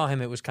time I saw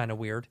him, it was kind of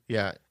weird.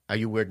 Yeah. Are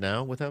you weird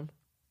now with him?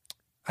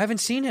 I haven't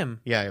seen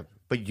him. Yeah,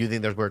 but you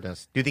think there's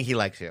weirdness? Do you think he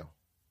likes you?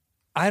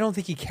 I don't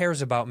think he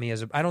cares about me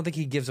I don't think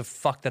he gives a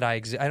fuck that I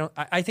exist.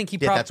 I think he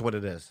Yeah, probably. that's what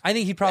it is. I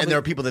think he probably. And there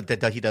are people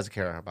that he doesn't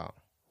care about.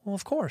 Well,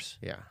 of course.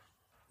 Yeah.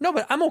 No,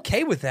 but I'm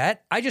okay with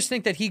that. I just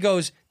think that he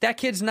goes, that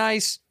kid's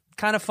nice,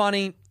 kind of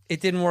funny.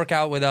 It didn't work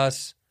out with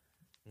us.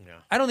 Yeah.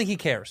 I don't think he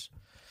cares.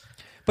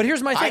 But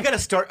here's my thing.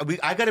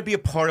 I gotta be a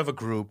part of a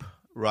group,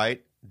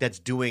 right? That's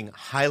doing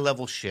high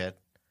level shit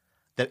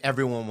that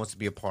everyone wants to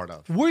be a part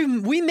of.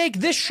 We make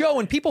this show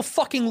and people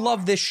fucking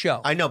love this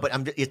show. I know, but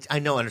I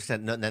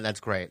understand. No,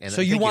 that's great. And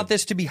So you want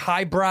this to be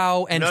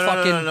highbrow and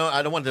fucking no,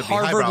 I don't want it to be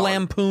Harvard highbrow.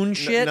 Lampoon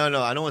shit?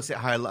 No, I don't want to say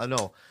high.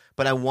 No,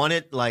 but I want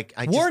it like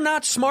We're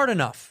not smart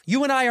enough.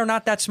 You and I are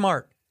not that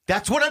smart.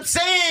 That's what I'm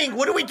saying.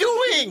 What are we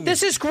doing?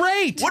 This is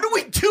great. What are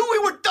we doing?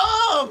 We're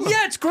dumb.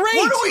 Yeah, it's great.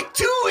 What are we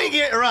doing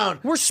here around?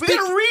 We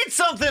gotta read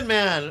something,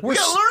 man. We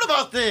gotta learn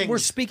about things. We're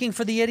speaking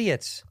for the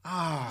idiots.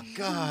 Oh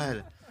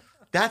God,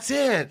 that's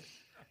it.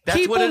 That's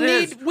People what it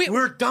is. need-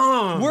 We're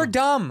dumb. We're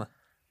dumb.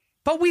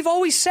 But we've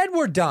always said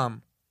we're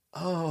dumb.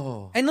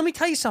 Oh. And let me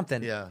tell you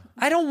something. Yeah.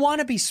 I don't want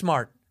to be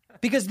smart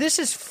because this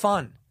is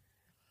fun.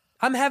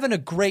 I'm having a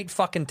great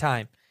fucking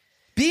time.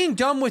 Being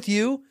dumb with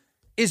you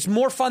is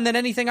more fun than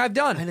anything I've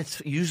done. And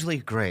it's usually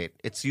great.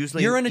 It's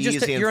usually You're in a easy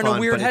and you're in a fun,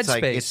 weird but it's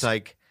like, headspace. it's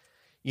like,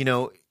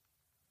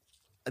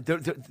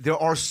 there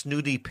are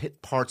snooty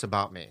parts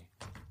about me.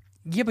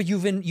 Yeah, but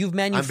you've I'm very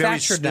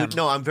manufactured them.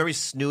 No, I'm very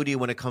snooty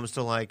when it comes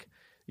to like,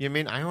 you know what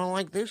I mean? I don't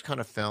like these kind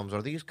of films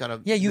or these kind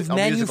of Yeah, you've musical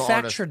artists,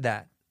 manufactured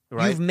that.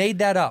 right? You've made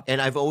that up.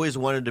 And I've always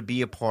wanted to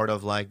be a part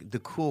of like the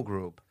cool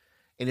group.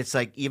 And it's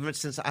like even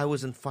since I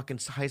was in fucking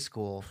high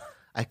school,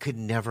 I could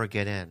never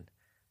get in.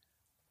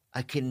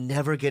 I can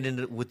never get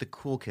in with the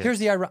cool kids. Here's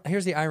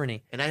the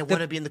irony. And I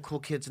want to be in the cool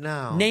kids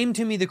now. Name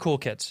to me the cool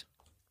kids.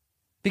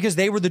 Because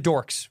they were the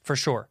dorks, for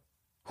sure.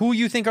 Who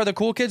you think are the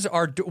cool kids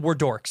were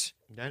dorks.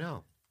 I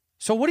know.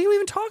 So what are you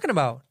even talking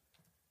about?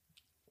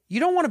 You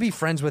don't want to be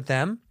friends with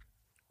them.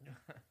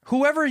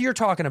 Whoever you're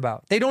talking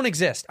about, they don't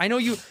exist. I know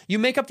you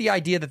make up the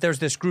idea that there's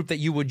this group that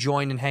you would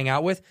join and hang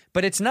out with,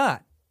 but it's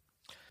not.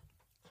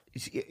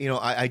 You know,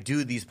 I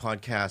do these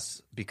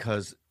podcasts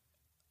because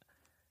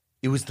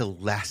it was the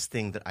last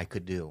thing that I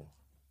could do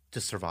to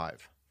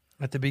survive.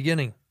 At the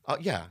beginning.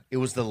 Yeah, it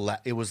was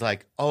it was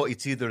like, oh,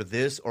 it's either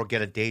this or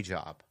get a day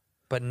job.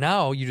 But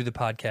now you do the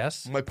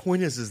podcast. My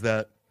point is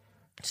that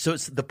so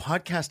it's the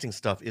podcasting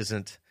stuff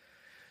isn't,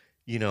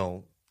 you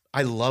know,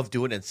 I love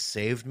doing it and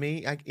saved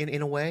me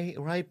in a way,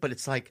 right? But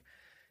it's like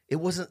it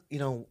wasn't, you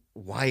know,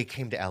 why I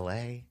came to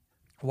LA.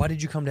 Why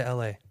did you come to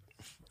LA?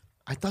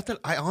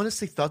 I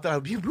honestly thought that I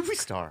would be a movie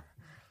star.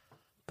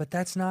 But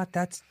that's not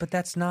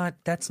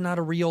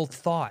a real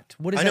thought.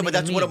 What does I know, that but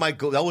that's even one of mean?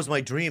 my that was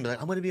my dream. Like,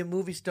 I'm going to be a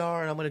movie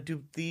star, and I'm going to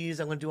do these.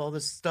 I'm going to do all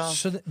this stuff.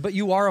 So, but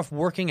you are a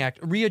working act.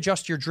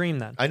 Readjust your dream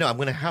then. I know I'm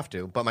going to have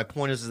to. But my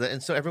point is that,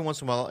 and so every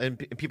once in a while, and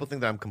people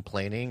think that I'm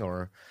complaining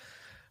or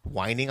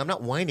whining. I'm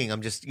not whining.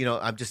 I'm just,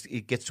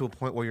 it gets to a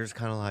point where you're just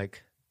kind of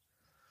like,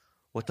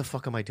 what the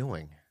fuck am I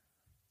doing?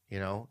 You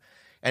know,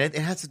 and it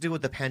has to do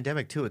with the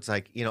pandemic too. It's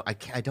like, you know,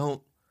 I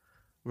don't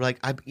like.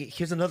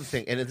 Here's another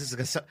thing, and this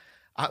is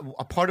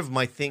a part of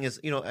my thing is,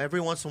 you know,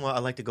 every once in a while I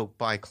like to go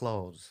buy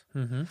clothes.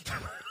 Mm-hmm.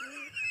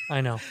 I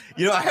know.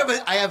 You know, I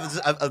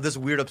have this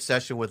weird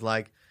obsession with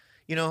like,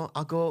 you know,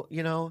 I'll go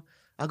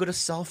to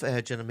Self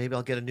Edge and maybe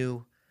I'll get a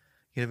new,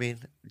 you know what I mean,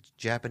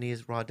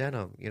 Japanese raw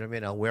denim. You know what I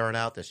mean? I'll wear it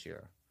out this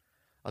year.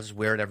 I'll just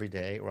wear it every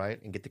day,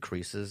 right, and get the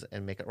creases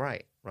and make it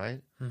right.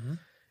 Mm-hmm.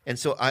 And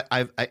so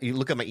I you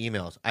look at my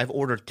emails. I've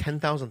ordered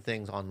 10,000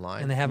 things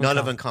online. And they haven't None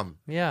of come. them come.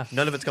 Yeah.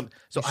 None of it's come.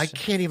 So I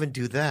can't even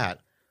do that.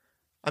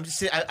 I'm just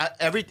saying,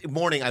 every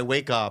morning I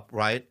wake up,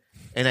 right,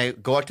 and I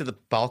go out to the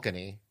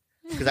balcony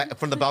because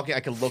from the balcony I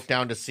can look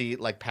down to see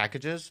like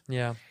packages.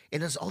 Yeah.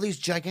 And there's all these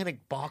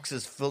gigantic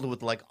boxes filled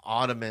with like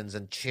ottomans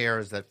and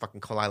chairs that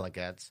fucking Kalila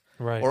gets,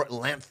 Right. or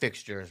lamp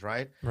fixtures,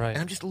 right? Right. And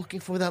I'm just looking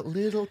for that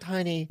little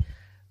tiny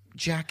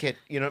jacket,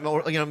 or you know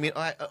what I mean,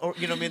 or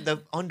you know what I mean,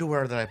 the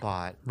underwear that I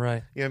bought,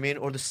 Right. you know what I mean,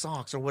 or the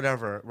socks or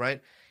whatever,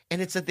 right?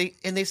 And it's that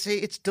they say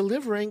it's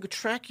delivering,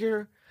 track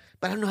your,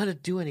 but I don't know how to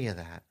do any of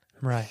that.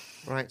 Right.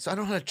 Right. So I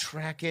don't know how to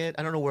track it.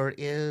 I don't know where it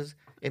is.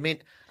 I mean,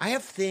 I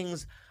have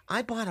things.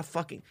 I bought a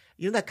fucking,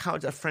 that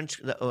couch,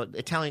 the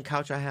Italian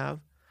couch I have,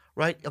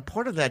 right? A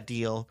part of that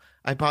deal,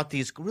 I bought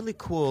these really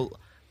cool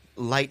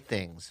light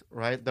things,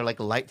 right? They're like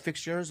light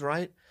fixtures,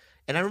 right?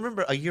 And I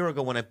remember a year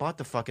ago when I bought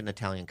the fucking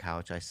Italian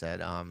couch, I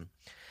said,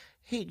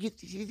 hey,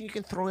 you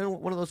can throw in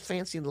one of those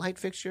fancy light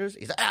fixtures?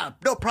 He's like,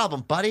 no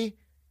problem, buddy.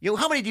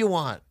 How many do you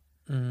want?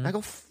 Mm-hmm. I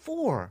go,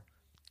 4.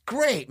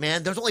 Great,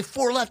 man. There's only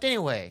 4 left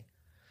anyway.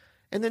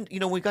 And then,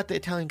 we got the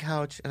Italian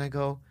couch, and I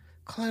go,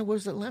 Clyde,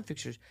 where's the lamp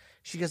fixtures?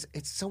 She goes,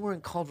 it's somewhere in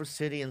Culver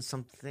City and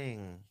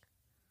something.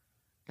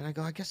 And I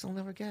go, I guess I'll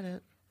never get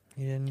it.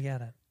 You didn't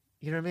get it.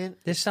 You know what I mean?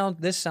 This sounds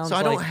So like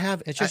I don't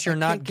have. it's just I you're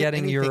not can't get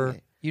getting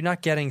anything. you're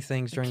not getting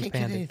things during I the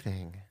can't get pandemic.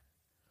 anything.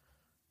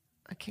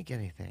 I can't get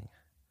anything.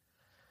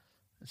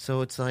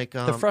 So it's like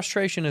The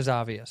frustration is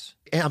obvious.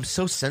 and I'm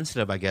so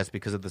sensitive, I guess,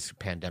 because of this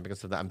pandemic and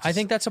stuff. I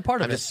think that's a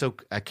part of I'm it. just so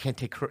I can't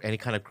take any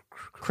kind of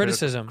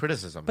Criticism.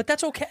 Criticism, But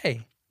that's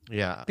okay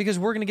yeah, because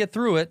we're going to get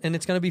through it and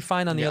it's going to be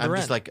fine on the other I'm end.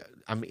 just like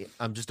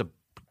I'm just a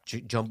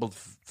jumbled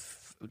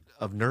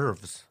of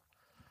nerves.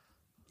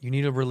 You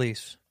need a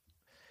release.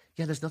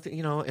 Yeah, there's nothing,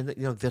 and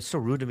they're so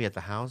rude to me at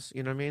the house.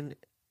 You know what I mean?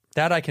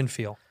 That I can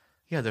feel.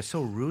 Yeah, they're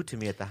so rude to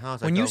me at the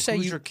house. When I you go, say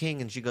who's you- your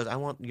king? And she goes,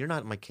 you're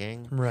not my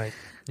king. Right.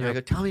 And I go,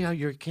 tell me how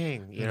you're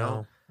king, you know?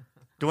 No.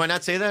 Do I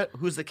not say that?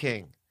 Who's the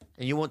king?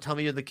 And you won't tell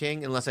me you're the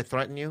king unless I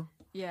threaten you?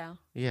 Yeah.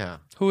 Yeah.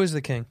 Who is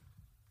the king?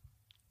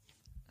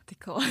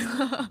 Tickle.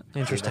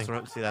 Interesting.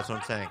 That's what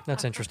I'm saying.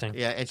 That's interesting.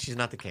 Yeah, and she's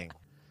not the king.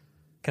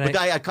 Can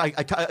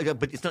But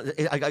but it's not.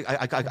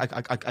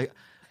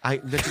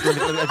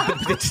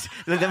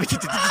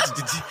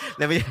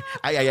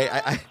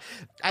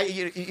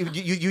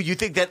 You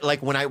think that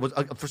like when I was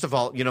first of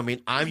all, I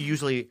mean, I'm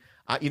usually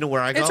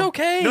where I go. It's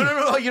okay.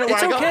 No. You know where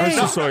It's I go. okay. I'm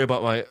so sorry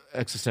about my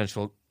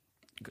existential.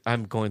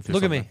 I'm going through.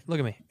 Look something.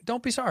 at me.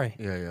 Don't be sorry.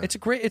 Yeah.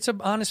 It's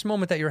an honest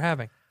moment that you're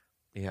having.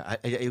 Yeah,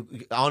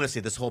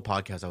 honestly, this whole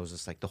podcast, I was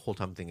just like the whole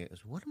time thinking,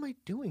 what am I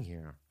doing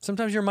here?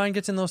 Sometimes your mind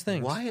gets in those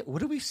things. Why?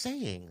 What are we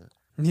saying?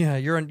 Yeah,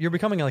 you're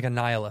becoming like a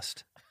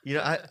nihilist.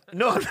 No,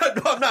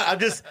 I'm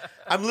not.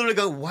 I'm literally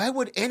going, why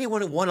would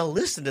anyone want to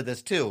listen to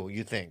this too,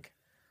 you think?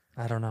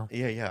 I don't know.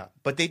 Yeah.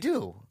 But they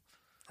do.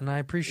 And I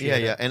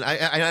appreciate it. Yeah. And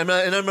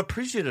I'm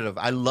appreciative.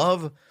 I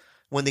love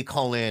when they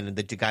call in and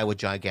the guy with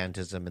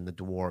gigantism and the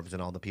dwarves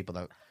and all the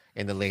people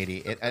and the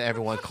lady and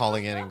everyone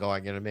calling in and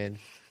going, you know what I mean?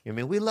 You know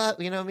what I mean? We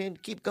love, you know what I mean?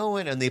 Keep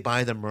going. And they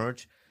buy the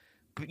merch.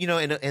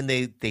 And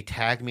they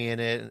tag me in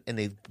it and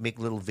they make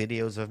little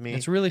videos of me.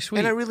 It's really sweet.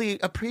 And I really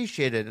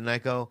appreciate it. And I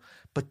go,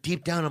 but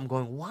deep down I'm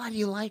going, why do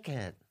you like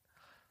it?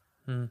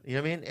 You know what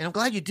I mean? And I'm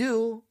glad you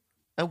do.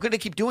 I'm going to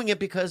keep doing it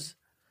because,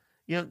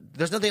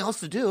 there's nothing else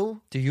to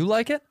do. Do you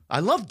like it? I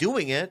love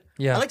doing it.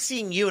 Yeah. I like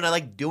seeing you and I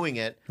like doing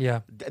it.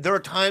 Yeah. There are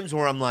times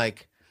where I'm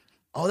like,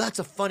 oh, that's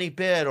a funny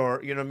bit,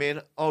 or, you know what I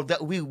mean? Oh,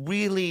 that we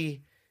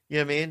really, you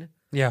know what I mean?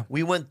 Yeah.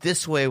 We went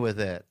this way with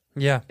it.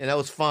 Yeah. And that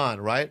was fun,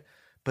 right?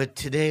 But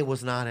today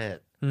was not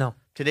it. No.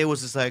 Today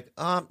was just like,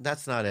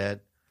 that's not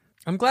it.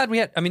 I'm glad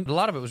a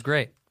lot of it was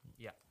great.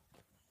 Yeah.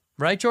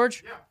 Right,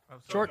 George? Yeah.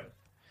 George? Good.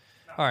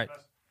 No, All right.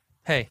 that's-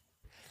 Hey.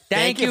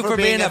 Thank you for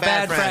being a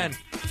bad friend.